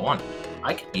pennies as I wanted.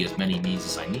 I could be as many me's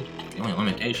as I needed to. The only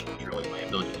limitation is really my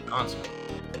ability to concentrate.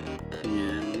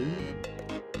 Yeah.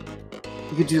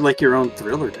 You could do like your own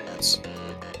Thriller dance.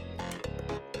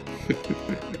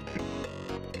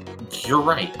 You're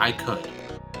right, I could.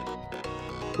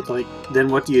 But like, then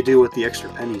what do you do with the extra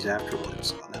pennies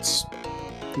afterwards?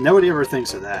 Nobody ever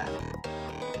thinks of that.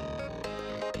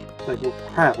 It's like, well,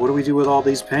 crap, what do we do with all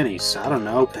these pennies? I don't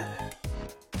know.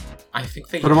 I think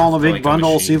they Put them all in a big like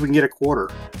bundle, see if we can get a quarter.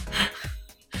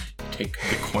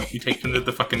 You take them to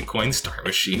the fucking Coinstar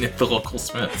machine at the local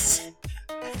Smiths.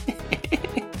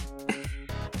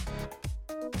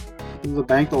 The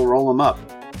bank will roll them up.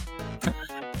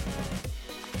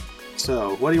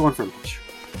 So, what do you want for lunch?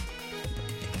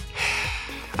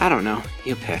 I don't know.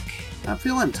 You pick. I'm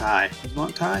feeling Thai. You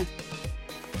want Thai?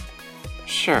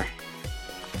 Sure.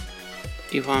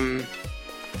 You want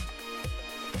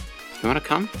to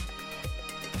come?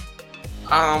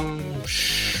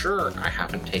 Sure. I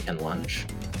haven't taken lunch.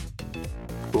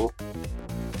 Cool.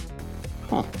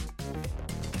 Cool.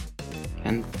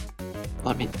 And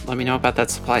let me know about that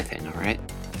supply thing, alright?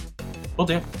 Will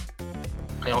do.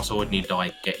 I also would need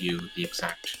to, get you the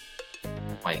exact,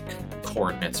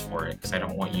 coordinates for it, because I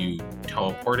don't want you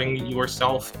teleporting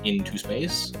yourself into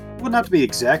space. Wouldn't have to be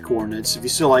exact coordinates. If you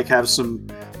still, have some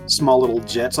small little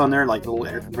jets on there, like little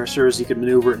air compressors, you can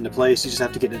maneuver it into place. You just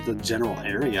have to get into the general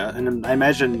area. And then I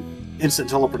imagine instant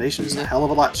teleportation is a hell of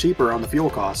a lot cheaper on the fuel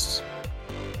costs.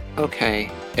 Okay,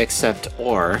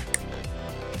 or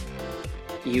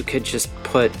you could just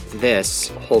put this,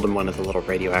 holding one of the little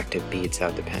radioactive beads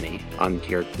out to Penny, on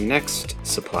your next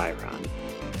supply run.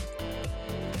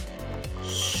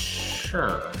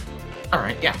 Sure.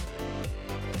 Alright, yeah.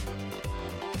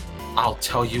 I'll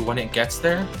tell you when it gets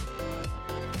there.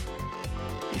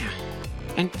 Yeah.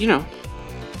 And, you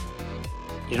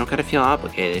don't gotta feel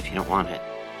obligated if you don't want it.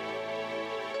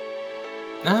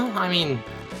 No, I mean,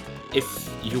 if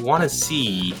you want to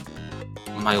see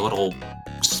my little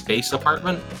space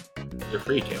apartment, you're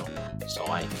free to. So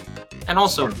and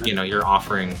also, you're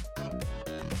offering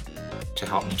to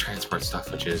help me transport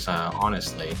stuff, which is,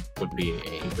 honestly, would be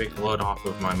a big load off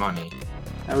of my money.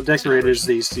 How decorated is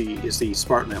the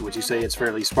Spartan? Would you say it's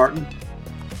fairly Spartan?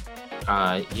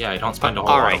 Yeah, I don't spend a whole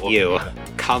lot. Alright, you.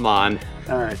 Come on.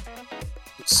 Alright.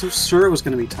 So sure it was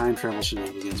going to be time travel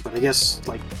shenanigans, but I guess,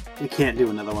 we can't do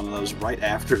another one of those right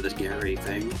after the Gary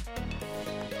thing.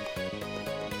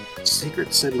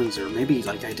 Secret siblings or maybe,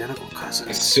 identical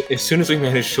cousins. As soon as we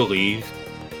manage to leave,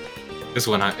 is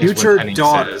when Future Penny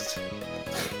daughter. says...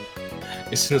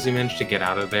 As soon as we manage to get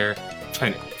out of there,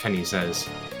 Penny says...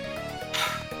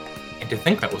 And to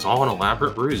think that was all an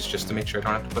elaborate ruse just to make sure I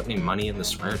don't have to put any money in the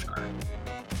swear jar.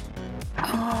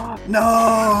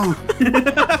 No!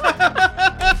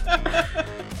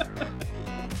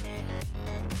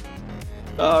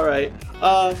 All right.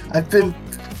 I've been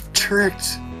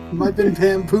tricked. I've been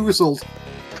bamboozled.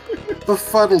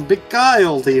 Befuddled,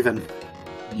 beguiled, even.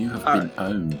 You have been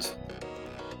owned.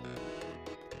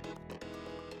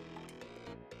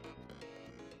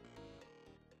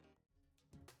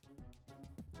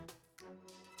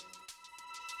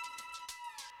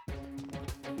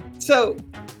 So,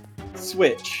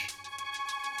 switch.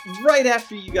 Right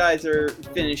after you guys are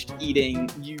finished eating,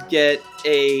 you get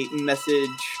a message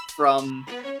from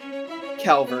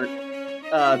Calvert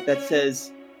that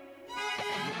says,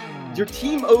 "Your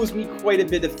team owes me quite a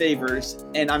bit of favors,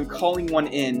 and I'm calling one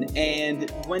in." And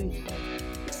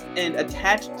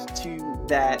attached to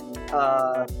that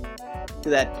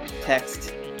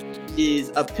text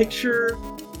is a picture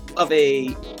of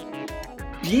a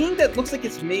being that looks like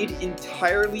it's made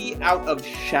entirely out of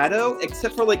shadow,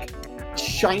 except for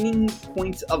shining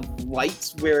points of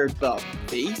lights where the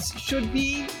face should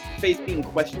be. Face being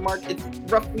question mark. It's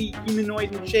roughly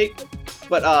humanoid in shape,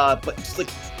 but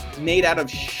just made out of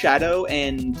shadow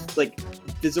and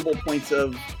visible points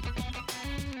of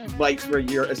lights where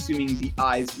you're assuming the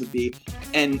eyes would be.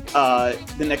 And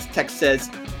the next text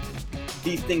says,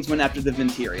 "These things went after the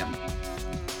Ventirium."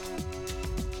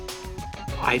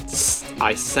 I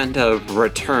send a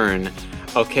return.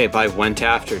 Okay, by went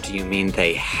after, do you mean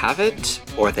they have it,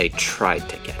 or they tried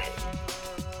to get it?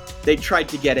 They tried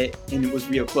to get it, and it was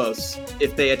real close.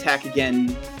 If they attack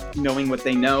again, knowing what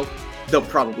they know, they'll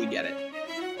probably get it.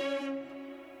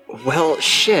 Well,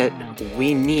 shit,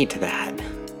 we need that.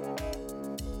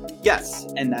 Yes,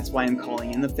 and that's why I'm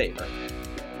calling in the favor.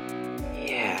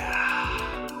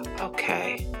 Yeah,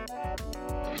 okay.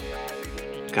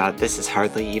 God, this is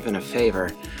hardly even a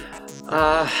favor.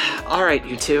 Alright,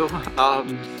 you two.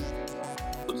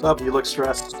 What's up? You look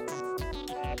stressed.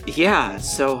 Yeah,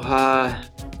 so,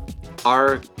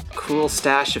 our cool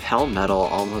stash of hell metal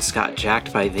almost got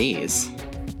jacked by these.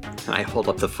 And I hold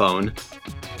up the phone.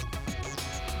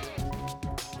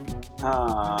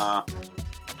 I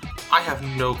have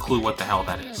no clue what the hell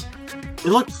that is. It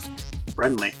looks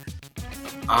friendly.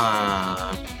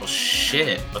 Well,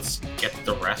 shit. Let's get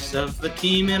the rest of the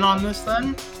team in on this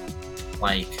then.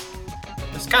 Like,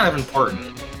 it's kind of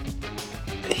important.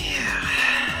 Yeah.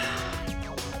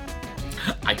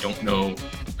 I don't know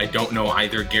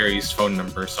either Gary's phone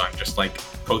number, so I'm just like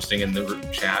posting in the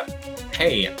group chat.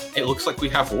 Hey, it looks like we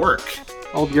have work.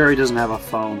 Old Gary doesn't have a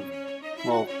phone.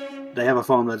 Well, they have a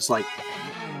phone that's like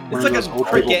one It's of like those a old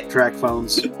cricket. people track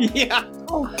phones. Yeah,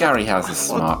 Oh, Gary has a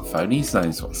smartphone. He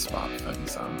knows what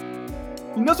smartphones are.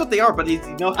 he knows what they are, but he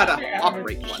knows how to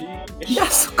operate one.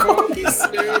 Yes, of course.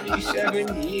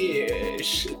 37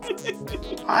 years.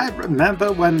 I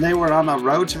remember when they were on a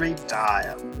rotary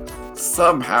dial.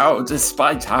 Somehow,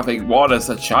 despite having one as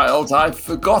a child, I've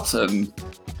forgotten.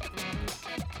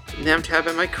 Namtab,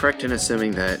 am I correct in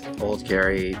assuming that old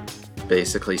Gary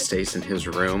basically stays in his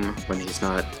room when he's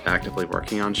not actively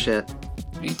working on shit?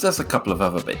 He does a couple of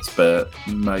other bits, but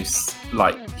most,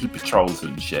 like, he patrols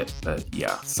and shit, but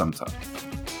yeah, sometimes.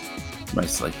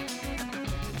 Mostly.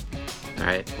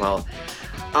 Alright, well,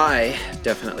 I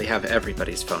definitely have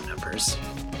everybody's phone numbers.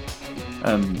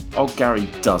 Old Gary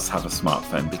does have a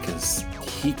smartphone because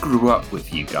he grew up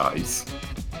with you guys.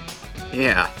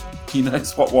 Yeah. He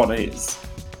knows what one is.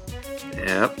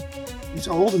 Yep. He's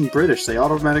old and British. They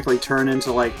automatically turn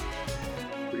into, like,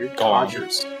 weird Go on.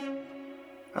 codgers.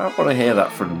 I want to hear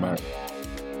that from America.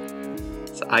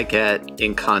 So I get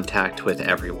in contact with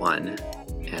everyone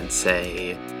and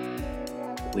say,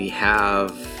 we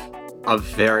have a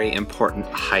very important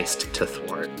heist to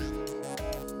thwart.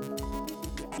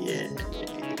 Yeah.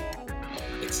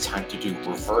 It's time to do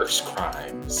reverse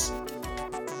crimes.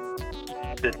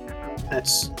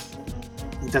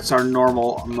 That's our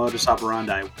normal modus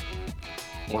operandi.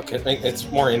 Look, it's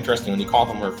more interesting when you call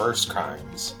them reverse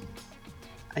crimes.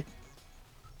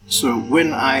 So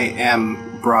when I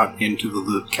am brought into the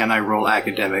loop, can I roll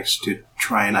academics to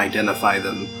try and identify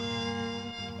them?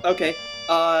 Okay,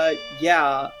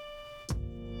 yeah.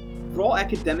 Roll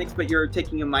academics, but you're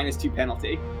taking a -2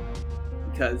 penalty.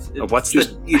 Because it's... What's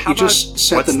Just, the you how just about-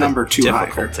 set what's the number too higher.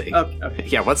 difficulty? Okay.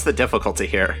 Yeah, what's the difficulty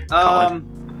here? Colin?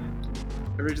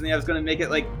 Originally I was gonna make it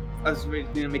like... I was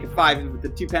gonna make it 5 with the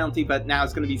 2 penalty, but now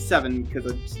it's gonna be 7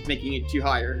 because I'm just making it 2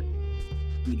 higher.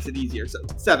 Makes it easier, so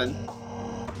 7.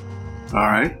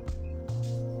 Alright.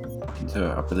 You can do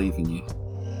it. I believe in you.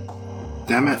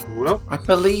 Damn it. Well, I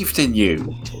believed in you.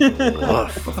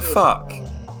 What the fuck?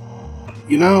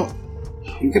 You know,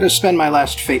 I'm gonna spend my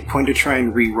last fate point to try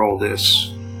and re-roll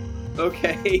this.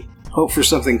 Okay. Hope for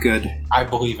something good. I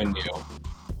believe in you.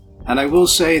 And I will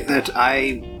say that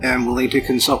I am willing to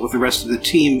consult with the rest of the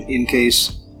team in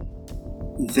case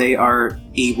they are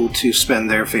able to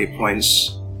spend their fate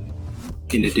points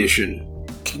in addition.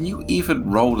 Can you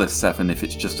even roll a 7 if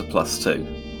it's just a +2?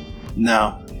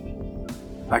 No.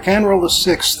 I can roll a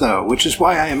 6, though, which is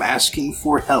why I am asking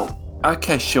for help.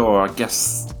 Okay, sure. I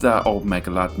guess that old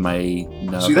Megalad may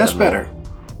know. See, a bit that's of better.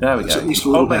 lore. There we That's go. at least a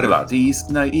little Old better.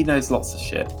 Megalad. He knows lots of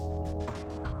shit.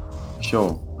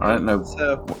 Sure. I don't know.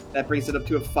 So that brings it up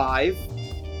to a 5.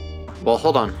 Well,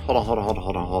 hold on.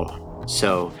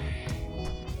 So,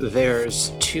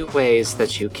 there's 2 ways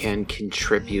that you can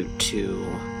contribute to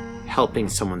helping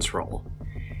someone's roll.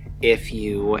 If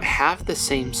you have the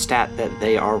same stat that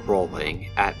they are rolling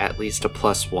at least a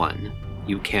 +1,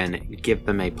 you can give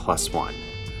them a +1.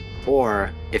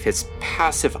 Or, if it's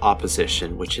passive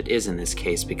opposition, which it is in this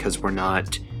case because we're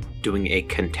not doing a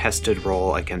contested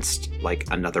roll against, like,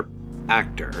 another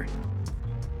actor,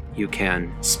 you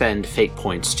can spend fate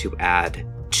points to add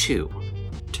 2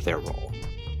 to their roll.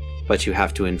 But you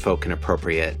have to invoke an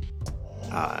appropriate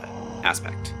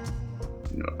aspect.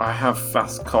 I have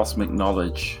vast cosmic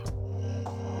knowledge.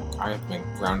 I have been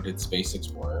grounded space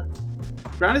explorer.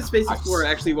 Grounded Space I Explorer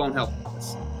actually won't help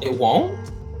us. It won't?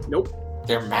 Nope.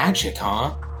 They're magic,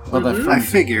 huh? Well, they're Mhm. from, I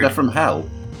figured. They're from hell.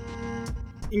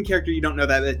 In character, you don't know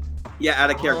that, but Yeah,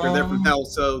 out of character. They're from hell,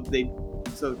 so the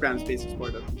ground and space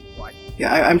explorer doesn't apply.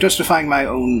 Yeah, I'm justifying my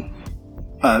own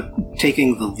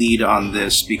taking the lead on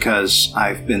this because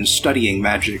I've been studying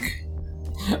magic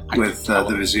with the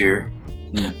Vizier.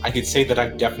 I could say that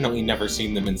I've definitely never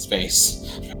seen them in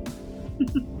space.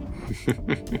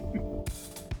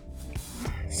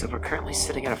 So we're currently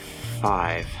sitting at a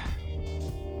 5.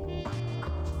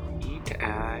 Need to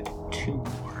add 2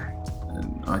 more.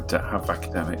 And I don't have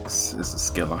academics as a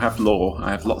skill. I have law.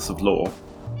 I have lots of law.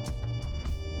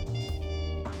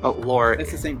 Oh, lore.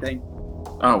 It's the same thing.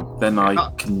 Oh, then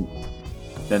I can.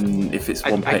 Then if it's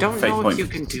one I don't fate know if point you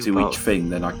to can do do both. each thing,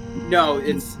 then I. No,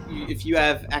 it's if you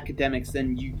have academics,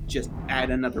 then you just add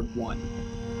another 1.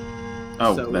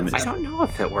 Oh, So then I it's. don't know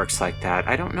if it works like that.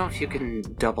 I don't know if you can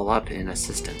double up in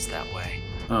assistance that way.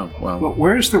 Oh well. Well,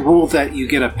 where's the rule that you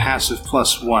get a passive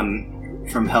 +1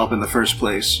 from help in the first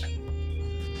place?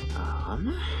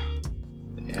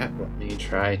 Yeah, let me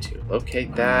try to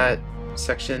locate that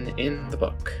section in the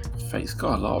book. Fate's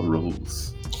got a lot of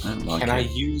rules. I don't like Can it. I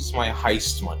use my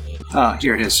heist money?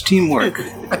 Here it is. Teamwork.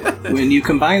 When you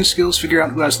combine skills, figure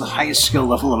out who has the highest skill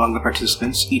level among the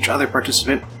participants. Each other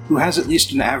participant who has at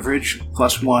least an average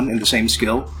 +1 in the same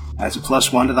skill adds a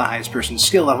 +1 to the highest person's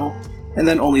skill level, and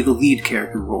then only the lead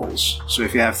character rolls. So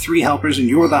if you have 3 helpers and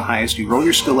you're the highest, you roll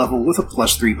your skill level with a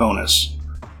 +3 bonus.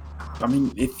 I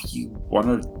mean, if you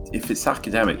want to, if it's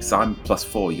academics, I'm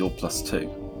 +4, you're +2.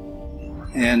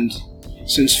 And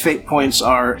since fate points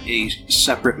are a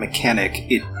separate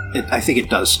mechanic, I think it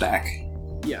does stack.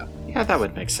 Yeah. Yeah, that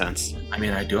would make sense. I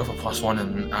mean, I do have a +1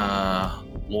 in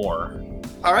lore.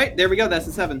 All right, there we go. That's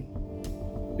a 7.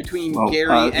 Between Well, Gary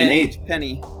an and 8.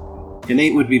 Penny. An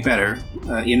 8 would be better.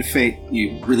 In fate,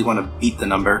 you really want to beat the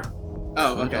number.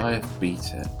 Oh, Could okay. I have beat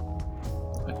it?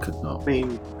 I could not.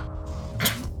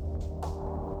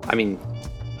 I mean,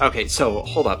 okay, so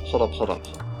hold up.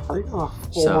 I think I'm a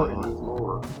 4 So, in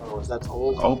lore. Oh, is that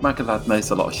old? Old Magalad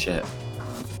knows a lot of shit.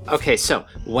 Okay, so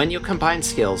when you combine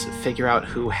skills, figure out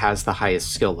who has the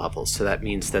highest skill level. So that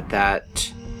means that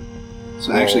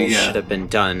So actually, roll yeah. should have been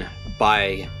done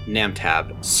by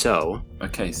Namtab. So,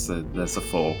 Okay, so there's a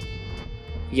 4.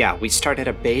 yeah, we start at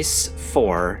a base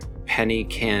 4. Penny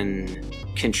can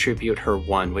contribute her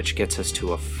 1, which gets us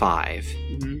to a 5.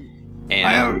 Mhm.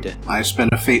 And I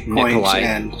spent a fate point Nikolai.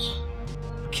 and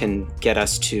can get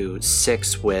us to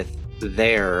 6 with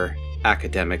their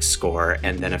academic score,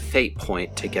 and then a fate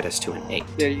point to get us to an 8.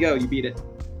 There you go. You beat it.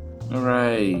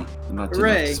 Hooray! And I didn't have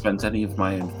Hooray. to spend any of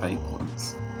my own fate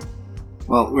points.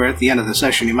 well, we're at the end of the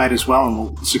session. You might as well, and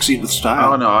we'll succeed with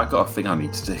style. Oh no, I got a thing I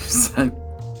need to do,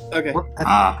 so. Okay.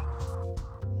 Ah,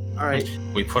 All right.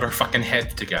 We put our fucking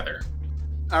heads together.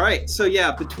 All right. So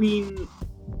yeah, between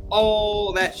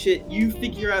all that shit, you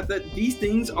figure out that these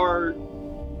things are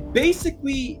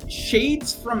basically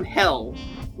shades from hell,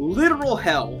 literal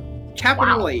hell,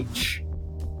 capital H.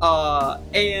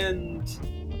 And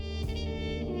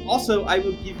also, I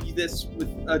will give you this with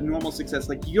a normal success.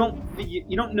 Like you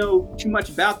don't know too much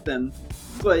about them,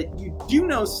 but you do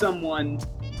know someone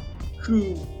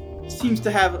who seems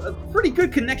to have a pretty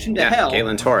good connection to hell.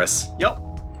 Galen Taurus. Yep.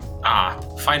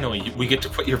 Finally, we get to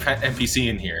put your pet NPC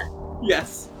in here.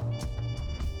 Yes.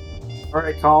 All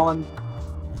right, Colin.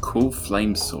 Cool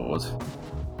flame sword.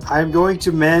 I'm going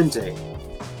to mandate.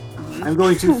 I'm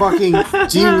going to fucking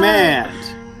demand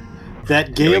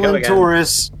that Here we go Galen again.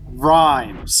 Taurus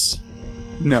rhymes.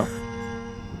 No.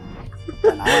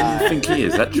 And What do you think he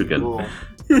is, Etrigan?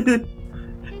 Cool.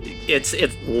 It's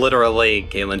literally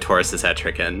Galen Taurus'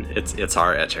 Etrigan. It's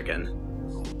our Etrigan.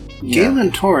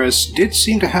 Galen Taurus did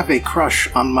seem to have a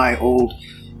crush on my old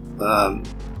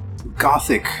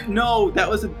gothic. No, that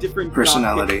was a different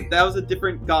Personality. That was a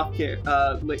different goth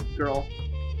girl.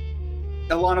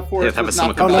 Elana Yeah, Forrest that was was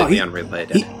someone not the no, completely he-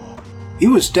 unrelated. He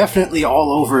was definitely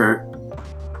all over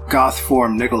goth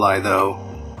form Nikolai, though.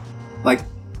 Like,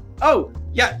 Oh,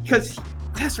 yeah, because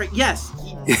that's right. Yes,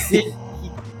 he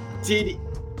did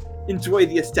enjoy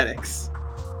the aesthetics.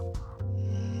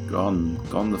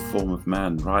 Gone the form of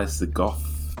man. Rise the Goth.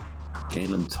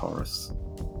 Galen Taurus.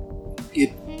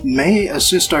 it may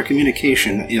assist our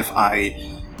communication if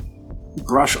I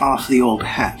brush off the old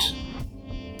hat.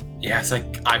 Yeah, it's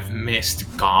like I've missed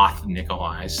Goth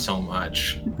Nikolai so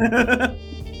much.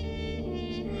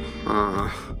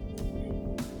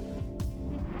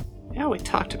 Yeah, we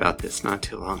talked about this not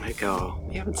too long ago.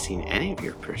 We haven't seen any of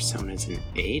your personas in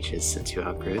ages since you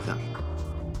outgrew them.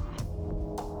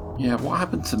 Yeah, what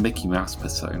happened to Mickey Mouse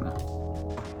persona?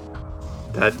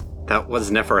 That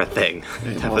was never a thing.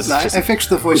 That was I just, fixed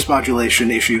the voice modulation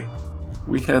issue.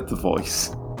 We heard the voice.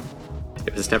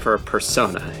 it was never a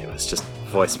persona. It was just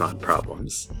voice mod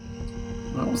problems.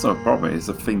 That wasn't a problem. It's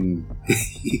a thing.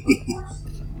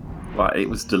 Like, it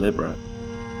was deliberate.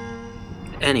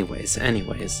 Anyways.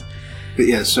 But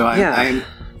yeah, so Yeah. I'm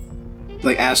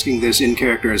like asking this in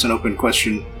character as an open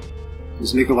question.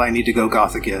 Does Nikolai need to go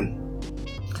goth again?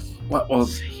 Well,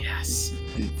 Yes.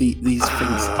 these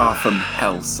things are from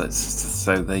hell, so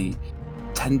they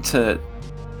tend to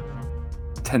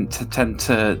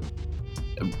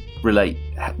relate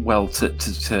well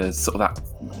to sort of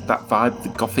that vibe, the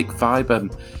gothic vibe,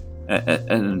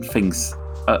 and things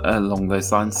along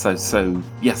those lines. So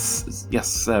yes.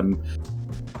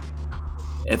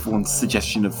 Everyone's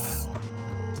suggestion of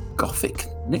gothic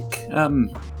Nick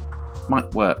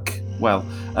might work well.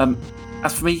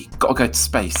 As for me, gotta go to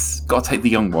space. Gotta take the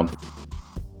young one.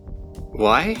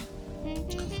 Why?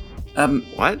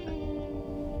 What?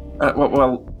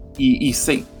 Well, you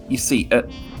see,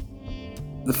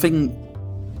 the thing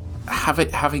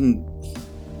having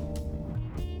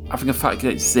a fight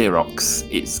against Xerox,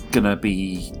 it's gonna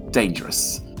be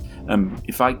dangerous.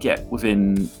 If I get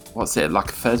within, what's it, like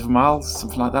a third of a mile,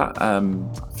 something like that. I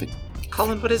think.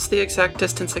 Colin, what is the exact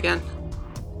distance again?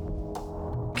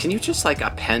 Can you just like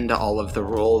append all of the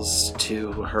rules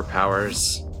to her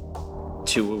powers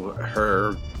to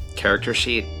her character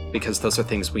sheet? Because those are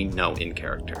things we know in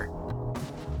character.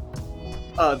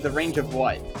 The range of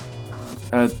what?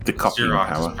 The copying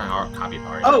Xerox power. copy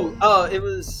power. It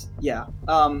was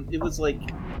it was like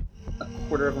a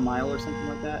quarter of a mile or something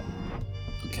like that.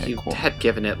 Okay, You cool. had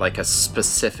given it like a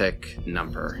specific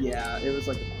number. Yeah, it was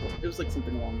like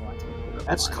something along the lines of a quarter of a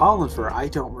That's mile. Colin for I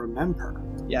don't remember.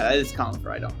 Yeah, that is Colin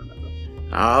for I don't remember.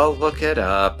 I'll look it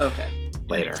up Okay.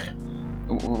 later.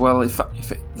 Well,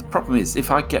 the problem is,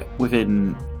 if I get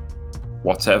within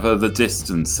whatever the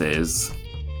distance is,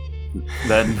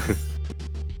 then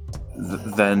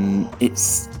then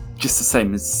it's just the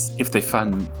same as if they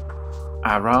found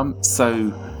our arm.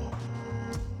 So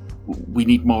we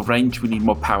need more range, we need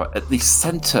more power. At the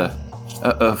center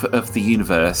of the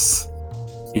universe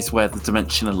is where the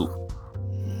dimensional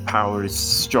power is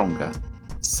stronger.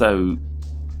 So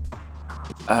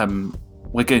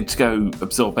we're going to go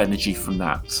absorb energy from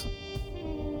that.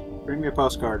 Bring me a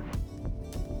postcard.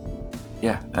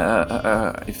 Yeah,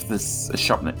 if there's a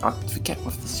shop I forget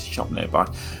if there's a shop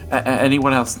nearby.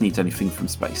 Anyone else need anything from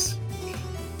space?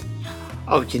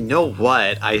 Oh, you know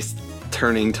what?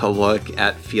 Turning to look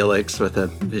at Felix with a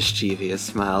mischievous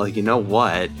smile. You know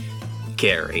what,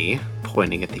 Gary,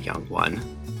 pointing at the young one.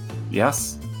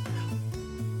 Yes?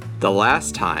 The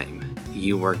last time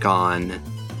you were gone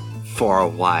for a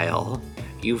while,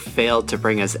 you failed to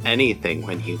bring us anything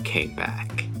when you came back.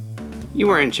 You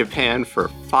were in Japan for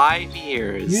 5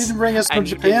 years. You didn't bring us some and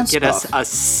you Japan didn't get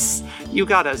stuff. you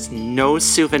got us no I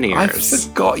souvenirs.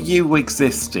 forgot you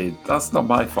existed. That's not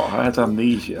my fault. I had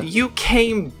amnesia. You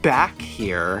came back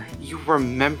here. You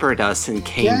remembered us and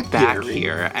came Yeah, back Gary.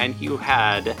 here, and you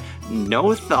had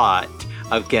no thought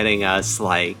of getting us,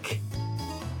 like,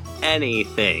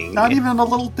 anything. Not even a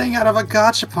little thing out of a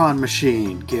gachapon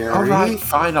machine, Gary. Alright,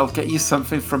 fine. I'll get you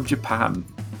something from Japan.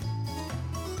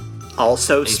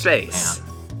 Also, Space space.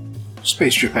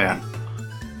 Space Japan.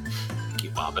 Thank you,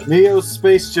 Bobbin. Neo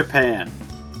Space Japan.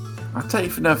 I don't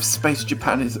even know if Space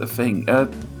Japan is a thing.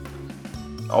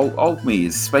 Old me,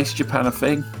 is Space Japan a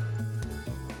thing?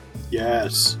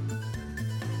 Yes.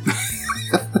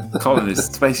 Colin, is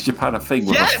Space Japan a thing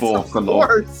with Yes, a fork of along?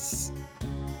 course.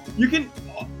 You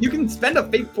can spend a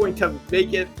fate point to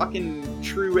make it fucking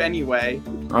true anyway.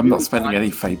 I'm not spending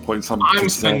any fate points. I'm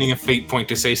just, spending a fate point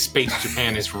to say Space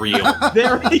Japan is real.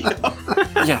 There we go.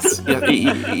 Yes,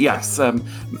 yes.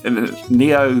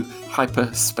 Neo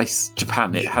Hyper Space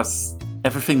Japan. It has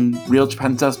everything real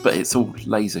Japan does, but it's all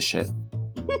laser shit.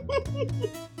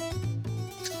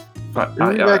 But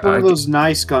Bring me back one of those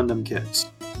nice Gundam kits.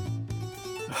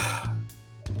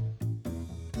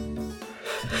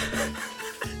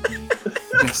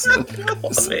 yes,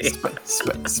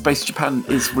 Space Japan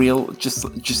is real,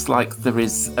 just like there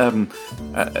is a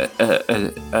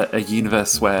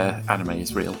universe where anime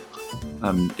is real.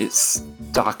 It's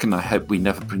dark, and I hope we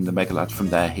never bring the Megalad from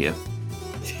there here.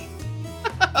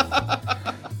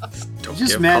 Don't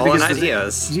Just give mad Colin because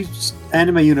ideas.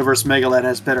 Anime Universe Megalad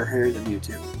has better hair than you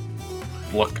do.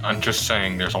 Look, I'm just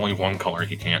saying there's only one color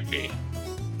he can't be.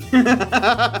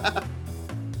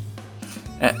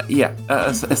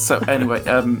 So anyway,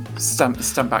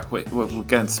 stand back. We're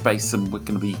going to space, and we're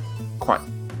going to be quite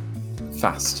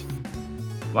fast.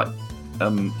 Like,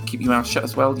 keep your mouth shut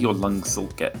as well. Your lungs will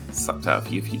get sucked out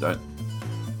of you if you don't.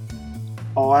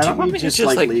 Oh, I Do you don't want mean me to just just,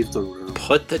 like like, leave the room.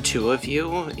 Put the two of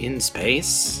you in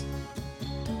space?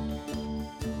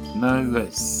 No,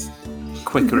 it's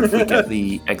quicker if we get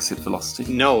the exit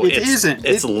velocity? No, It isn't.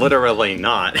 It's literally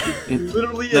not.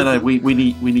 Literally No, isn't. we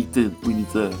need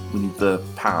the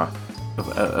power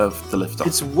of the liftoff.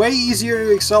 It's way easier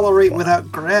to accelerate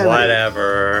without gravity.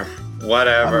 Whatever.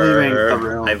 I'm leaving the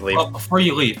room. I leave. Oh, before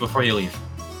you leave,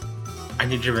 I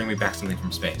need you to bring me back something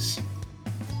from space.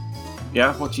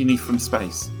 Yeah, what do you need from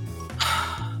space?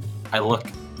 I look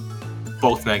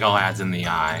both Mega Lads in the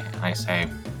eye, and I say,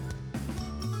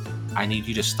 I need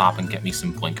you to stop and get me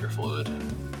some blinker fluid.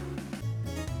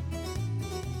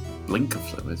 Blinker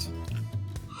fluid.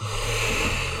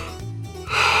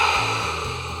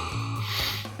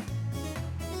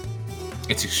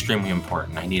 It's extremely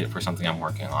important. I need it for something I'm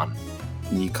working on.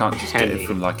 And you can't just get Handy. it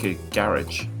from like a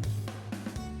garage.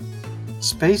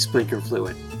 Space blinker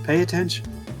fluid. Pay attention.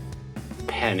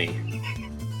 Penny.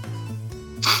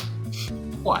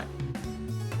 What?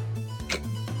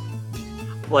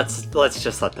 Let's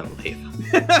just let them leave.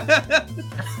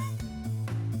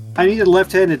 I need a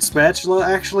left-handed spatula,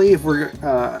 actually, if we're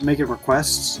making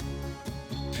requests.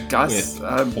 Guys, With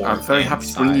I'm four very happy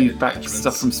to bring you inside back attachments.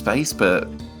 stuff from space, but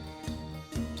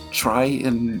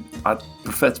I'd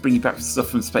prefer to bring you back stuff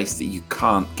from space that you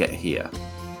can't get here.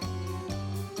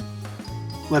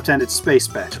 Left-handed space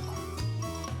spatula.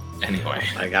 Anyway.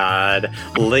 My God,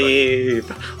 leave.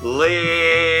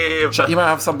 Shut your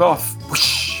mouth, I'm off.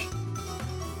 Whoosh.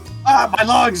 Ah, my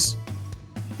lungs!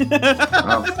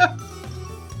 Wow.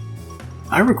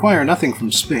 I require nothing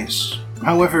from space.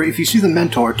 However, if you see the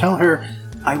mentor, tell her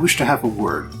I wish to have a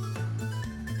word.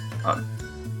 I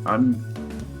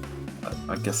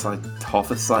guess I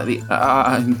hover slightly.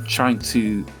 I'm trying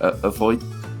to avoid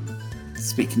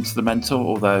speaking to the mentor,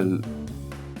 although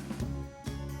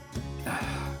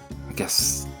I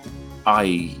guess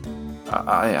I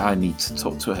need to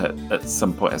talk to her at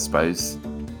some point, I suppose.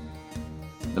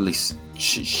 At least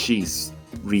she's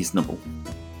reasonable.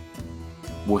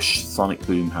 Whoosh, sonic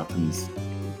boom happens.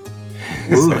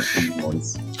 Whoosh. Sonic boom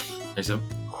noise.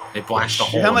 They blast a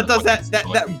hole. Your helmet in the does that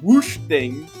buttons, that whoosh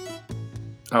thing.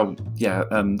 Oh, yeah,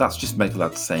 that's just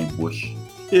Megalad saying whoosh.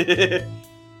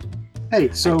 Hey,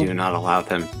 so Do not allow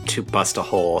them to bust a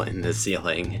hole in the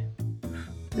ceiling.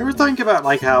 you ever think about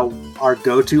like how our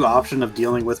go-to option of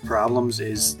dealing with problems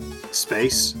is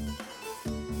space?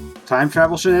 Time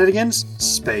travel shenanigans?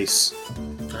 Space.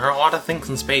 There are a lot of things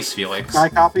in space, Felix. High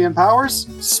copying powers?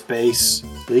 Space.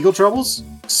 Legal troubles?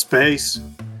 Space.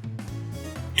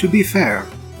 To be fair,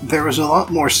 there is a lot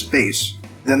more space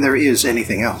than there is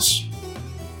anything else.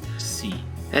 See.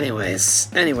 Anyways,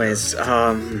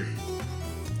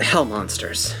 hell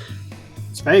monsters.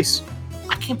 Space.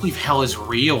 I can't believe hell is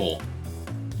real.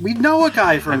 We know a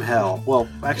guy from hell. Well,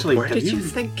 actually, Where have did you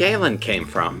think Galen came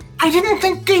from? I didn't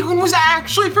think Galen was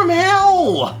actually from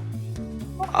hell!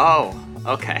 Oh,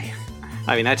 okay.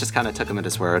 I mean, I just kind of took him at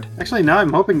his word. Actually, now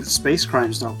I'm hoping that space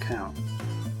crimes don't count.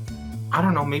 I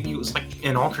don't know, maybe it was like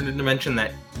an alternate dimension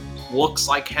that looks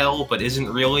like hell but isn't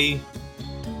really.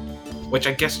 Which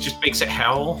I guess just makes it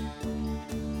hell.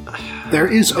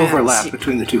 There is Man, overlap see-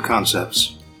 between the two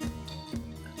concepts.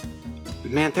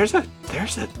 Man, there's a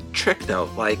trick though.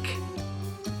 Like,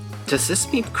 does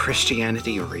this mean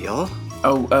Christianity real?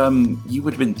 Oh, you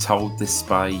would have been told this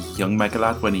by young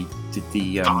Megalad when he did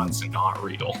the God's not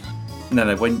real.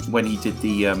 No, when he did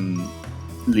the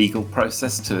legal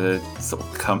process to sort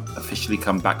of officially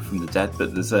come back from the dead,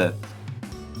 but there's a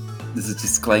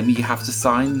disclaimer you have to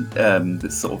sign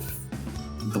that sort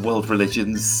of the world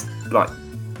religions like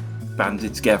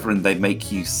banded together and they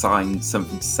make you sign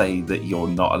something to say that you're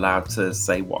not allowed to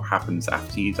say what happens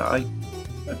after you die.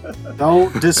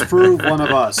 Don't disprove one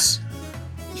of us.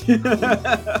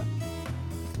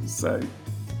 So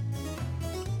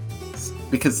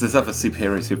because there's other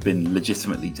superheroes who've been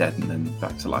legitimately dead and then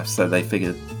back to life, so they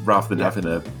figured rather than having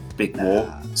a big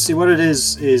war. See, what it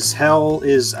is hell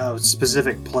is a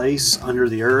specific place under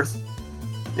the earth.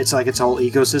 It's like its whole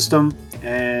ecosystem,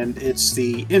 and it's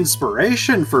the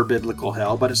inspiration for biblical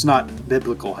hell, but it's not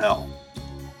biblical hell.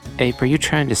 Ape, are you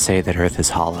trying to say that Earth is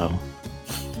hollow?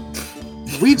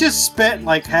 We just spent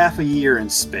like half a year in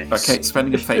space. Okay,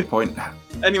 spending a fate point.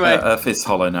 Anyway, Earth is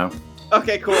hollow now.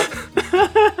 okay, cool.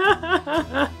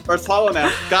 Earth's hollow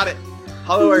now. Got it.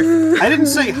 Hollow Earth. I didn't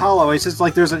say hollow. It's just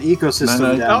like there's an ecosystem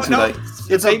No, down No, too no. late.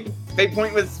 It's a- Fate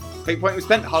point was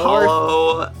spent. Hollow Earth.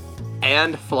 Hollow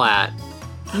and flat.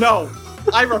 No,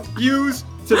 I refuse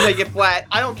to make it flat.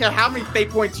 I don't care how many fate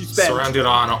points you spend. Surrounded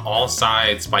on all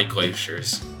sides by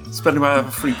glaciers. Spending my other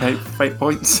 3 fate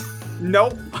points.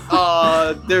 Nope.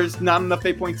 There's not enough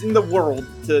fate points in the world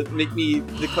to make me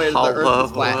declare that the Earth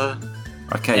is flat. Hollow.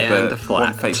 Okay, And but flat.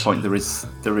 one fate point. There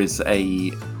is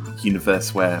a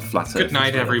universe where flat Earth. Good night,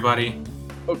 is real. everybody.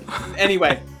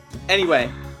 Anyway.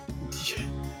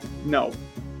 No.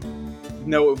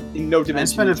 No, in no dimension. I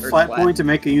spent a is Earth flat point to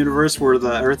make a universe where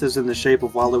the Earth is in the shape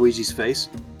of Waluigi's face.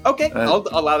 Okay, I'll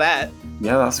allow that.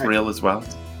 Yeah, that's real as well.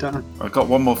 Done. I've got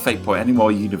one more fate point. Any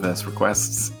more universe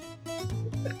requests?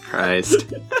 Christ.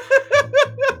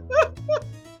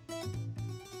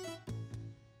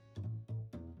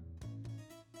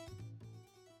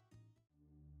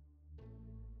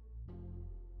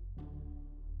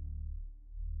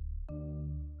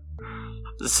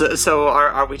 So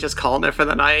are we just calling it for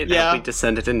the night? Yeah. Have we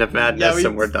descended into madness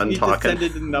and we're done talking? We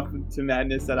descended enough to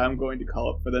madness that I'm going to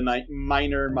call it for the night.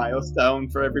 Minor milestone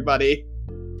for everybody.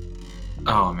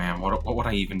 Oh man, what would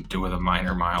I even do with a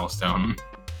minor milestone?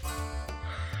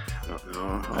 I don't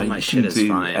know. All You my can shit is do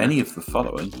fine. any of the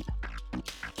following.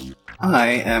 I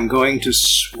am going to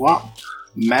swap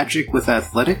magic with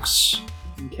athletics.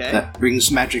 Okay. That brings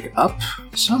magic up.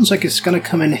 Sounds like it's gonna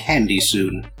come in handy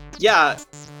soon. Yeah,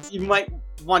 you might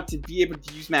want to be able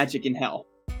to use magic in hell.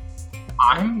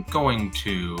 I'm going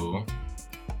to...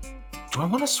 Do I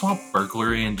want to swap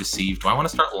burglary and deceive? Do I want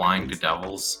to start lying to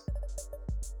devils?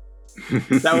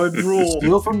 That would rule.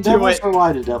 Steal from Do devils it. or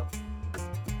light it up.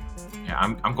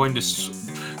 Yeah, I'm going to...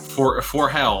 For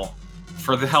hell,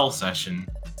 for the hell session,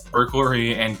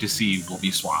 burglary and deceive will be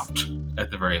swapped,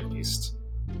 at the very least.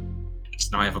 So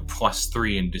now I have a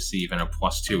 +3 in deceive and a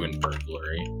 +2 in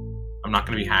burglary. I'm not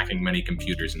going to be hacking many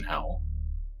computers in hell.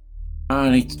 I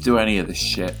don't need to do any of this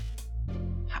shit.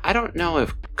 I don't know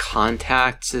if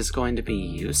contacts is going to be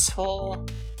useful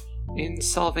in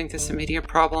solving this immediate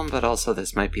problem, but also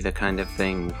this might be the kind of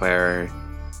thing where,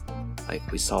 like,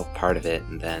 we solve part of it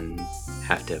and then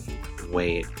have to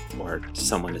wait, or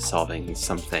someone is solving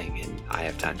something and I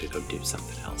have time to go do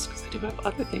something else because I do have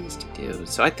other things to do.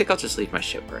 So I think I'll just leave my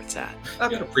shit where it's at. I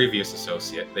had a previous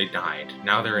associate. They died.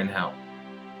 Now they're in hell.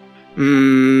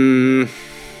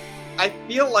 I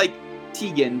feel like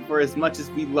Tegan, for as much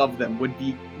as we love them, would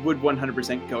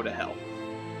 100% go to hell.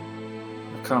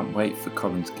 I can't wait for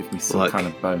Colin to give me some Look. kind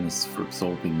of bonus for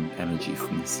absorbing energy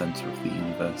from the center of the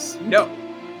universe. No.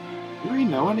 Do we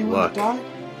know anyone Look. that died?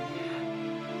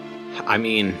 I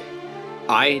mean,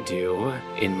 I do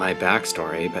in my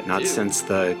backstory, but not Dude. since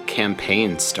the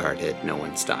campaign started. No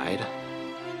one's died.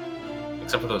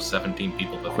 Except for those 17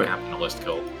 people that the Quick. capitalist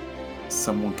killed.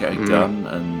 Someone get a Mhm. gun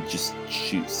and just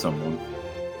shoot someone.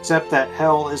 Except that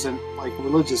hell isn't like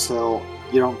religious hell.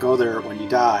 You don't go there when you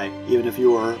die, even if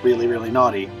you were really, really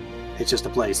naughty. It's just a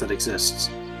place that exists.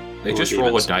 They Or just roll a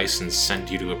demons. dice and send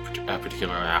you to a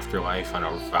particular afterlife on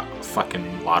a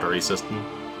fucking lottery system.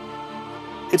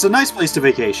 It's a nice place to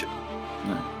vacation.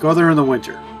 No. Go there in the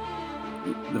winter.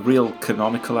 The real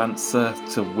canonical answer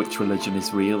to which religion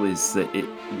is real is that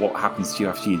what happens to you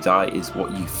after you die is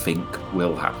what you think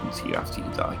will happen to you after you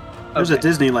die. There's a Okay.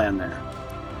 Disneyland there.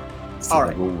 So All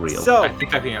they're all real. So, I think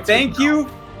that the answer thank is no.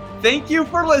 you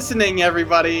for listening,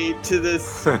 everybody, to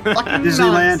this fucking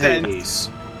Disneyland nonsense. Hades.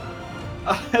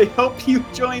 I hope you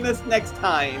join us next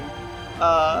time.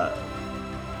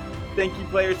 Thank you,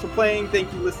 players, for playing.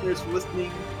 Thank you, listeners, for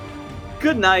listening.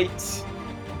 Good night.